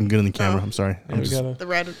looking good in the camera. Oh. I'm sorry. Yeah, we gotta, The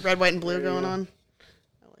red, white, and blue going on.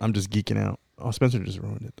 I'm just geeking out. Oh, Spencer just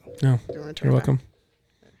ruined it though. no, Do you want to turn you're it back? welcome.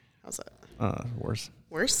 How's that? Worse.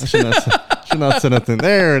 I Worse? should not say nothing.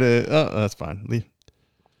 There it is. Oh, that's fine. Leave.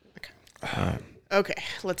 Okay.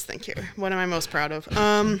 Let's think here. What am I most proud of?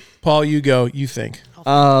 Paul, you go. You think.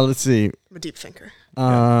 Let's see. I'm a deep thinker.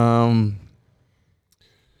 My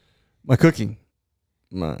cooking.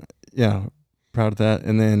 Yeah, proud of that.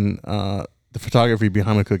 And then the photography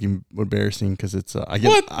behind my cooking embarrassing because it's I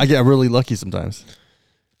get really lucky sometimes.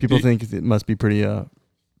 People think it must be pretty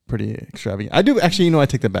extravagant. I do actually. I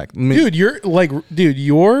take that back. Dude,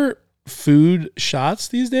 your food shots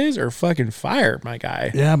these days are fucking fire, my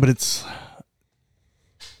guy. Yeah, but it's.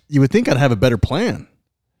 You would think I'd have a better plan.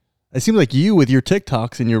 It seems like you with your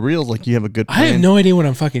TikToks and your reels, like you have a good plan. I have no idea what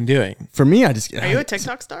I'm fucking doing. For me, I just. Are you a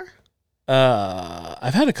TikTok star?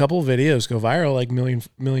 I've had a couple of videos go viral, like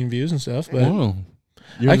million views and stuff, but Whoa.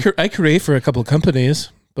 I create for a couple of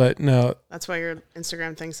companies, but no, That's why your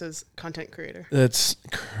Instagram thinks is content creator. that's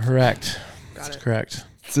correct. Got That's it. correct.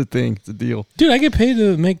 It's a thing. It's a deal. Dude, I get paid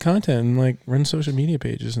to make content and like run social media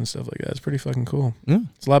pages and stuff like that. It's pretty fucking cool. Yeah.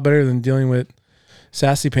 It's a lot better than dealing with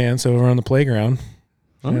sassy pants over on the playground.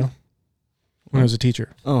 Oh. You know? When I was a teacher.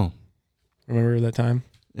 Oh. Remember that time?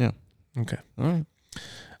 Yeah. Okay. All right.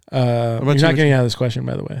 You're about not you? getting out of this question,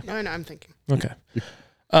 by the way. No, I'm thinking. Okay.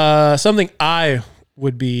 Something I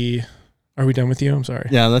would be. Are we done with you? I'm sorry.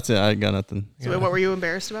 Yeah, that's it. I got nothing. So wait, what were you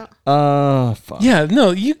embarrassed about? Fuck. Yeah.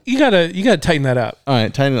 No, you gotta tighten that up. All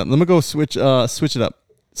right, tighten it up. Let me go switch it up.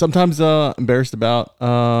 Sometimes embarrassed about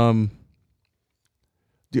I'll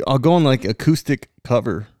go on like acoustic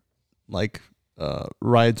cover, like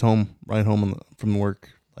ride home from work,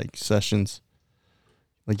 like sessions.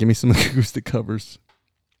 Like give me some acoustic covers.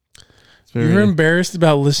 It's very, You're embarrassed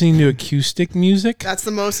about listening to acoustic music? That's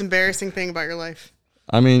the most embarrassing thing about your life.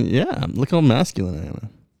 I mean, yeah, look how masculine I am.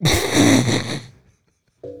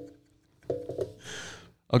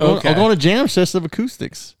 I'll go on a jam session of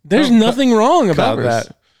acoustics. There's nothing wrong about covers.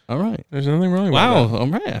 that. All right. There's nothing wrong Wow. about that. All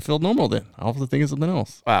right. I feel normal then. I'll have to think of something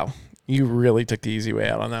else. Wow. You really took the easy way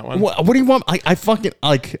out on that one. What do you want? I fucking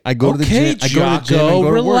like. I go to the Okay, gym. I go to the gym. Jocko, And go to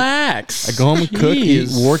work. relax. I go home and cook, eat,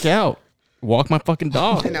 Jeez. work out, walk my fucking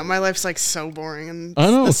dog. I know my life's like so boring and I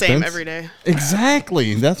know, the same Spence. every day.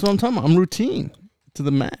 Exactly. That's what I'm talking about. I'm routine to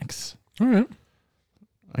the max. All right.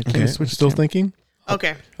 I can't Okay. switch. Still camera. thinking?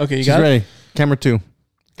 Okay. Okay, you She's got it? ready. Camera 2.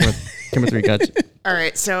 Camera 3. Gotcha. All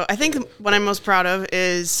right. So I think what I'm most proud of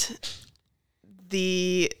is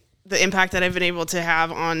the impact that I've been able to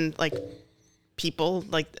have on like people,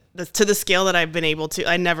 like to the scale that I've been able to.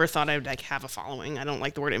 I never thought I would like have a following. I don't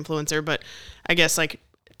like the word influencer, but I guess like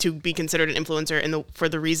to be considered an influencer for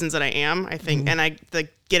the reasons that I am, I think, and I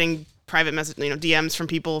like getting private message, DMs from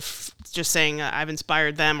people just saying I've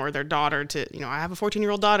inspired them or their daughter to, I have a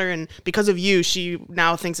 14-year-old daughter and because of you, she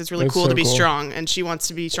now thinks it's really That's cool so to be cool. strong and she wants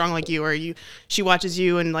to be strong like you, or she watches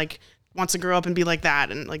you and like wants to grow up and be like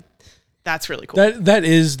that. And like, that's really cool. That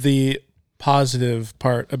is the positive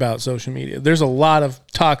part about social media. There's a lot of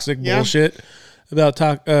toxic bullshit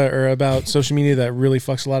about social media that really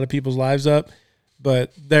fucks a lot of people's lives up.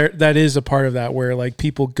 But that is a part of that where like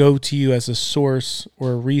people go to you as a source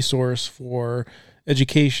or a resource for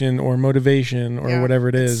education or motivation or whatever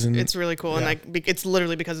it is. And it's really cool. And like, it's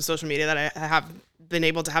literally because of social media that I have been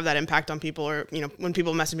able to have that impact on people, or, when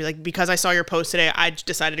people message me, like, because I saw your post today, I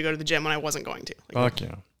decided to go to the gym when I wasn't going to. Like, Fuck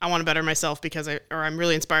yeah. I want to better myself because I'm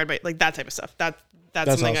really inspired by like that type of stuff. That's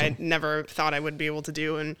something awesome. I never thought I would be able to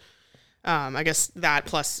do. And I guess that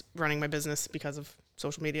plus running my business because of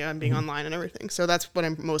social media and being online and everything. So that's what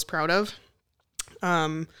I'm most proud of.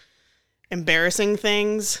 Embarrassing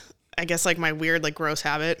things. I guess like my weird, like gross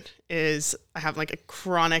habit is I have like a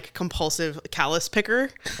chronic compulsive callus picker.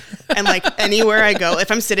 And like anywhere I go, if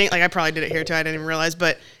I'm sitting, like I probably did it here too, I didn't even realize,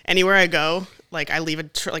 but anywhere I go, like I leave a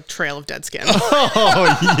trail of dead skin.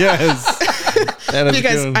 Oh, yes. That is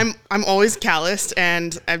Because good. I'm always calloused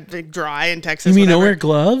and I'm like, dry in Texas. you mean don't whatever. wear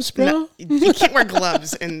gloves, bro? No, you can't wear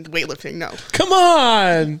gloves in weightlifting. No. Come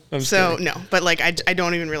on. I'm So kidding. no, but like I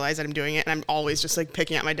don't even realize that I'm doing it, and I'm always just like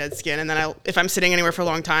picking at my dead skin. And then if I'm sitting anywhere for a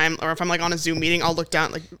long time, or if I'm like on a Zoom meeting, I'll look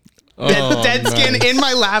down like dead skin in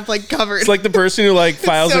my lap, like covered. It's like the person who like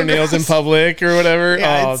files so their nails in gross. public or whatever.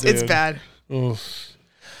 yeah, Oh, it's dude. bad. Oof.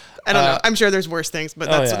 I don't know. I'm sure there's worse things, but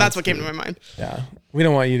that's what came to my mind. Yeah. We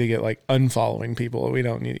don't want you to get like unfollowing people. You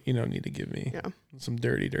don't need to give me Yeah. some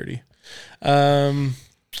dirty.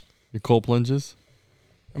 Your cold plunges?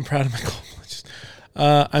 I'm proud of my cold plunges.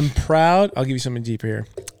 I'm proud. I'll give you something deeper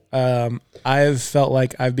here. I've felt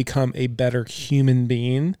like I've become a better human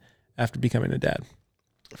being after becoming a dad.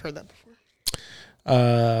 I've heard that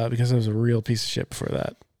before. Because I was a real piece of shit before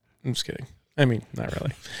that. I'm just kidding. I mean, not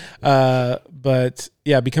really. But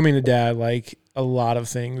yeah, becoming a dad, like a lot of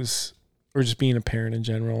things, or just being a parent in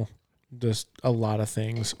general, just a lot of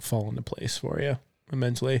things fall into place for you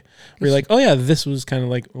mentally. Where you're like, oh yeah, this was kind of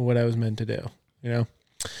like what I was meant to do,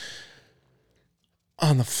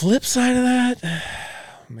 On the flip side of that,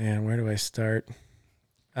 man, where do I start?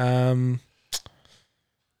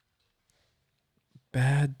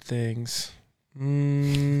 Bad things.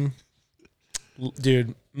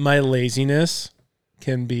 Dude, my laziness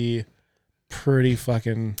can be pretty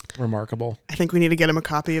fucking remarkable. I think we need to get him a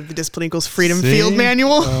copy of the Discipline Equals Freedom See? Field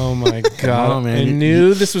Manual. Oh my god! on, man. I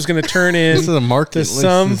knew this was going to turn This is a market. into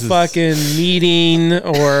some This is- fucking meeting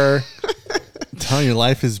or I'm telling you,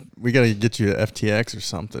 life is. We got to get you to FTX or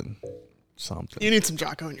something. You need some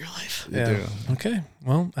Jocko in your life. You do. Okay,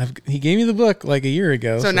 well, he gave me the book like a year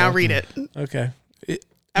ago. So now read it. Okay,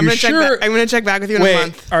 I'm gonna check back with you in a Wait,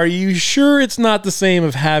 month. are you sure it's not the same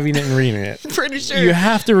of having it and reading it? Pretty sure. You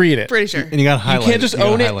have to read it. Pretty sure. And you got to highlight can't just You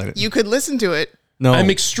gotta own it. highlight You could listen to it. No. I'm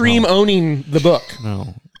extreme owning the book.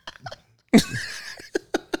 No.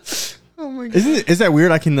 Oh my god. Is that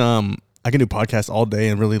weird? I can do podcasts all day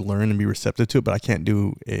and really learn and be receptive to it, but I can't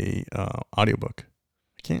do a audiobook.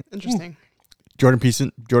 I can't. Interesting. Jordan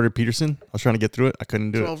Peterson. I was trying to get through it. I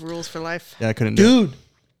couldn't do 12 rules for life. it. Yeah, I couldn't do it. Dude,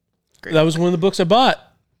 Great. that was one of the books I bought.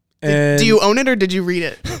 And Do you own it or did you read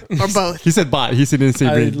it? Or both? He said bot. He didn't say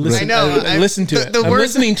I read. listened, I know. I listened to it. The I'm words-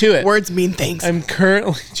 listening to it. Words mean things. I'm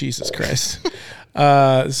currently Jesus Christ.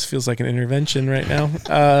 This feels like an intervention right now.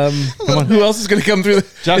 Come on, who else is going to come through?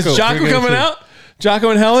 Jocko, Is Jocko you're gonna coming see. out? Jocko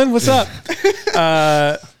and Helen, what's up?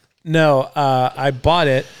 No, I bought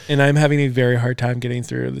it, and I'm having a very hard time getting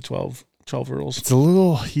through the 12 rules. It's a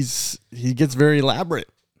little. He gets very elaborate,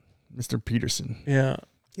 Mr. Peterson. Yeah,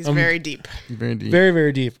 He's very deep. He's very deep. very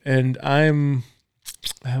very deep, and I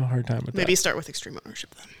have a hard time with Maybe that. start with extreme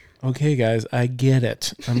ownership then. Okay, guys, I get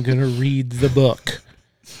it. I'm gonna read the book.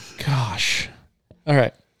 Gosh, all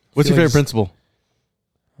right. What's your Feel like favorite principle?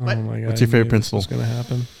 What? Oh my god! What's your I favorite knew principle? This was gonna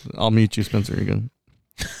happen. I'll mute you, Spencer. Again.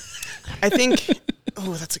 I think.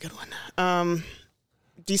 Oh, that's a good one.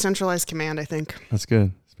 Decentralized command. I think. That's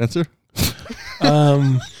good, Spencer.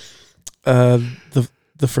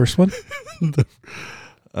 The first one.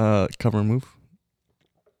 Cover and move.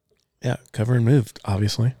 Yeah, cover and move,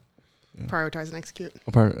 obviously. Prioritize and execute.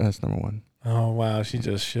 That's number one. Oh wow, she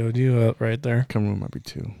just showed you up right there. Cover and move might be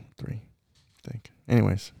 2, 3. I think.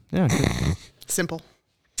 Anyways, yeah. Good. Simple.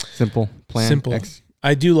 Simple plan. Simple.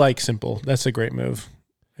 I do like simple. That's a great move.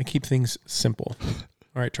 I keep things simple.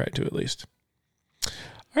 All right, try to at least.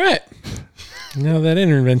 All right. Now that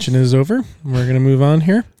intervention is over, we're going to move on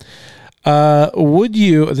here.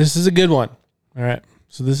 This is a good one. All right.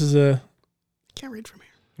 So this is Can't read from here.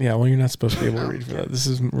 yeah, well, you're not supposed to be able to read for that. This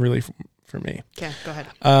is really for me. Okay, go ahead.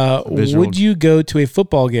 Visual. Would you go to a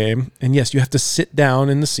football game? And yes, you have to sit down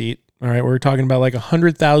in the seat. All right. We're talking about like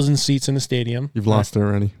 100,000 seats in a stadium. You've lost it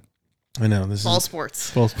already. I know. This All is sports.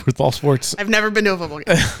 False. fall sports. I've never been to a football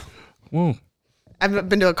game. Whoa. I've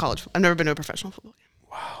been to a college. I've never been to a professional football game.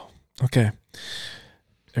 Okay.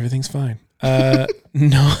 Everything's fine.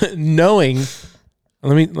 Knowing,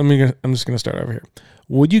 I'm just going to start over here.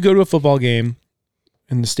 Would you go to a football game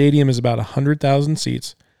and the stadium is about 100,000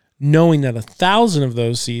 seats, knowing that 1,000 of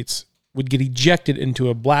those seats would get ejected into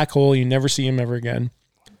a black hole, you never see them ever again,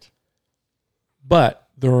 but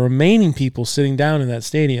the remaining people sitting down in that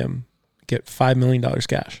stadium get $5 million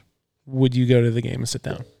cash? Would you go to the game and sit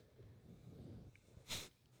down?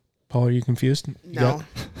 Paul, are you confused? No.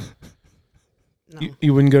 No.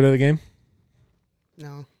 You wouldn't go to the game?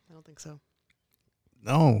 No, I don't think so.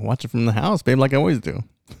 No, watch it from the house, babe, like I always do.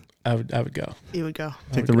 I would go. You would go.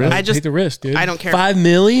 Take the risk. I just- take the risk, dude. I don't care. $5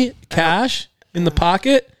 million cash in the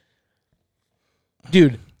pocket,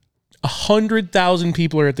 dude. 100,000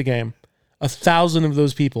 people are at the game. 1,000 of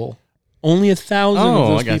those people, only 1,000 of Oh, I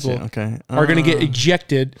those got you. people Okay. are going to get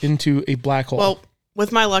ejected into a black hole. Well,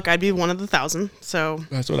 with my luck, I'd be one of the 1,000. So,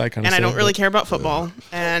 that's what I kind of. and I don't really care about football.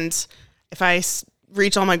 And if I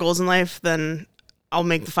reach all my goals in life, then I'll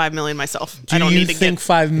make the 5 million myself. Do I don't you need to think get.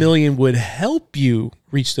 5 million would help you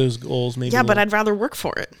reach those goals? Maybe. Yeah, a but little? I'd rather work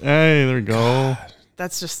for it. Hey, there we go.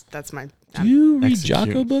 That's my. Do you read Execute.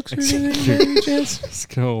 Jocko books or anything? Execute. by any chance? Let's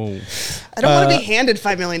go. I don't want to be handed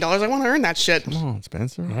 $5 million. I want to earn that shit. Come on,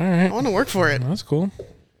 Spencer. All I right, want to work for it. that's cool.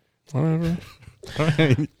 Whatever. All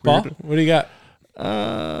right. Paul, what do you got?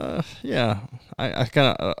 Yeah. I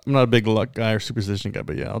kind of. I'm not a big luck guy or superstition guy,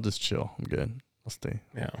 but yeah, I'll just chill. I'm good. I'll stay.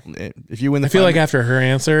 Yeah. If you win the, I feel like after her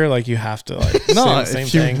answer, like you have to like say the same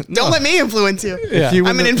if you- thing. no, Don't let me influence you. Yeah. you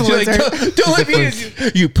win I'm an the- influencer. Don't let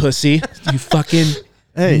me, you pussy, you fucking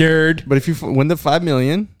Hey, nerd, But if you win the 5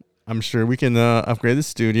 million, I'm sure we can upgrade the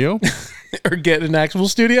studio. or get an actual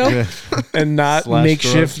studio Yeah. and not Slash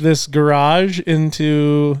makeshift garage. this garage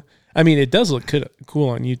into. I mean, it does look cool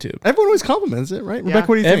on YouTube. Everyone always compliments it, right? Yeah. Rebecca,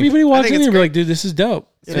 what do you think? Everybody watching think it it's and be great. like, dude, this is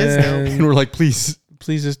dope. It is dope. And And we're like, please.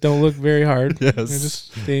 please just don't look very hard. Yes. And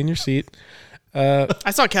just stay in your seat. I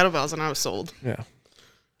saw kettlebells and I was sold. Yeah.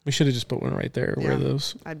 We should have just put one right there where Yeah.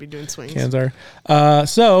 those I'd be doing swings. cans are.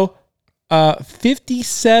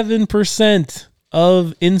 57%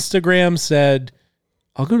 of Instagram said,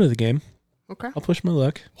 I'll go to the game. Okay, I'll push my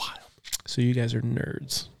luck. Wild. So you guys are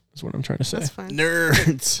nerds, is what I'm trying to say. that's fine.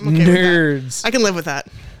 Nerds. I'm okay with that. Nerds. I can live with that.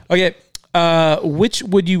 Okay. Which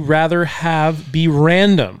would you rather have be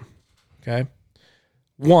random? Okay.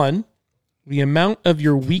 1, the amount of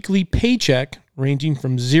your weekly paycheck ranging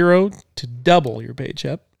from 0 to double your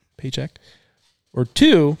paycheck. Or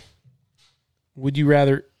 2, would you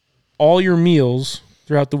rather all your meals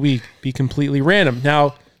throughout the week be completely random?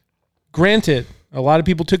 Now, granted, a lot of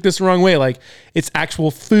people took this the wrong way. Like, it's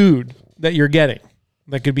actual food that you're getting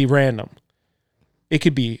that could be random. It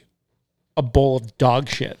could be a bowl of dog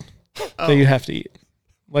shit that you have to eat.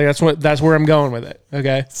 Like, that's where I'm going with it.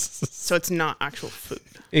 Okay. So it's not actual food.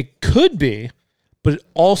 It could be, but it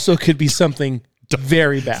also could be something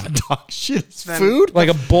very bad. Dog shit is Then- food? Like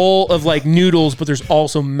a bowl of like noodles, but there's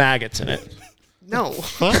also maggots in it. No.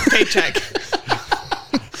 Paycheck.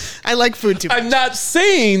 I like food too much. I'm not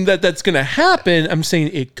saying that that's going to happen. I'm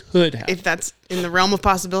saying it could happen. If that's in the realm of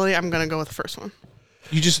possibility, I'm going to go with the first one.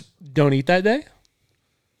 You just don't eat that day?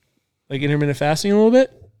 Like intermittent fasting a little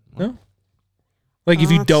bit? No? Like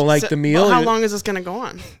if you don't like the meal? Well, how long is this going to go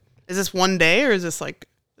on? Is this one day or is this like...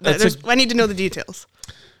 I need to know the details.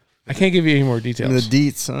 I can't give you any more The details.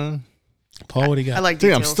 deets, son. Paul, what do you got? I like Dude,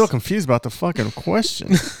 details. I'm still confused about the fucking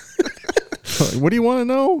question. Like, what do you want to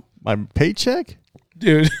know? My paycheck?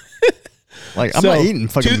 Dude. Like, I'm So, not eating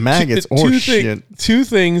fucking maggots or two shit. Two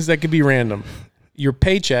things that could be random. Your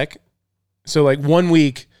paycheck. So like 1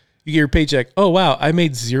 week, you get your paycheck. Oh, wow, I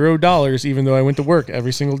made $0 even though I went to work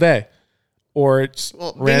every single day. Or it's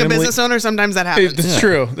Well, being randomly. a business owner, sometimes that happens. That's Yeah.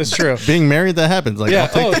 true. That's true. Being married, that happens. Like, Yeah. I'll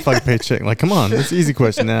take Oh. the fucking paycheck. Like, come on. That's an easy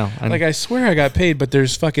question now. Like I swear I got paid, but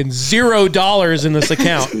there's fucking $0 in this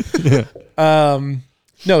account.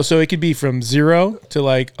 No, so it could be from 0 to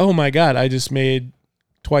like, oh my God, I just made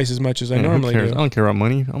twice as much as I who normally cares? do. I don't care about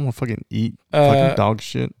money. I'm going to fucking eat fucking dog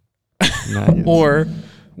shit. Maggots. Or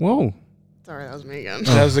Whoa. Sorry, that was me again.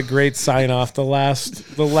 that was a great sign off. The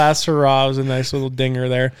last hurrah was a nice little dinger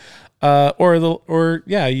there.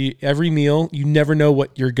 Every meal, you never know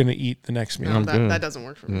what you're gonna eat the next meal. No, good. that doesn't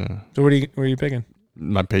work for me. Yeah. So what are you picking?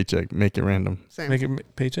 My paycheck. Make it random. Same. Make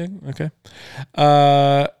it paycheck? Okay.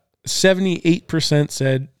 78%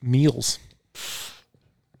 said meals.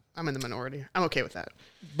 I'm in the minority. I'm okay with that.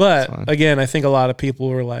 But fine. again, I think a lot of people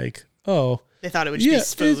were like, oh, They thought it would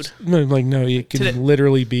just be food. No, like, no, it can Today-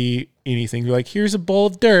 literally be anything. You're like, here's a bowl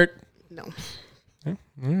of dirt. No. All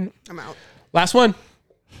right. I'm out. Last one.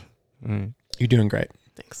 Mm. You're doing great.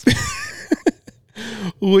 Thanks.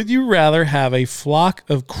 Would you rather have a flock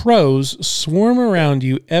of crows swarm around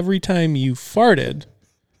you every time you farted,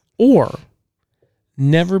 or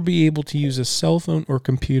never be able to use a cell phone or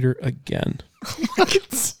computer again?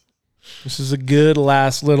 This is a good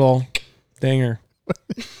last little dinger.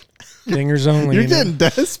 Dingers only. You're you know? getting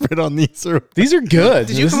desperate on these. Or These are good.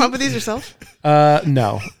 Did you come up with these yourself?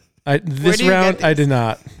 No. This do you round, get I these? did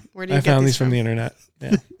not. Where do you I get found these these from the internet.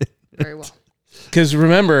 Yeah. Very well. Because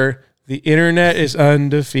remember, the internet is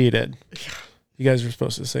undefeated. You guys were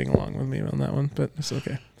supposed to sing along with me on that one, but it's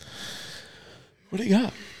okay. What do you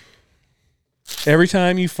got? Every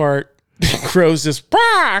time you fart, crows just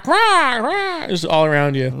just all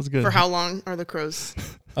around that you. was good. For how long are the crows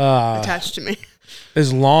Uh, attached to me?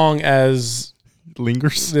 as long as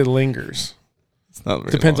Lingers. it lingers. It's not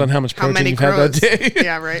very Depends long. on how much How protein many you've crows? had that day.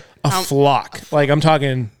 Yeah, right. A flock. Like I'm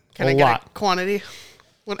talking Can a I get lot. a quantity?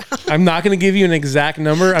 What? I'm not going to give you an exact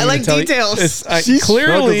number. I'm like gonna tell details. You, it's, She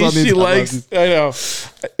clearly, struggles on these. she I love likes. these. I know.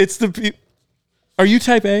 It's the. Are you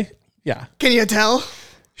type A? Yeah. Can you tell?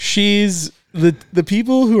 She's the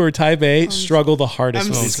people who are type A struggle the hardest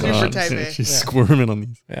I'm with these super questions. type A. She's squirming on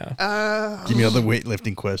these. Yeah. Give me other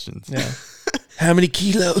weightlifting questions. Yeah. How many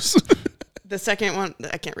kilos? The second one,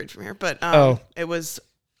 I can't read from here, but it was.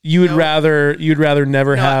 You would No. rather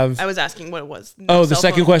never No, have. I was asking what it was. No Oh, the cell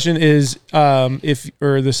second phone. question is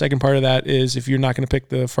the second part of that is if you're not going to pick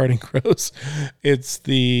the farting crows, it's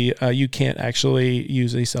the you can't actually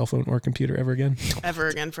use a cell phone or computer ever again. Ever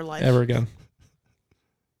again for life. Ever again.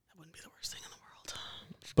 That wouldn't be the worst thing in the world.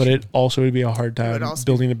 But it also would be a hard would time also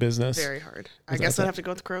building a business. Very hard. I Without guess that. I'd have to go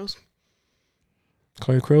with crows.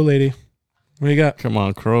 Call your crow lady. What do you got? Come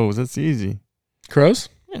on, crows. That's easy. Crows?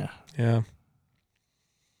 Yeah. Yeah.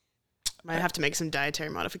 Might have to make some dietary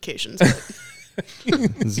modifications.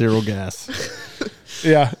 But Zero gas.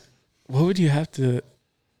 Yeah. What would you have to?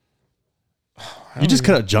 You just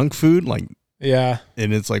cut out junk food, like, Yeah.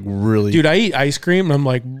 and it's like really. Dude, I eat ice cream and I'm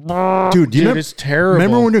like, Dude, you remember, it's terrible.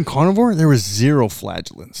 remember when we were doing carnivore? There was zero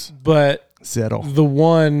flagellants. But Zero. the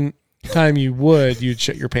one time you'd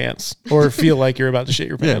shit your pants or feel like you're about to shit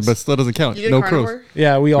your Yeah, pants. but still doesn't count. you did No carnivore crows.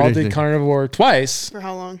 Yeah, we all What do you did think? carnivore twice. for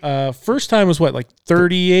how long? First time was what, like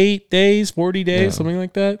 38 days, 40 days, Yeah. something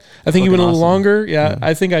like that. I think you Fucking went a little awesome. longer. Yeah, Yeah.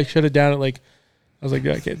 I think I shut it down at like, I was like,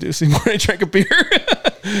 I can't do this anymore. I drank a beer.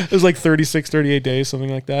 It was like 36, 38 days, something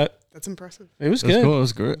like that. That's impressive. It was It was good. cool. It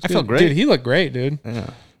was great. I felt Dude, great. Dude, he looked great, dude. Yeah.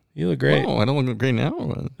 He looked great. Oh, I don't look great now.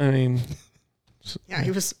 But I mean, Yeah,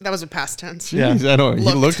 that was a past tense. Jeez, I know.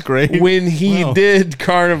 He looked great. When he did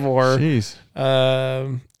carnivore, Jeez.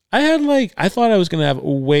 I thought I was gonna have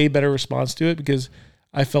a way better response to it because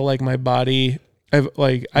I felt like my body.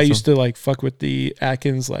 I used to like fuck with the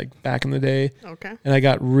Atkins like back in the day, Okay. and I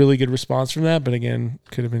got really good response from that. But again,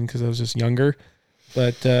 could have been because I was just younger.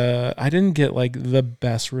 But I didn't get like the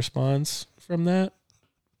best response from that.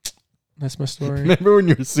 That's my story. Remember when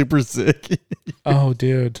you were super sick? Oh,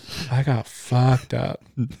 dude, I got fucked up.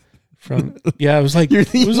 It was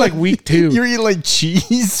like week 2. You were eating like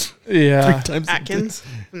cheese. Yeah, 3 times Atkins?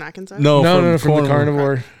 From Atkins side? no, from the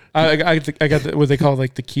carnivore. I got what they call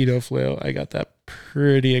like the keto flu. I got that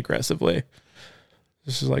pretty aggressively.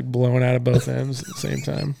 This is like blowing out of both ends at the same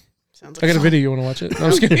time. Sounds I like got a video. You want to watch it? No,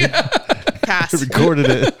 I'm just kidding. pass. Recorded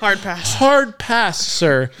it. Hard pass. Hard pass,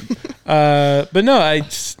 sir. But no,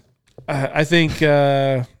 I think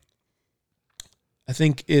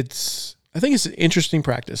it's an interesting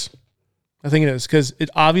practice. I think it is because it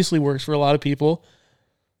obviously works for a lot of people.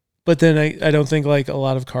 But then I don't think like a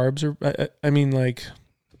lot of carbs are. I mean, like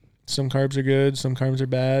some carbs are good, some carbs are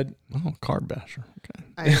bad. Oh, carb basher.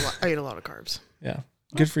 Okay. I eat a lot of carbs. Yeah,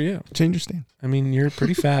 good for you. Change your stance. I mean, you're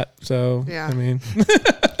pretty fat, so Yeah. I mean,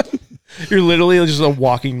 you're literally just a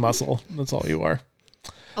walking muscle. That's all you are.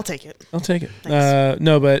 I'll take it. I'll take it. Thanks.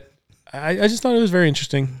 No, but I just thought it was very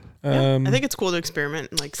interesting. Yeah, I think it's cool to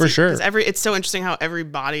experiment and like For sure. 'cause it's so interesting how every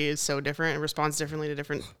body is so different and responds differently to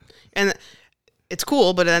different, and it's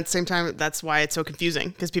cool, but at the same time, that's why it's so confusing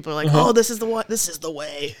because people are like, "Oh, this is the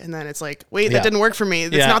way," and then it's like, "Wait, that Yeah. didn't work for me.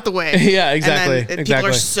 That's Yeah. not the way." Yeah, exactly. And then people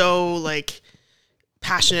are so like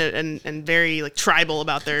passionate and very like tribal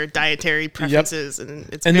about their dietary preferences, and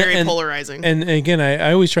it's very polarizing. And again,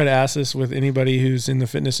 I always try to ask this with anybody who's in the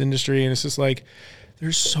fitness industry, and it's just like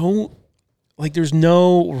there's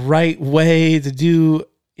no right way to do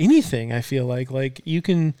anything. I feel like you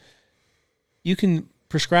can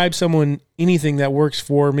prescribe someone anything that works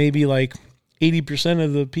for maybe like 80%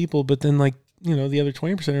 of the people, but then like, the other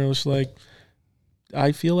 20% are just like,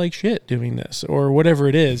 I feel like shit doing this or whatever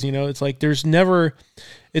it is, it's like there's never,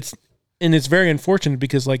 it's very unfortunate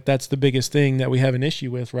because like that's the biggest thing that we have an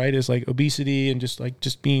issue with, right? Is like obesity and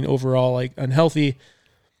just being overall like unhealthy,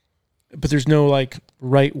 but there's no like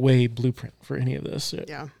right way blueprint for any of this.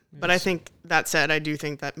 Yeah. But I think that said, I do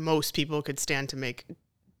think that most people could stand to make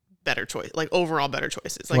better choice, like overall better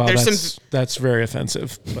choices. Like Wow, there's that's very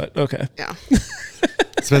offensive, but okay. yeah.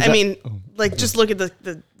 I mean, like just look at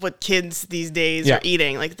the what kids these days Yeah. are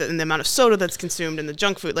eating, like the amount of soda that's consumed and the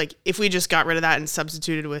junk food. Like if we just got rid of that and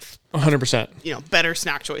substituted with 100%. better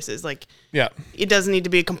snack choices, like Yeah. it doesn't need to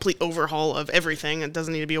be a complete overhaul of everything. It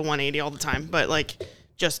doesn't need to be a 180 all the time, but like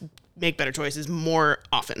just make better choices more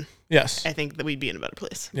often. Yes. I think that we'd be in a better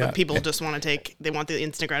place. Yeah. But people just want they want the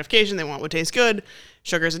instant gratification. They want what tastes good.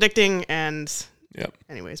 Sugar is addicting. And Yep.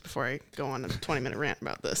 anyways, before I go on a 20-minute rant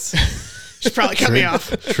about this, should probably cut me off.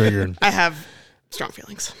 Triggered. I have strong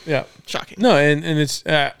feelings. Yeah. Shocking. No, and it's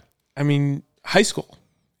I mean, high school.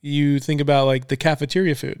 You think about like the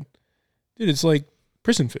cafeteria food. Dude, it's like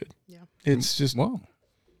prison food. Yeah. It's just Wow.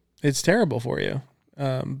 it's terrible for you.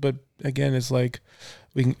 But again, it's like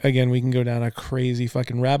we can go down a crazy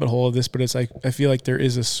fucking rabbit hole of this, but it's like I feel like there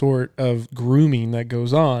is a sort of grooming that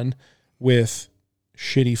goes on with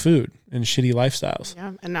shitty food and shitty lifestyles.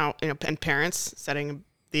 Yeah. And now, and parents setting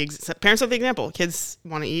parents set the example. Kids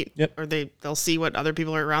want to eat, Yep. or they'll see what other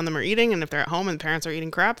people around them are eating, and if they're at home and parents are eating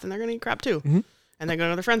crap, then they're gonna eat crap too. Mhm. And they go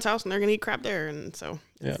to their friend's house and they're gonna eat crap there, and so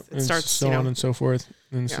Yeah, it starts so on and so forth,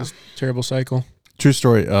 and it's Yeah. just a terrible cycle. True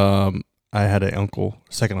story. I had an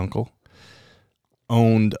second uncle,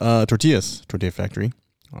 owned tortilla factory.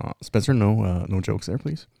 Spencer, no jokes there,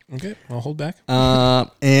 please. Okay, I'll hold back.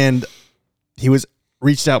 And he was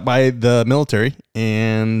reached out by the military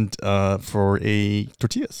and for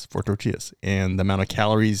tortillas, and the amount of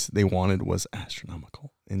calories they wanted was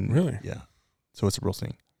astronomical. And Really? yeah, so it's a real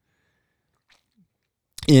thing.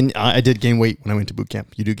 And I did gain weight when I went to boot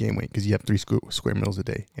camp. You do gain weight because you have 3 square meals a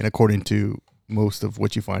day, and according to most of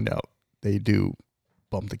what you find out, they do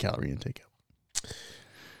bump the calorie intake up.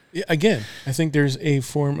 Yeah, again, I think there's a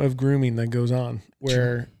form of grooming that goes on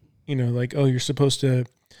where, like, oh, you're supposed to,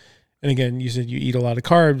 and again, you said you eat a lot of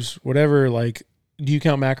carbs, whatever, like, do you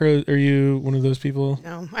count macros? Are you one of those people?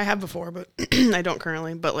 No, I have before, but I don't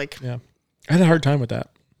currently. But like, Yeah. I had a hard time with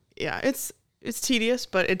that. yeah, it's tedious,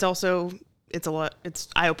 but it's also it's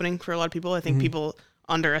eye opening for a lot of people. I think people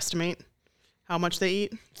underestimate how much they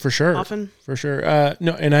eat For sure. often. For sure.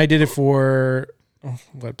 No, and I did it for,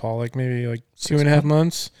 Paul, like maybe like 2.5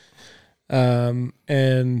 months.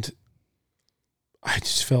 And I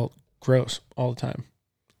just felt gross all the time.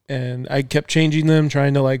 and I kept changing them,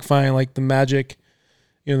 trying to like find like the magic,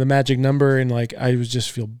 the magic number. And like, I was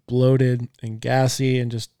just feel bloated and gassy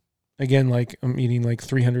and just, again, like I'm eating like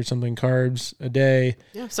 300 something carbs a day.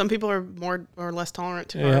 Yeah. Some people are more or less tolerant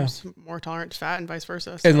to carbs, more tolerant to fat, and vice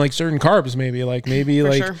versa. So. And like certain carbs, maybe like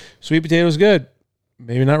sure. sweet potatoes good,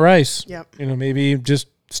 maybe not rice. Yep. Maybe just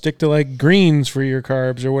stick to like greens for your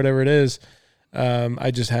carbs or whatever it is.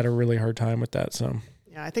 I just had a really hard time with that. So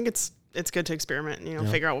yeah, I think it's good to experiment,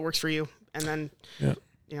 figure out what works for you. And then,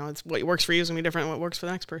 it's what works for you is going to be different than what works for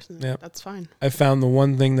the next person. Yeah. That's fine. I found the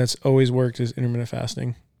one thing that's always worked is intermittent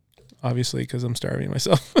fasting, obviously, because I'm starving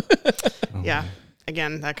myself. Yeah.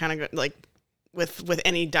 Again, that kind of like with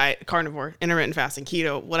any diet, carnivore, intermittent fasting,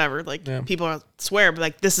 keto, whatever, like people swear, but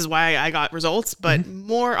like, this is why I got results. But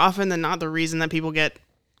more often than not, the reason that people get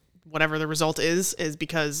whatever the result is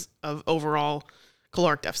because of overall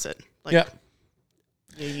caloric deficit. Like,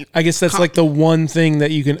 I guess that's like the one thing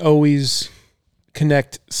that you can always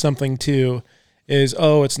connect something to is,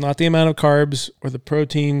 it's not the amount of carbs or the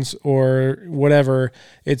proteins or whatever.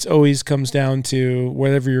 It's always comes down to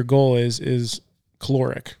whatever your goal is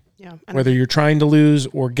caloric. Yeah. Whether you're trying to lose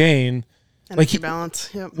or gain. Energy balance.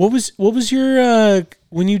 Yep. What was your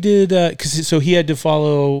when you did so he had to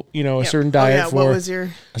follow a certain diet for. What was your?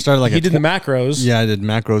 I started like he did the macros. Yeah, I did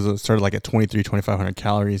macros. I started like at 2,500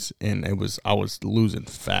 calories, and I was losing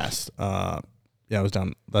fast. I was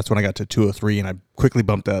down. That's when I got to 203, and I quickly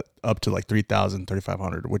bumped that up to like 3,000,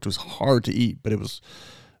 3,500, which was hard to eat, but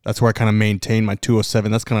that's where I kind of maintained my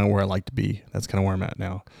 207. That's kind of where I like to be. That's kind of where I'm at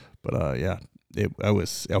now. But I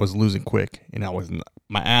was losing quick, and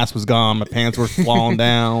my ass was gone. My pants were falling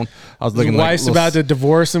down. I was looking. His wife's about to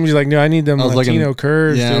divorce him. She's like, no, I need them Latino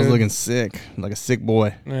curves. Yeah, dude. I was looking sick, like a sick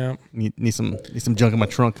boy. Yeah, need some junk in my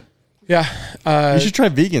trunk. Yeah, you should try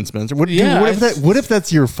vegan, Spencer. What if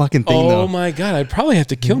that's your fucking thing? Oh my god, I'd probably have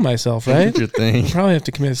to kill myself, right? That's your thing. I'd probably have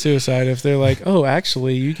to commit suicide if they're like, oh,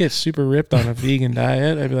 actually, you get super ripped on a vegan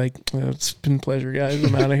diet. I'd be like, it's been a pleasure, guys.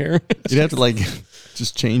 I'm out of here. You'd have to like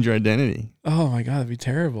just change your identity. Oh my god, that'd be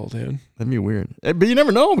terrible, dude. That'd be weird. But you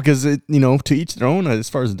never know because to each their own as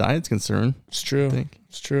far as diet's concerned. It's true.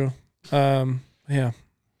 It's true. Yeah.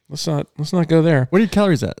 Let's not go there. What are your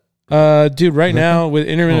calories at? Dude, right now with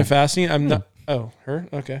intermittent fasting, I'm not. Oh, her?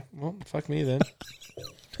 Okay. Well, fuck me then.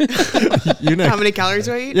 How many calories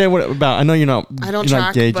do I eat? Yeah. What about? I know you're not. I don't you're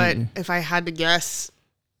track, not but if I had to guess,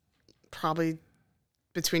 probably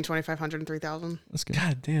between 2,500 and 3,000. That's good.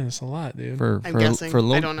 God damn, that's a lot, dude. I'm guessing.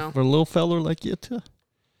 I don't know. For a little feller like you, too.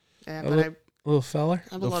 Yeah, but I little feller.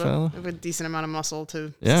 I have a decent amount of muscle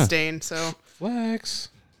to sustain. So flex.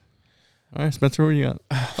 All right, Spencer, what do you got?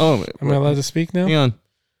 Oh, am I allowed to speak now? Hang on.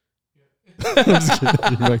 I'm just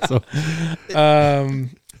kidding. You're right, so.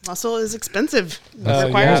 Muscle is expensive. It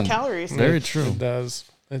requires calories. Very true.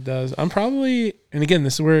 It does. I'm probably, and again,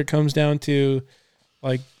 this is where it comes down to,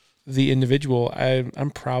 like, the individual.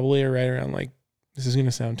 I'm probably right around like. This is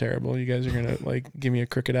gonna sound terrible. You guys are gonna like give me a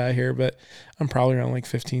crooked eye here, but I'm probably around like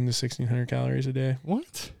 1,500 to 1,600 calories a day.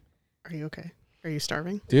 What? Are you okay? Are you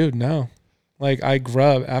starving? Dude, no. Like I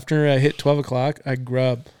grub after I hit 12 o'clock. I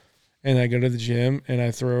grub, and I go to the gym and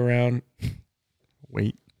I throw around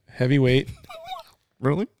heavy weight.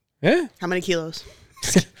 Really? Yeah. How many kilos?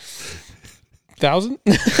 1,000.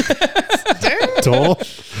 Total?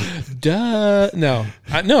 Duh. No.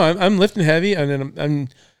 I'm lifting heavy, and then I'm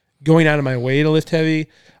going out of my way to lift heavy.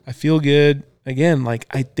 I feel good. Again, like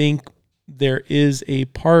I think there is a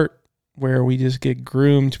part where we just get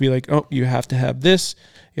groomed to be like, oh, you have to have this.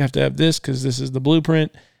 You have to have this because this is the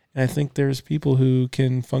blueprint. And I think there's people who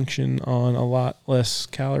can function on a lot less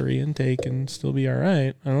calorie intake and still be all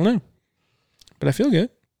right. I don't know. But I feel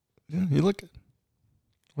good. Yeah, you look good.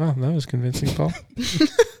 Wow, that was convincing, Paul.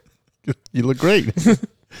 You look great.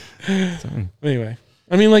 Anyway,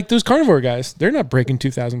 I mean, like those carnivore guys, they're not breaking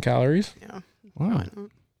 2,000 calories. Yeah. Wow.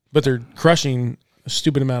 But they're crushing a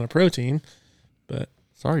stupid amount of protein. But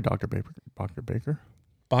sorry, Dr. Baker. Dr. Baker.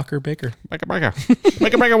 Baker.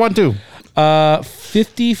 Baker 1, 2.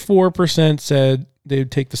 54% said they'd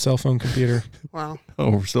take the cell phone computer. Wow.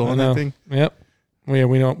 Oh, we're still on that thing? Yep. Yeah,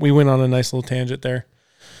 we went on a nice little tangent there.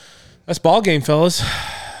 That's ball game, fellas.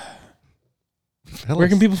 Where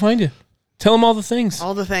can people find you? Tell them all the things.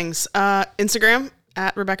 All the things. Instagram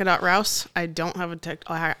at Rebecca.Rouse. I don't have a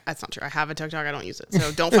TikTok. That's not true. I have a TikTok. I don't use it.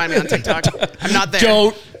 So don't find me on TikTok. I'm not there.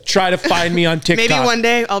 Don't try to find me on TikTok. Maybe one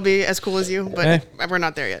day I'll be as cool as you, but we're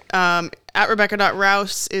not there yet. At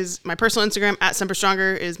Rebecca.Rouse is my personal Instagram. At Semper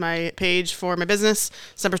Stronger is my page for my business.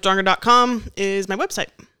 SemperStronger.com is my website.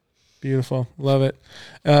 Beautiful. Love it.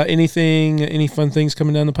 Any fun things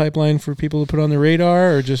coming down the pipeline for people to put on the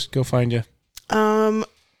radar, or just go find you?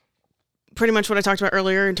 pretty much what I talked about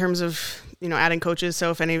earlier in terms of, adding coaches.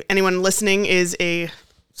 So if anyone listening is a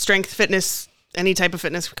strength, fitness, any type of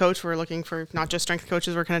fitness coach, we're looking for not just strength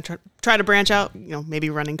coaches. We're going to try to branch out, maybe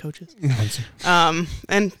running coaches.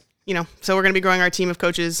 And, so we're going to be growing our team of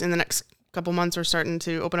coaches in the next couple months. We're starting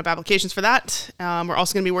to open up applications for that. We're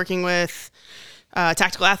also going to be working with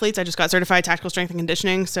tactical athletes. I just got certified tactical strength and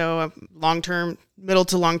conditioning. So a middle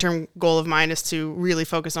to long-term goal of mine is to really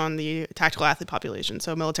focus on the tactical athlete population.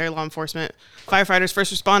 So military, law enforcement, firefighters,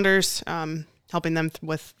 first responders, helping them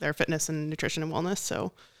with their fitness and nutrition and wellness.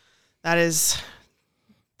 So that's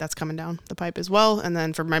coming down the pipe as well. And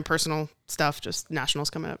then for my personal stuff, just nationals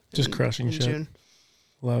coming up. Just crushing in shit. June.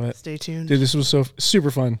 Love it. Stay tuned. Dude, this was so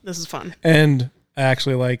super fun. This is fun. And I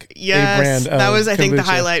actually like a brand of that was, I think, the kombucha.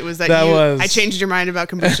 highlight was that I changed your mind about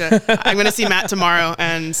kombucha. I'm going to see Matt tomorrow,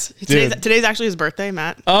 and today's actually his birthday,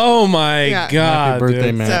 Matt. Oh my God. Happy birthday,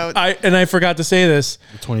 dude. man. So I forgot to say this.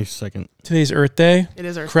 The 22nd. Today's Earth Day. it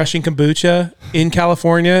is Earth Day. Crushing kombucha in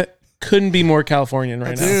California. Couldn't be more Californian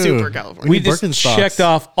right It's now. Dude. super California. We just Birkenstocks. checked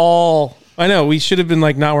off all. I know we should have been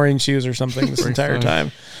like not wearing shoes or something this entire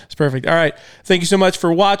time. It's perfect. All right. Thank you so much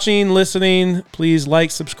for watching, listening. Please like,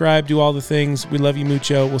 subscribe, do all the things. We love you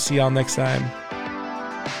mucho. We'll see y'all next time.